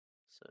kit,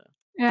 so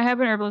Yeah, I have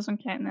an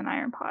herbalism kit and an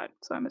iron pot,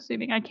 so I'm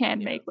assuming I can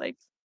make like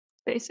yes.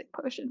 basic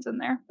potions in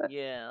there. But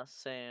Yeah,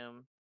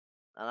 same.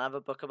 And I have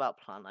a book about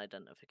plant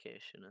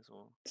identification as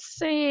well.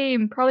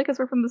 same, probably because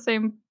we're from the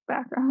same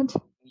background.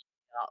 Yep.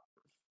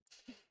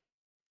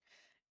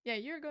 Yeah,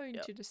 you're going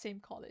Yep. to the same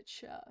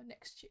college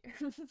next year.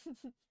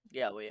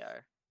 Yeah, we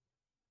are.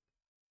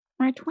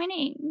 My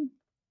twinning.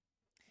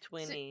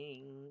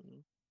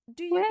 Twinning.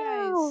 Do you Wow.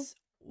 guys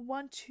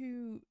want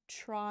to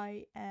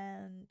try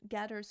and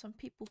gather some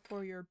people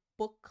for your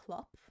book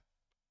club?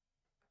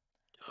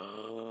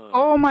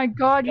 Oh my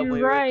god, Can you're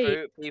we right.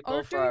 recruit people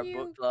Or for our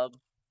book club?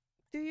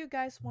 do you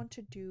guys want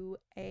to do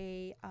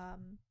a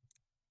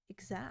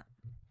exam?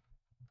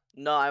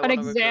 No, I An want to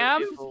recruit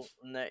exam? people.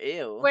 No,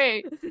 ew.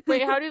 Wait,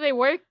 how do they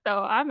work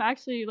though? I'm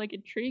actually like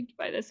intrigued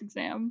by this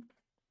exam.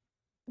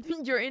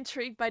 You're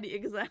intrigued by the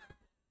exam.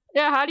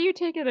 Yeah, how do you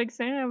take an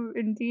exam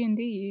in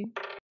D&D?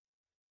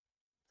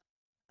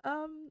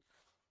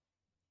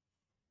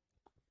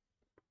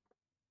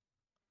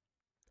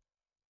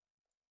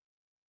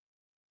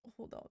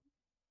 Hold on.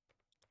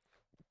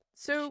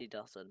 So She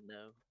doesn't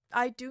know.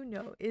 I do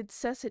know. It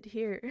says it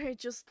here. I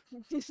just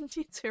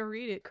need to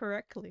read it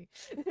correctly.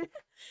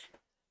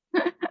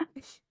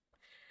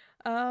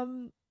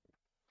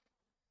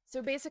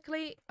 So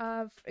basically,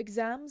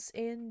 exams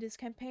in this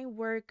campaign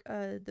work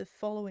the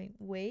following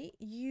way.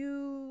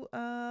 You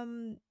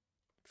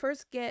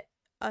first get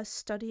a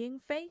studying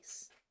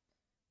phase.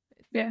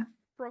 Yeah.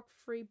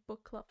 Frog-free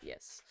book club,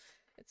 yes.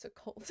 It's a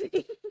cult.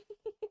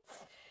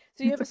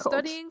 So you have a It's a cult.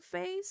 studying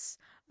phase,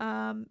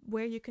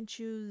 where you can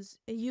use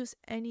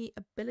any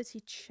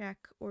ability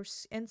check or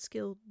end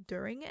skill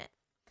during it.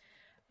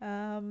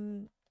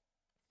 And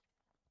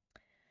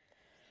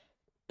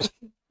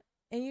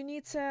you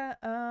need to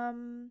how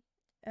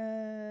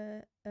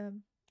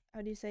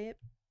do you say it?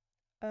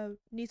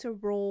 Need to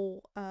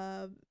roll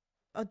a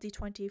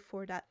d20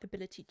 for that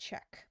ability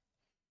check.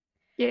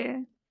 Yeah.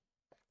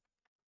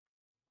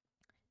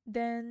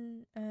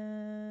 Then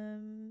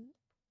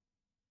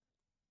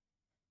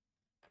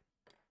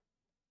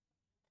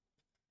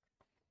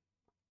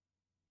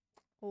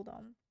hold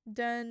on.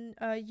 Then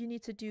you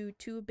need to do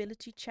 2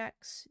 ability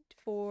checks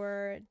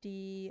for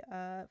the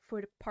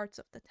parts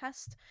of the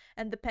test,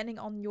 and depending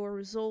on your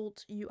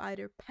result, you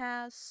either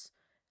pass,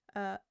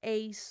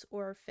 ace,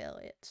 or fail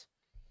it.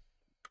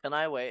 Can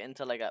I wait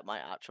until I get my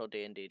actual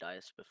D&D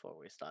dice before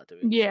we start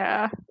doing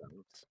Yeah.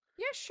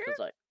 Yeah, sure. Because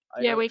like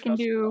I Yeah, don't we can trust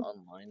the do-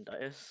 online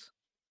dice.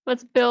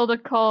 Let's build a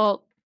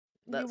cult.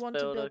 You Let's want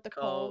to build a build the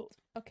cult.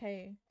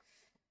 Okay.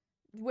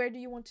 Where do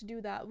you want to do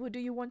that? Do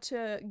you want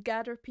to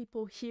gather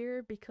people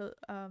here? Because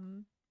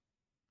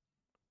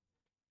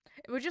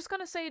we're just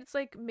gonna say it's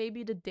like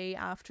maybe the day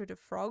after the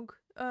frog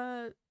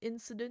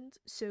incident,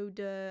 so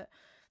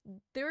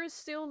there is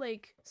still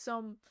like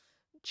some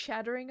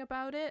chattering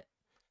about it.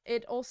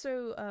 It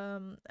also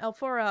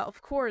Alfora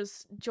of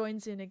course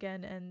joins in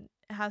again and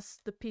has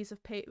the piece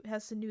of paper,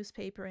 has the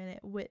newspaper in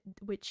it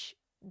which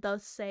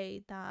does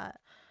say that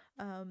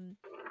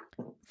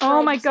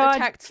Oh my frogs god.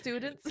 attacked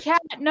students.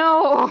 Cat,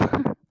 no!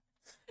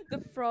 The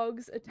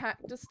frogs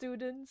attacked the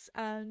students,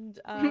 and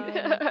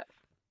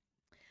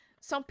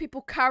some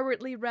people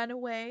cowardly ran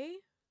away.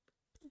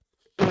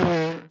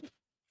 I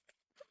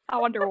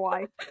wonder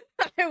why.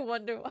 I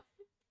wonder why.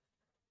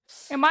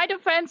 In my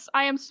defense,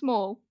 I am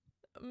small.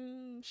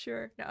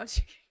 Sure. No.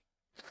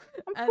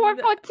 I'm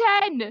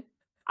 4'10".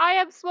 I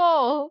am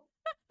small.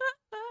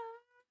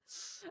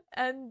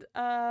 And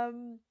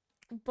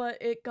but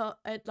it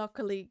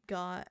luckily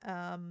got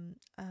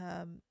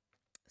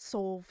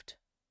solved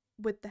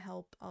with the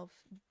help of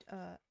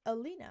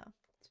Alina,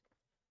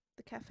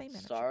 the cafe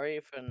manager. Sorry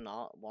for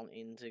not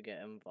wanting to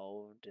get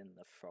involved in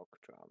the frog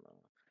drama.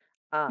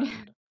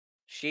 And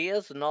she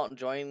is not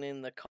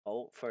joining the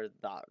cult for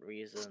that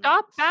reason.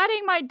 Stop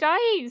batting my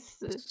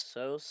dice!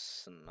 So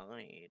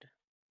snide.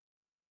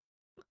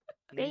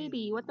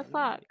 Baby, what the You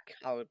fuck?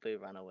 cowardly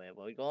ran away.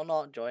 Well, you're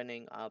not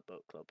joining our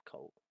book club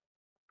cult.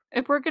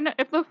 If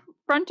the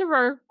front of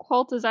our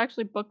cult is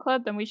actually book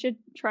club, then we should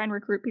try and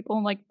recruit people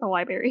in, like, the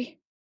library.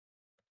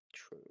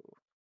 True.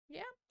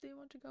 Yeah, do you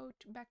want to go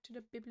back to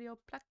the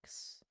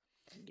biblioplex?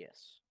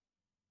 Yes.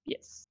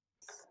 Yes.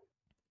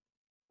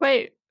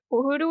 Wait,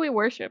 well, who do we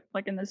worship,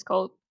 like, in this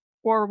cult?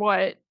 Or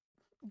what?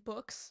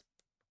 Books.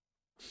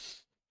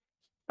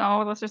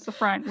 Oh, that's just the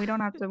front. We don't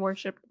have to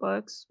worship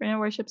books. We're gonna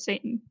worship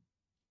Satan.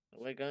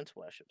 We're going to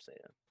worship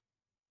Satan.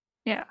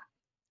 Yeah.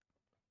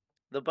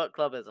 The book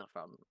club is a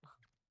front.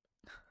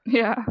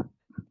 Yeah.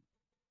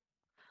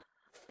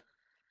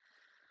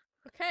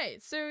 Okay,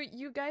 so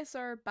you guys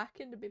are back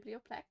in the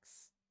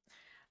biblioplex.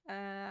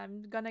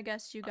 I'm gonna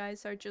guess you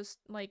guys are just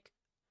like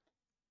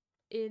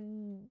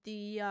in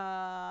the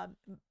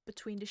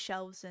between the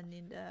shelves and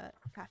in the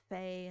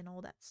cafe and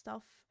all that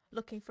stuff,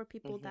 looking for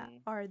people that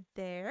are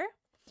there.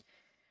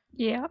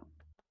 Yeah.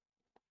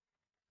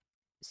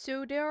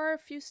 So there are a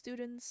few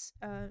students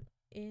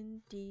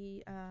in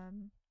the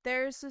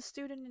there's a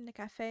student in the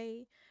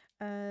cafe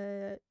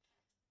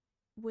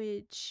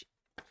which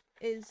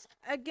is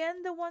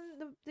again the one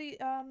the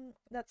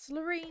that's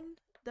Lorene,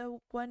 the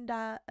one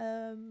that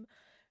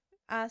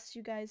asked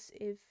you guys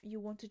if you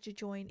wanted to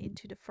join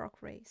into the frog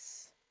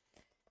race.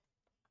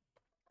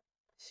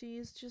 She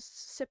is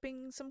just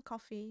sipping some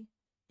coffee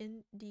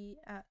in the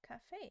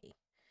cafe.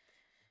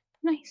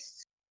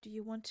 Nice. Do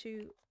you want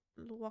to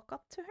walk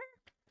up to her?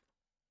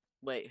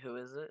 Wait, who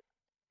is it?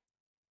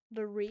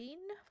 Lorene?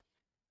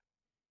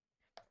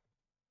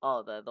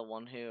 Oh, they're the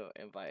one who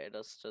invited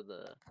us to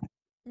the...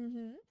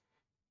 Mm-hmm.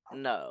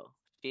 No,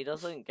 she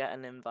doesn't get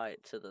an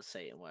invite to the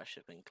Satan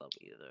Worshipping Club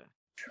either.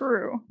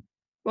 True.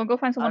 We'll go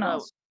find someone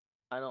else.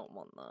 I don't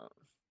want that.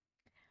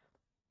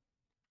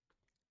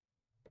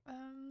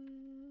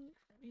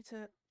 I need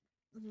to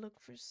look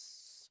for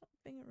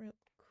something real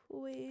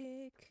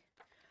quick.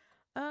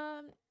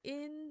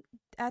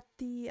 At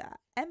the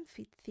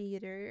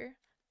amphitheater,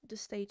 the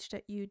stage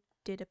that you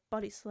did a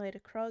body slide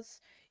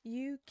across,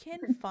 you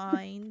can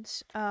find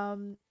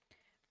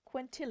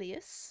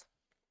Quintilius.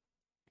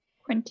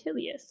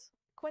 Quintilius.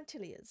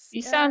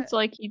 He sounds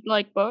like he'd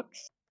like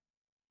books.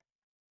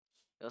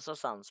 It also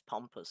sounds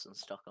pompous and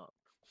stuck up.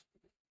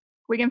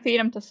 We can feed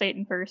him to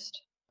Satan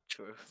first.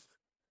 True.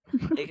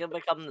 He can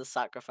become the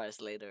sacrifice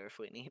later if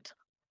we need.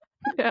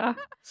 Yeah.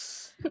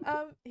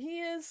 He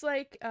is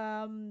like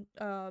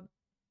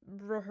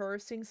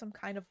rehearsing some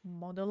kind of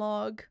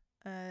monologue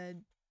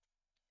and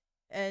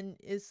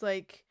is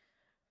like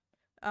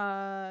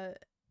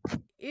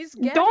he's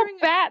gathering Don't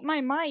bat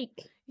my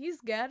mic.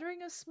 He's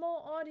gathering a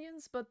small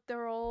audience, but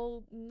they're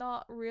all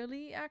not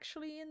really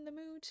actually in the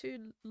mood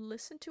to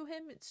listen to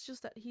him. It's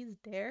just that he's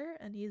there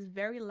and he's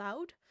very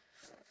loud.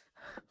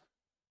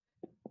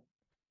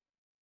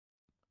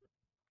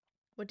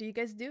 What do you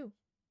guys do?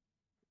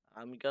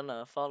 I'm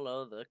gonna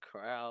follow the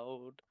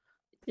crowd.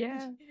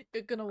 Yeah.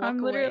 You're gonna walk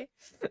away?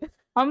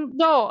 I'm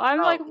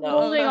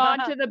holding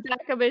on to the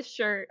back of his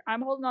shirt.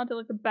 I'm holding on to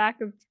like the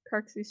back of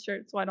Kirksey's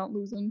shirt so I don't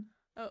lose him.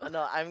 Oh.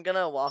 No, I'm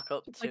gonna walk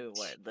up to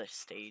where the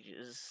stage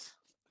is.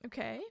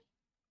 Okay.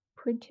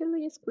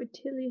 Quintilius,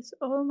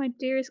 oh my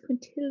dearest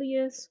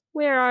Quintilius,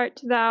 where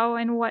art thou,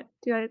 and what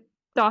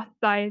doth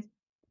thy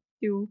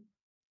do?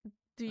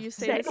 Do you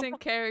say this in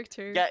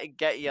character?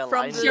 Get your from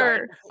line the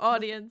right.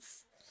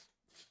 audience.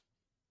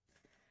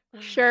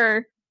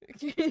 Sure.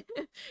 Okay,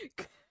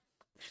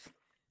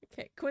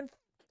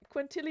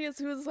 Quintilius,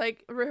 who's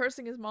like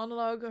rehearsing his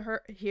monologue,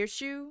 hears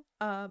you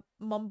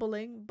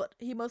mumbling, but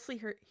he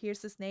mostly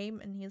hears his name,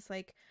 and he's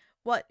like,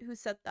 "What? Who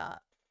said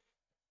that?"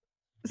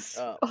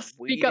 I'll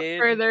We speak up did.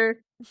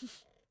 further.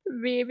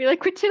 Maybe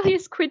like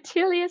Quintilius,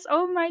 Quintilius,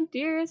 oh my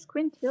dearest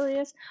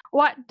Quintilius,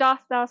 what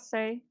doth thou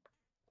say?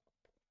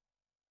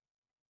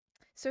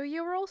 So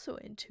you're also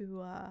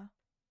into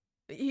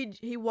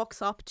he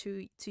walks up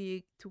to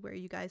where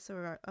you guys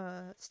are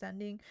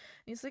standing. And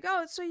he's like,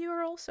 "Oh, so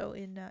you're also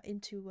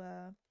into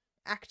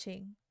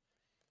acting."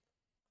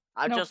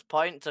 I Nope. just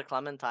point to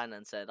Clementine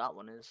and say that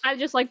one is. I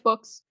just like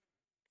books.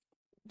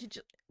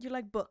 You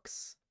like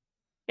books?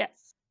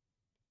 Yes.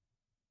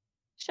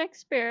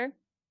 Shakespeare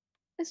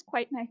is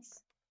quite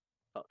nice.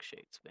 Fuck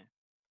Shakespeare.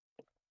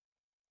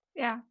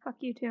 Yeah, fuck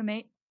you too,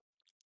 mate.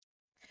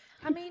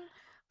 I mean,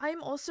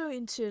 I'm also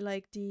into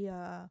like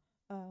the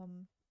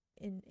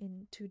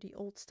into the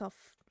old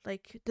stuff,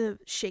 like the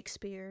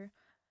Shakespeare.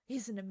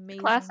 He's an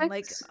amazing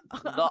like Classics?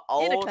 The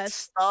old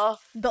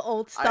stuff. The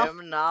old I stuff.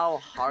 am now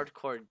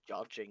hardcore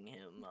judging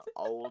him.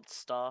 Old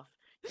stuff.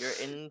 You're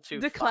into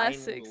The fine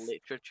classics.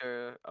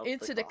 literature of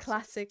Into the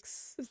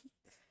classics.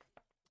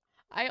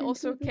 I Into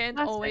also the can't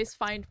classics. always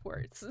find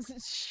words.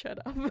 Shut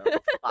up.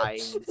 The fine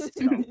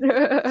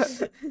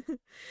stuff.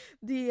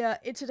 The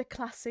into the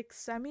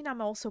classics. I mean,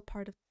 I'm also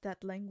part of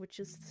that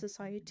languages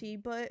society,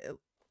 but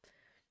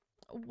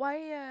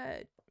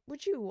why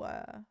would you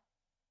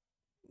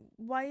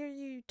why are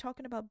you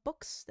talking about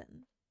books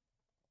then?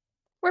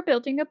 We're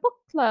building a book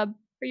club.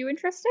 Are you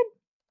interested?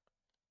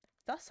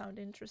 That sounds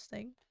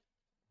interesting.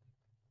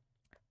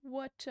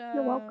 What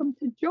You're welcome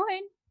to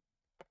join.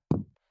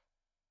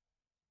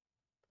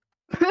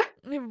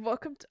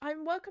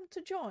 I'm welcome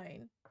to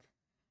join.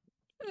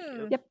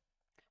 Yep.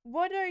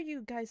 What are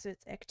you guys'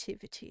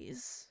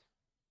 activities?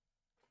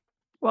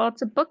 Well,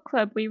 it's a book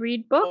club. We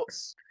read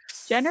books.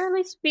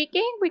 Generally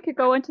speaking, we could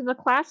go into the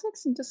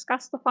classics and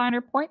discuss the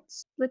finer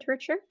points,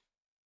 literature.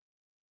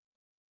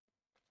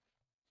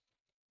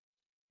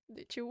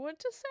 Did you want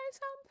to say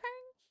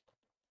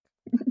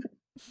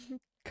something?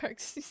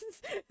 Carxes.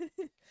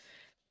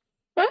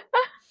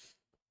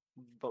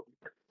 Book.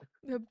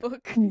 The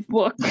book.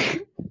 Book.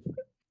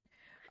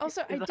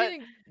 Also, I It's like-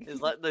 didn't.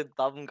 It's like the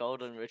dumb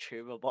golden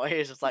retriever boy.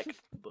 It's just like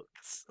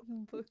books.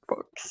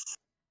 Books.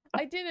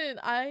 I didn't.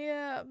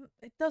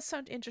 It does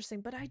sound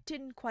interesting, but I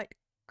didn't quite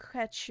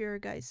catch your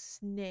guys'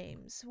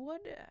 names.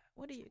 What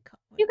do you call?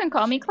 You can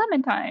call me what's your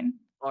name? Clementine.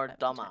 Or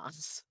Clementine.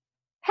 dumbass.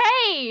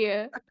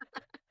 Hey!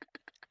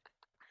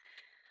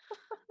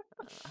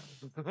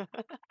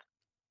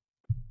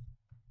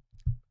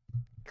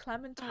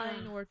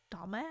 Clementine or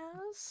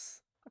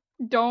dumbass?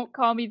 Don't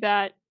call me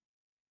that.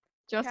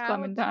 Just Cow-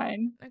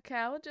 Clementine. Okay,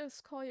 I'll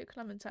just call you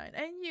Clementine.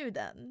 And you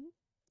then?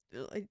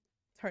 It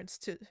turns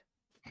to.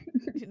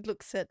 It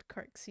looks at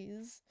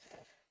Carxes.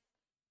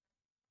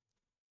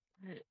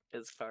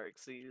 It's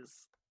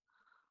Xerxes.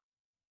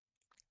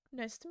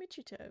 Nice to meet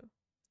you too.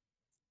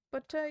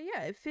 But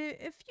yeah, if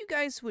you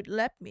guys would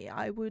let me,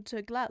 I would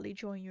gladly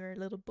join your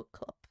little book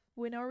club.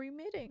 When are we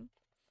meeting?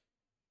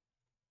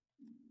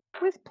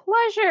 With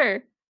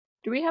pleasure.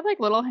 Do we have like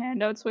little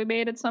handouts we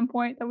made at some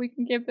point that we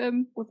can give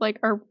them with like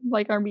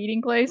our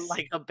meeting place?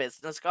 Like a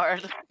business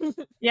card.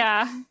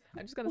 Yeah.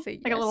 I'm just gonna say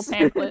yes. Like a little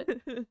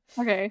pamphlet.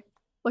 Okay.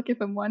 We'll give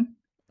him one.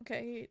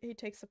 Okay, he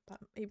takes a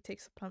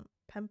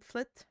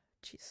pamphlet.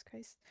 Jesus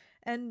Christ,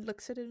 and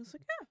looks at it and is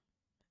like,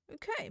 "Yeah,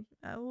 okay,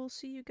 I will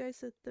see you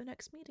guys at the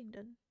next meeting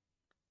then."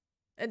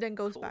 And then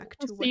goes Cool. back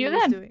We'll to see what he you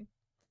was then. doing.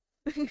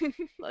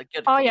 Like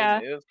good Oh, good yeah.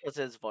 move because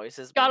his voice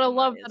is. Gotta making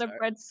my love ears that I've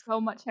hurt. read so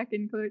much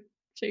heckin'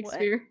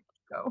 Shakespeare.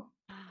 Go.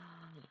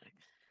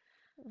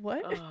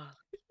 What?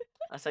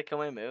 I said, can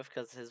we move?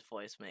 Because his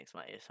voice makes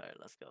my ears hurt.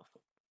 Let's go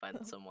find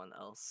Oh. someone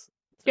else.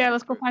 to Yeah,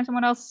 let's go recruit find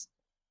someone else.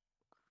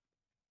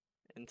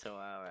 into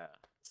our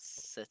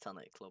sit on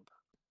it club.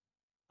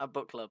 A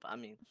book club, I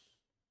mean.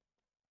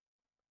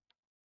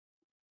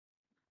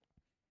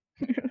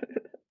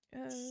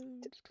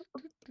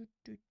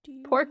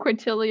 Poor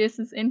Quintilius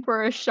is in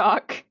for a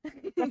shock.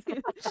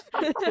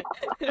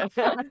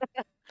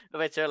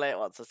 Wait, too late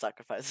wants to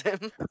sacrifice him.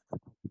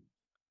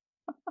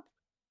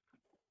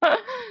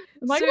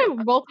 Am I So-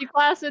 gonna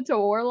multi-class into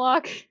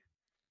Warlock?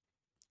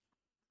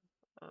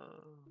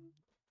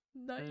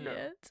 Not No.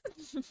 yet.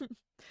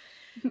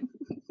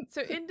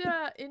 So in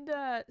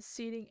the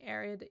seating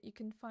area that you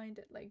can find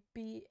at like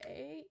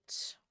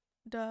B8,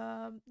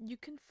 you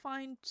can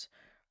find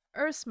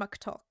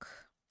Ursmaktok,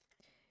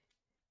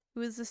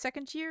 who is the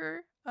second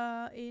year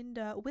in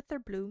the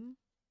Witherbloom.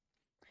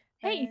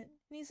 Hey. And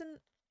he's an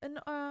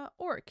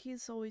orc.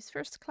 He's always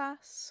first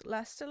class,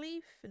 last to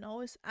leave, and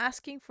always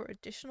asking for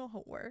additional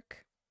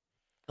homework.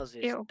 Because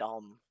he's Ew.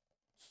 dumb.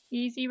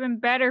 He's even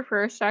better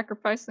for a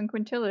sacrifice than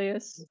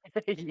Quintilius.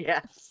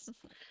 Yes.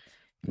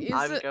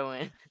 Is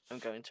it- I'm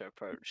going to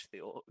approach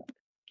the orc.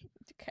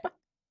 Okay.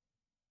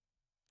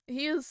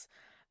 He is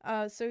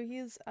so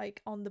he's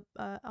like on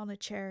a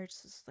chair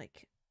just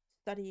like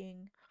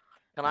studying.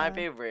 Can I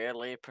be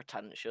really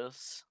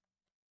pretentious?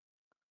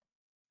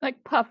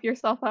 Like puff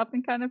yourself up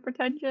and kind of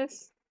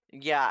pretentious.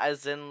 Yeah,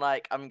 as in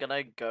like I'm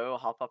gonna go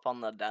hop up on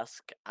the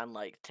desk and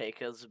like take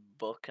his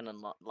book and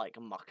then like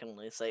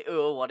mockingly say,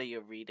 "Oh, what are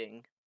you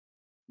reading?"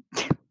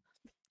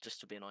 Just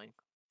to be annoying.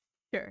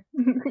 Sure.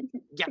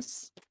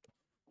 Yes.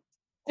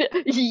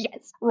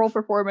 Yes, roll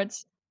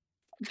performance.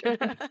 No.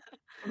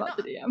 About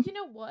the DM. You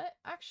know what?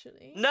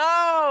 Actually, a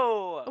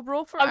No.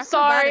 roll for I'm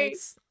sorry.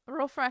 acrobatics. A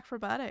roll for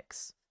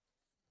acrobatics.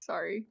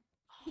 Sorry.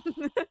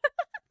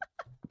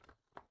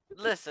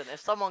 Listen, if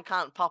someone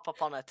can't pop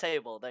up on a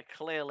table, they're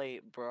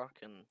clearly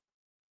broken.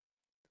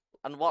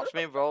 And watch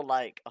me roll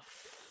like a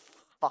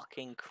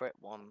fucking crit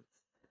one.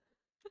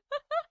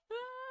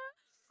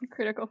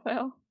 Critical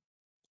fail.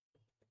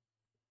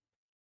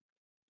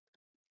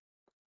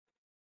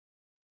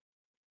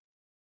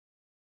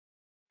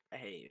 I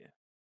hate you.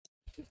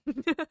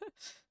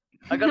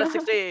 I got a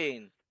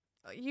 16.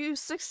 You You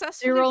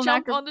successfully roll an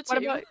jump on the What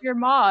table. about your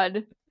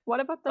mod? What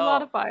about the Oh.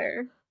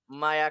 modifier?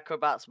 My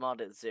acrobats mod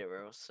is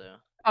 0, so.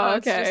 Oh,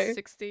 It's just okay.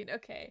 16.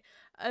 Okay.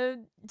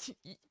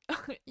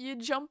 You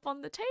jump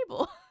on the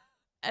table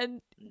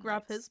and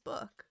grab Nice. his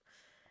book,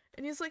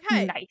 and he's like,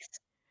 "Hey, Nice.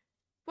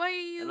 why are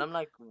you?" And I'm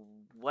like,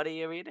 what are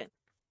you reading?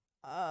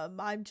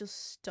 I'm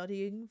just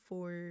studying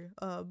for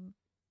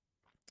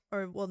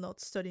or well,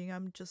 not studying.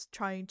 I'm just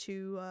trying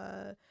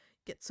to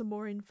get some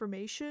more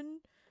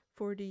information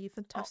for the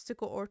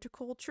Fantastical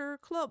Horticulture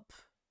Club.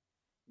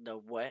 The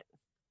what?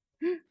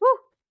 Woo!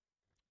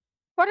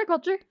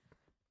 Horticulture.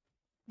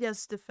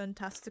 Yes, the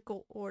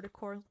Fantastical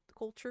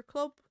Horticulture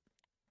Club.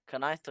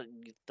 Can I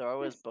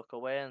throw his Yes. book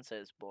away and say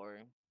it's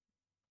boring?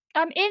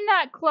 I'm in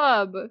that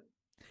club.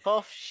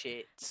 Tough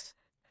shit.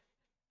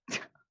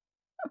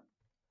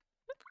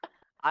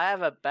 I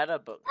have a better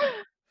book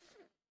club.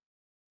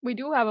 We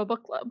do have a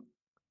book club,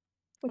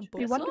 which would be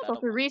book Yes, a wonderful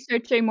better for one.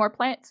 researching more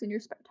plants in your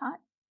spare time.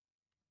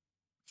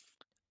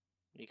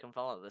 You can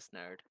follow this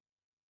nerd.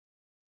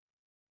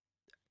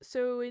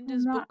 So in I'm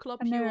this not book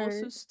club, a you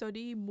also nerd.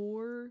 study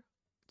more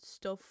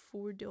stuff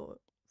for the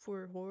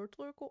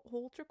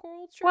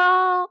horticulture.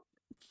 Well,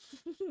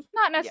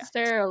 not Yes.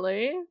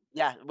 necessarily.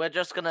 Yeah, we're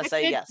just gonna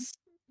say yes.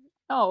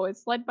 No,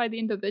 it's led by the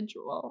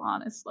individual,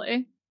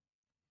 honestly.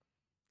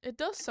 It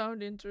does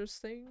sound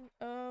interesting.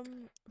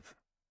 Do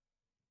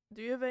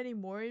you have any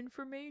more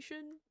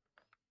information?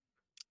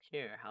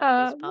 Here,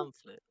 have this Um,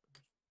 pamphlet.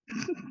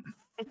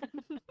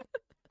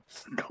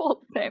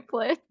 Gold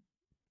pamphlet.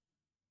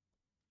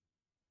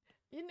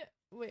 You know,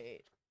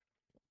 wait.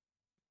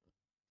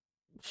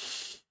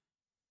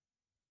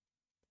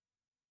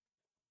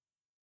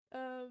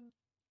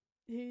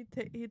 He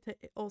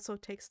also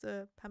takes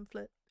the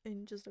pamphlet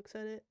and just looks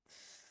at it.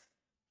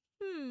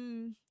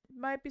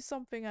 Might be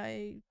something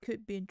I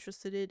could be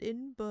interested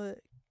in, but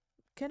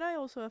can I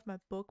also have my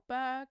book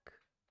back?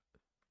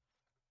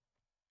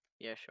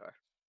 Yeah, sure.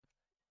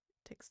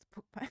 Takes the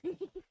book back.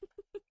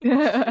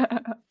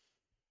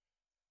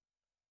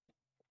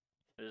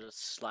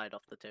 Just slide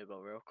off the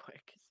table real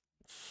quick.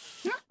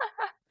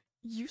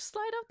 You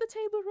slide off the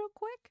table real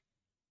quick?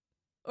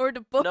 Or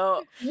the book?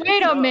 No.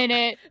 Wait a No.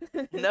 minute.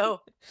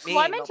 No. Me,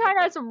 Clementine not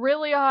the has book.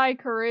 really high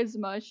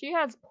charisma. She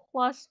has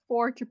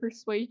 +4 to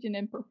persuasion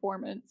and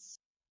performance.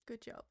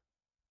 Good job.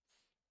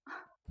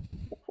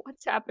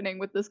 What's happening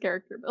with this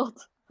character build?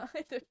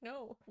 I don't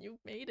know. You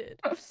made it.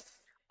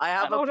 I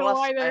have a don't know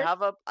plus. either.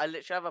 I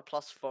literally have a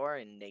 +4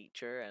 in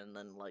nature, and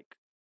then like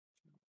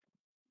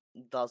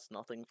does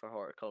nothing for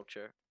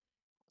horticulture.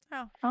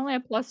 Oh. I only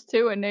have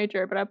 +2 in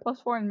nature, but I have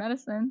 +4 in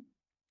medicine.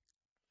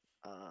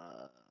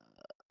 Do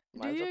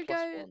Mine's a you +1.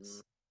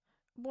 guys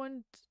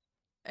want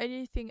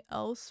anything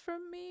else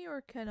from me,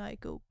 or can I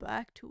go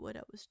back to what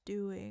I was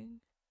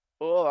doing?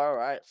 Oh, all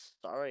right.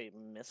 Sorry,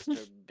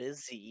 Mr.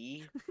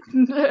 Busy.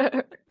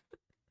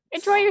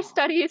 Enjoy your Oh.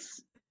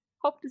 studies.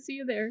 Hope to see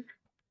you there.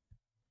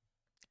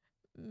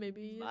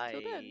 Maybe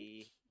until then.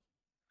 Bye.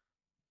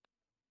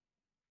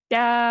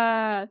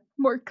 Yeah,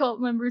 more cult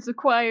members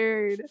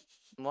acquired.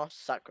 More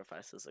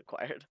sacrifices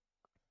acquired.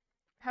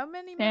 How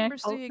many Yeah,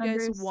 members do cult you guys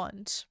members.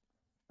 want?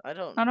 I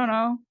don't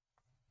know.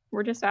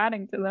 We're just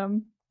adding to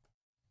them.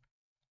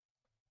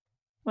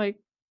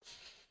 Like,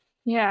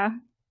 yeah,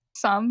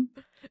 some.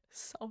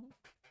 Some.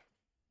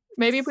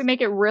 Maybe if we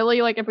make it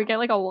really, like, if we get,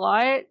 like, a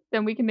lot,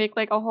 then we can make,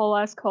 like, a whole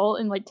ass cult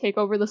and, like, take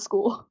over the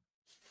school.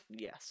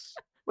 Yes.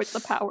 With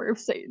the power of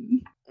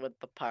Satan. With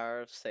the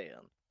power of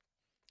Satan.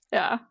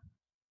 Yeah.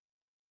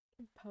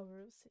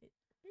 Power of Satan.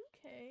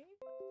 Okay.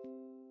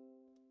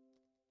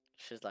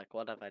 She's like,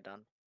 what have I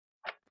done?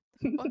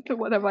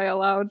 What have I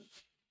allowed?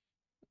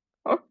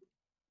 Oh.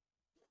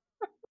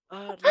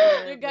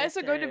 You guys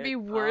are going to be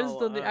worse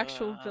than the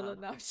actual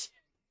villain now.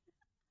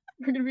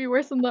 We're gonna be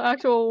worse than the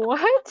actual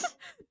what?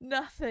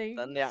 Nothing.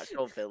 Than the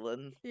actual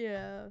villain.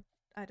 Yeah.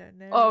 I don't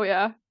know. Oh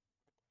yeah.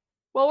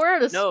 Well, we're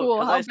at a school.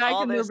 'cause How I bad saw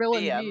can the this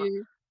villain DM.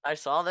 be? I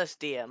saw this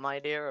DM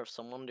idea of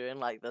someone doing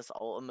like this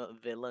ultimate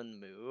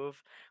villain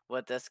move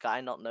with this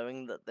guy not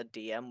knowing that the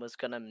DM was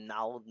gonna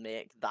now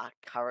make that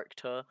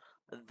character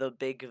the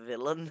big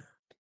villain.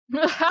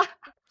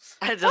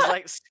 I just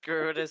like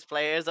screwed his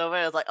players over.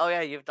 It's like, oh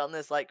yeah, you've done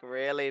this like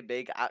really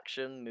big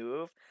action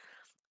move.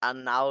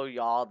 and now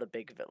you're the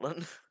big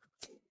villain.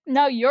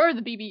 Now you're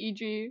the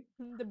BBEG.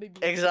 The baby.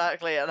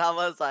 Exactly, and I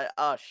was like,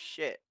 oh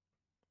shit.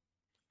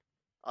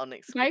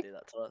 Onyx could Right? do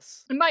that to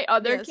us. In my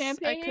other Yes, I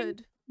campaign,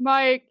 could.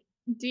 my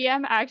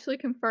DM actually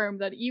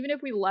confirmed that even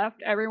if we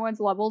left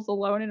everyone's levels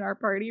alone in our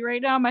party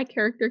right now, my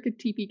character could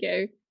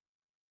TPK.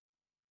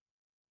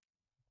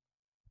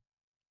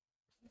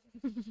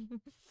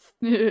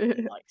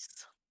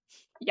 Nice.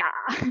 Yeah.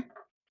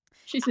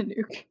 She's a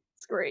nuke.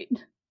 It's great.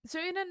 So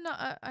in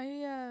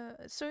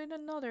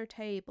another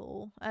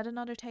table,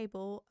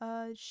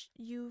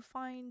 you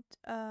find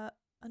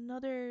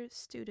another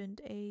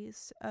student,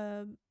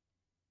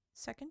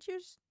 second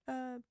year's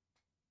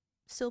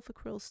Silver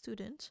Quill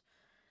student.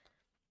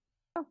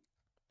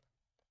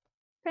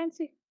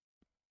 Fancy.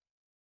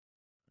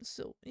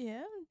 So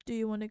yeah, do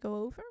you want to go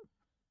over?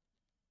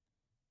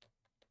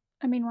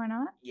 I mean, why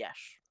not? Yes.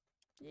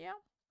 Yeah.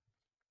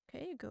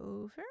 Okay, you go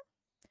over.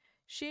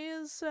 She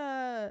is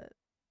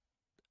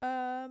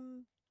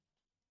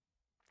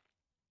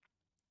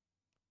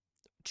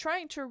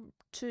trying to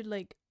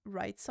like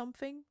write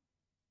something.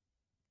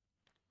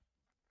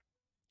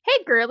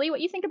 Hey, girly,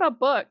 what you think about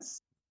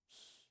books?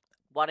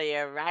 What are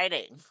you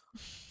writing?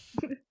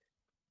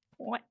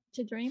 What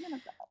you dreaming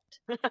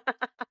about?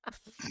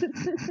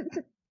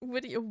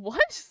 What do you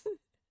what?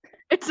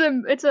 It's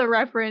a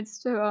reference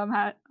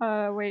to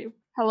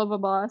Hell of a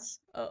Boss.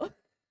 Oh,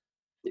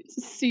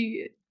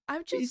 See,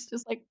 I'm he's just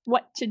just like,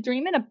 what you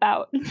dreaming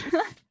about?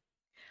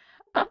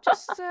 I'm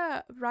just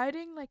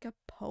writing like a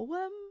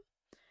poem,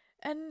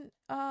 and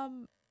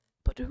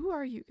but who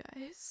are you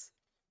guys?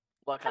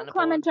 What kind I'm of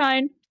poem?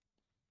 Clementine.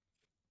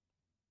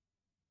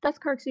 That's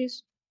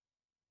Carxes.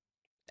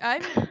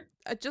 I'm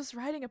just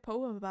writing a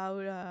poem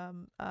about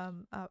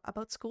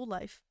school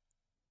life.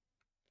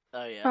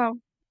 Oh yeah. Oh,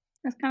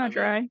 that's kind I of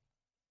mean, dry.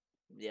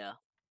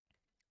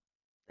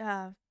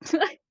 yeah.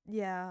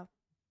 Yeah,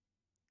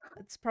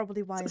 that's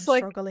probably why I'm It's like,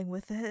 struggling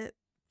with it.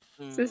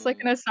 is this like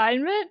an Mm,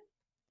 assignment?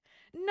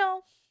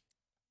 No,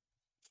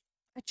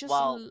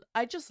 well,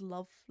 I just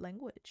love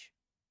language.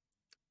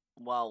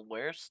 well,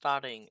 we're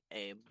starting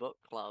a book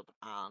club,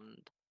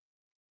 and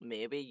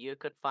maybe you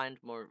could find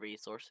more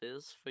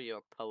resources for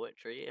your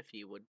poetry if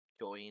you would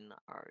join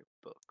our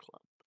book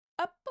club.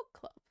 A book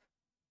club.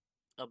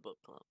 A book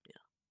club, yeah.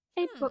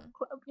 A book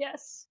club,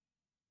 yes.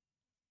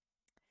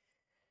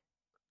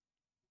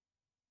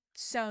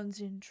 Sounds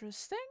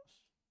interesting.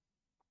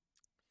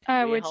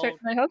 I We would hold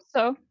certainly hope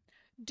so.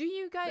 Do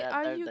you guys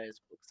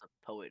there's books of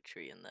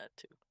poetry in there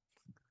too.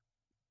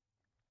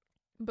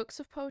 books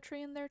of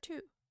poetry in there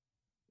too?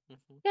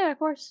 Yeah, of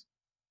course.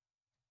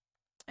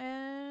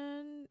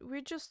 And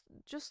we're just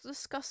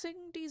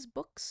discussing these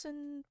books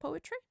and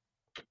poetry?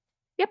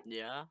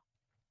 Yeah.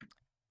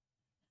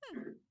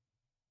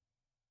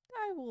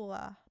 I will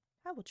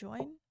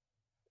join.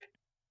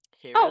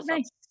 Here Oh, is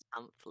nice. a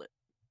pamphlet.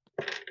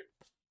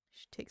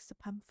 She takes the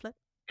pamphlet.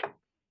 Yeah,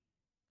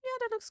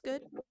 that looks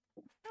good.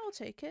 I will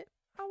take it.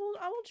 I will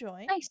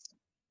join. Nice.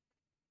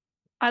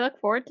 I look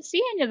forward to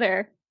seeing you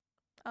there.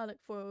 I look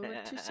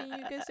forward to seeing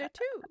you guys there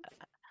too.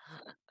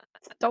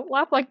 Don't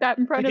laugh like that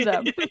in front of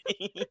them.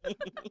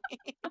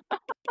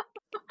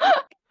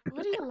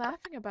 What are you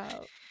laughing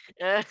about?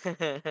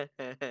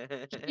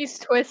 He's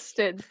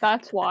twisted.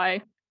 That's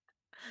why.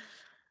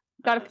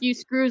 Got a few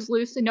screws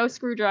loose and no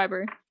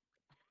screwdriver.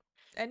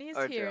 And he's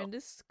Or here Joe.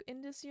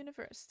 in this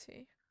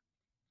university.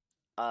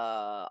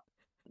 Yeah.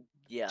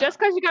 Just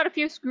because you got a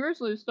few screws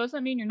loose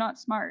doesn't mean you're not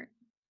smart.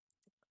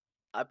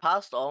 I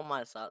passed all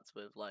my stats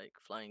with like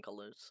flying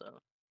colors, so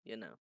you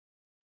know.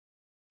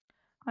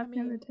 I've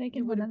never you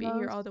taken one wouldn't of be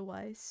here those.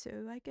 otherwise, so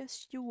I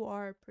guess you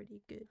are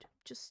pretty good.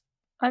 Just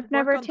I've work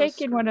never on those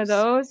taken one of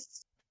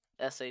screws.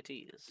 those.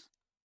 SATs.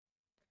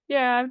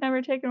 Yeah, I've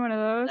never taken one of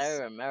those.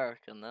 They're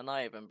American. They're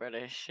not even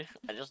British.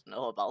 I just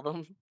know about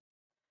them.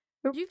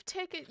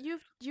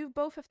 You've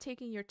both have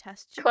taken your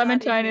test. You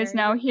Clementine got it is here.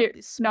 now You're here. probably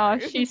No,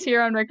 smart. she's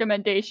here on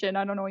recommendation.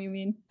 I don't know what you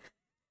mean.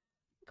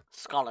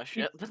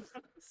 Scholarship.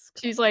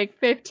 She's like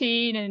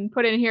 15 and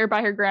put in here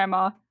by her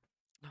grandma.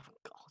 Oh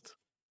god.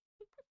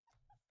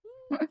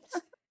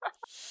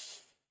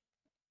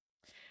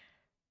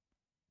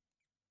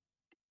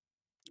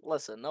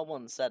 Listen, no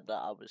one said that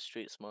I was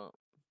street smart.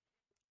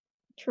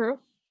 True.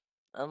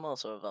 I'm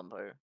also a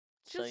vampire,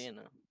 so Just- you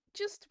know.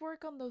 Just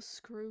work on those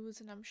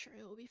screws, and I'm sure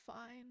it'll be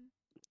fine.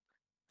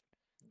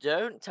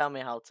 Don't tell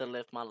me how to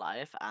live my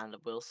life, and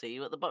we'll see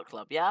you at the book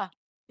club. Yeah.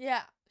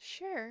 Yeah,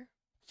 sure.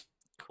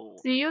 Cool.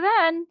 See you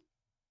then.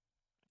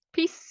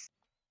 Peace.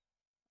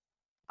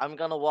 I'm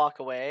gonna walk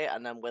away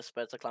and then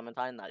whisper to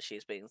Clementine that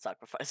she's being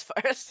sacrificed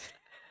first.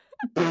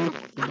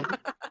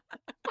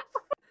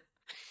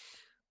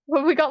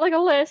 Well, we got like a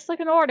list, like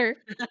an order.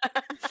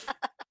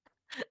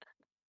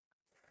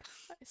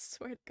 I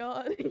swear to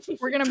God.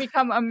 We're gonna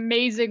become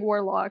amazing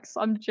warlocks.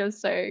 I'm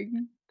just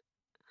saying.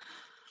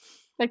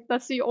 Like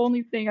that's the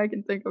only thing I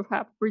can think of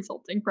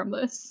resulting from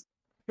this.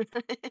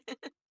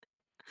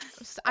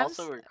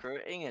 Also,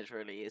 recruiting is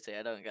really easy.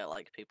 I don't get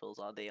like people's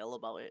ordeal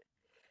about it.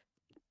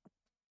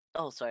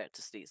 Oh, sorry, I had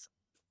to sneeze.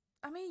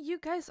 I mean, you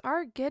guys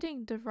are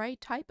getting the right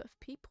type of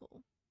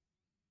people.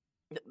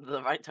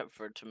 The right time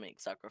for it to make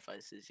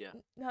sacrifices, yeah.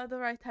 No, the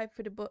right type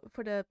for the book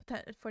for the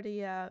book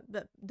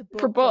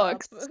For club.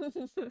 books.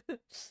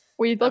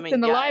 We looked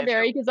in the yeah,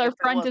 library because our if it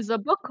front was- is a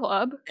book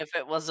club. If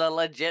it was a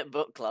legit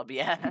book club,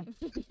 yeah.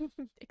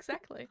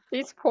 Exactly.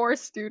 These poor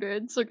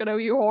students are gonna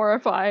be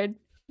horrified.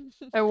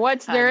 And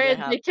once And they're they in,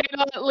 have- they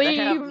cannot They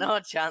have leave. no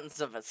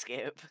chance of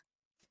escape.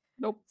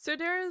 Nope. So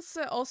there's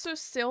also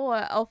still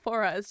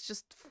Alphora is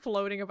just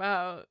floating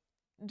about.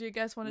 Do you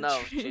guys want to? No,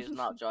 she's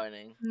not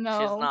joining.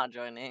 No. She's not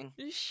joining.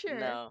 You sure?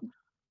 No.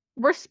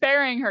 We're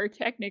sparing her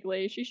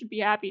technically. She should be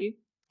happy.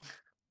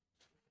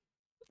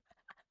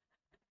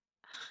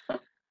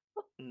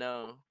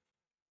 No.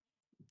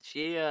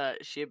 She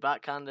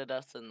backhanded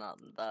us in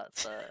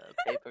that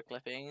paper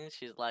clipping.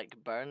 She's like,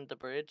 burn the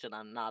bridge and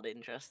I'm not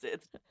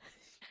interested.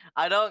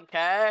 I don't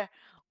care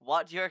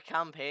what your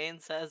campaign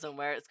says and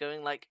where it's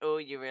going, like, oh,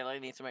 you really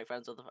need to make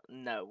friends with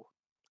no.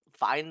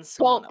 Find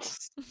someone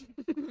else.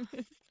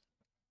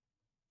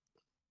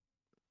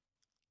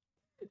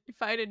 You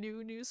find a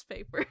new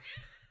newspaper.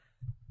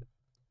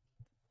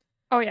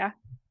 Oh yeah.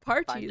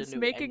 Parties new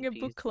making a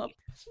book NPC. club.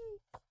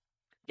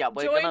 Yeah,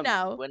 we're Join gonna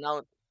now. we're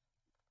now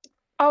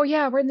Oh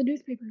yeah, we're in the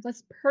newspaper.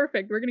 That's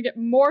perfect. We're gonna get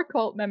more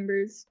cult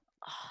members.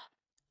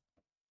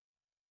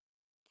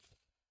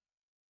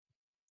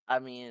 I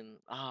mean,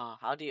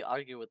 how do you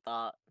argue with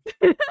that?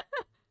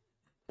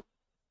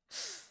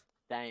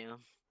 Damn.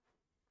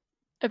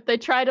 If they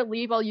try to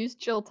leave, I'll use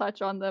chill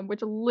touch on them,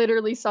 which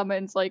literally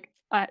summons like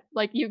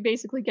you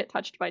basically get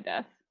touched by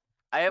death.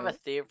 I have a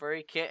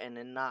thievery kit, and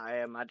in that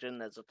I imagine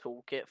there's a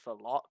toolkit for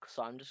locks,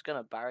 so I'm just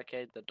gonna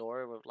barricade the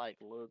door with like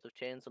loads of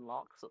chains and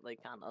locks that they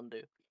can't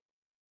undo.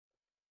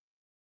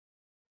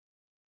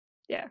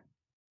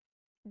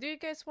 Do you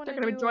guys want They're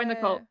to gonna join the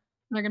cult.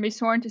 They're gonna be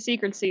sworn to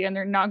secrecy, and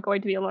they're not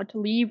going to be allowed to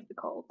leave the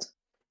cult.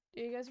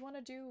 Do you guys want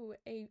to do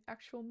a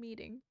actual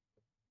meeting?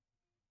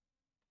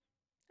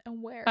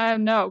 And where?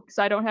 No, because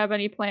I don't have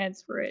any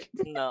plans for it.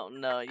 No,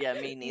 yeah,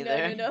 me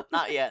neither. No.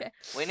 Not yet. Okay.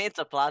 We need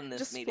to plan this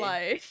Just meeting.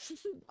 fly.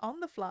 On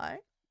the fly.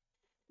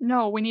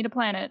 No, we need a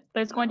planet.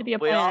 There's going to be a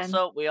plan.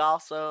 We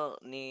also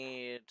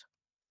need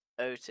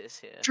Otis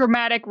here.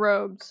 Dramatic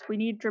robes. We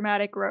need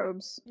dramatic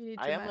robes. You need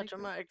I am a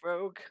dramatic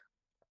rogue.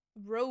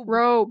 robe.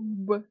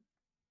 Robe.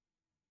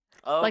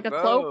 Oh, Like a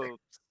cloak?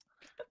 robes.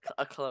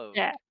 A cloak.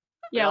 Yeah.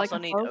 We Yeah, also like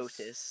a need cloak.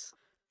 Otis.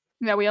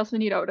 Yeah, we also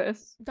need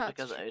Otis. That's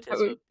Because true. Otis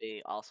would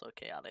be also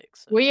chaotic.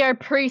 So. We are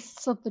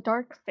priests of the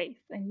dark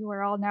faith, and you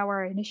are all now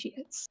our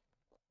initiates.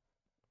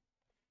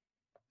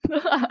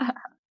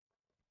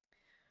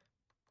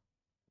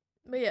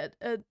 But yeah,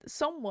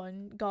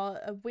 someone got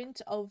a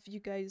wind of you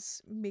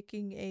guys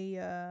making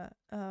a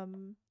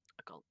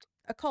cult.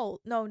 A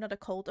cult. No, not a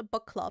cult. A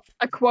book club.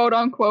 A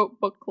quote-unquote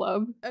book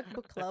club. A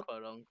book club.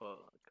 Quote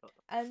unquote.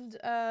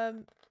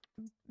 And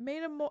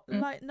made a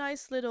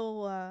nice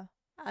little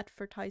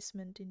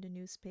advertisement in the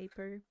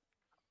newspaper.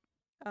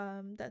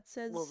 That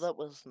says. Well, that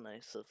was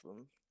nice of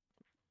them.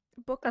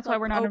 Book That's club why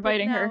we're not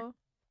inviting her.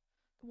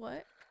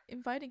 What?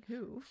 Inviting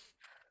who?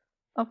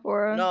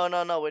 Alphora.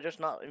 No. We're just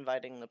not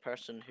inviting the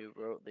person who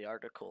wrote the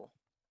article.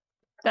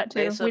 That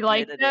too. We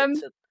like them.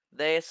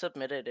 They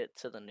submitted it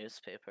to the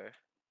newspaper.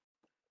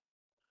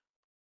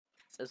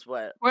 Is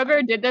what.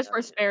 Whoever did this,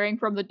 we're sparing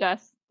from the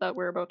death that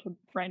we're about to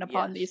rain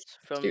upon these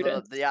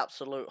students. From the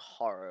absolute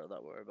horror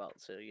that we're about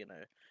to,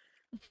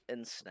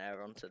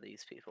 ensnare onto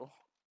these people.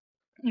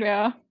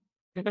 Yeah.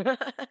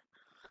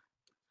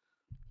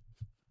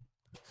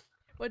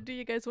 What do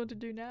you guys want to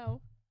do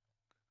now?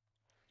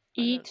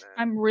 Eat.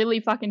 I'm really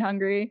fucking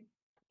hungry.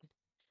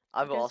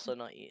 I've also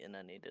not eaten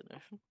any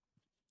dinner.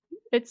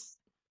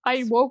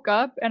 I woke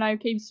up and I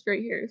came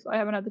straight here, so I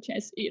haven't had the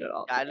chance to eat at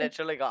all. I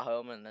literally got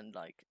home and then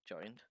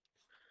joined.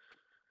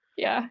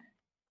 Yeah.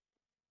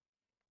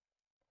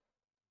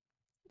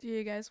 Do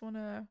you guys want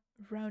to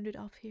round it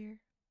off here?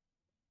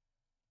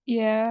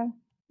 Yeah.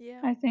 Yeah.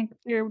 I think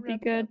here would be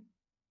good.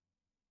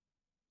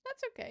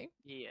 That's okay.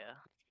 Yeah.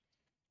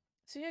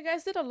 So you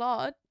guys did a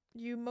lot.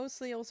 You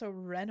mostly also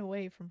ran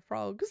away from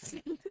frogs.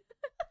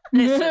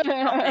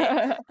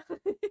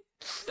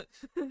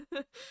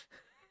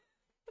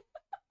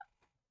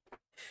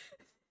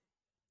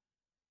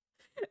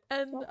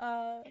 And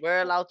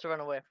we're allowed to run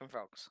away from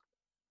frogs.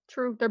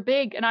 True, they're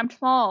big and I'm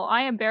small.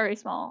 I am very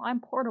small. I'm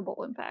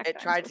portable, in fact. It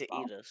tried to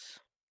eat us.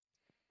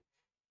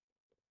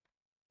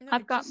 no,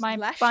 I've got my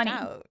bunny,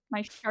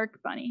 my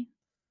shark bunny.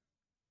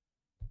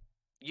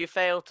 You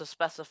failed to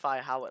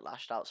specify how it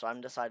lashed out, so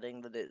I'm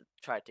deciding that it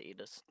tried to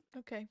eat us.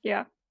 Okay.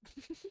 Yeah.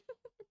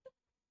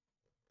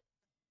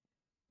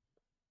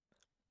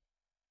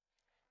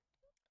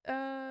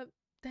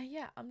 Then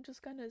yeah, I'm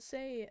just gonna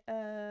say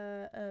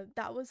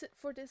that was it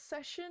for this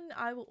session.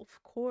 I will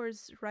of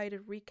course write a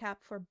recap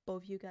for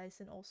both you guys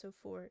and also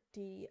for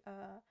the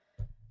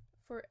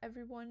for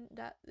everyone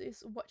that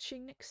is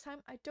watching next time.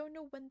 I don't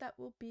know when that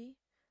will be.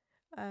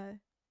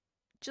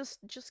 Just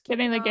keep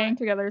getting the gang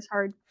together is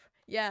hard.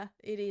 Yeah,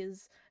 it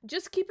is.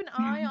 Just keep an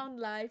eye on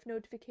live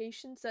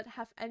notifications that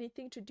have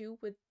anything to do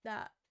with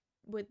that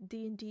with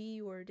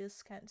D&D or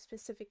this kind of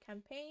specific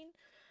campaign.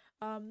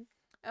 I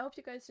hope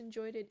you guys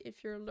enjoyed it.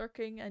 If you're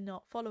lurking and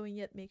not following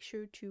yet, make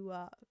sure to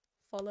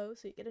follow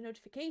so you get a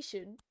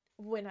notification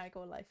when I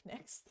go live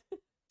next.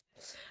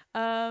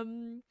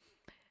 And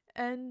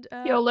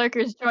Yo,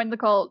 lurkers, join the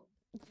cult.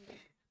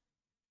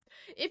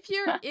 if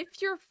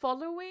you're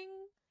following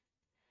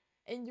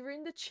and you're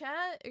in the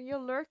chat and you're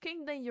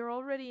lurking, then you're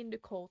already in the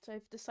cult.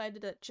 I've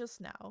decided that just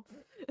now.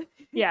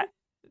 Yeah.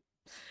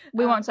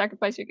 We won't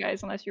sacrifice you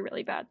guys unless you're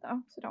really bad, though,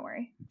 so don't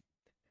worry.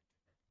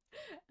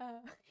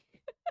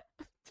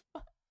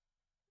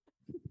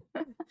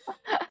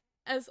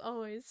 As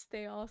always,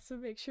 stay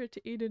awesome. Make sure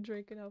to eat and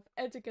drink enough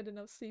and to get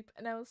enough sleep.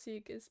 And I will see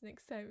you guys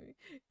next time.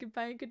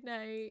 Goodbye and good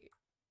night.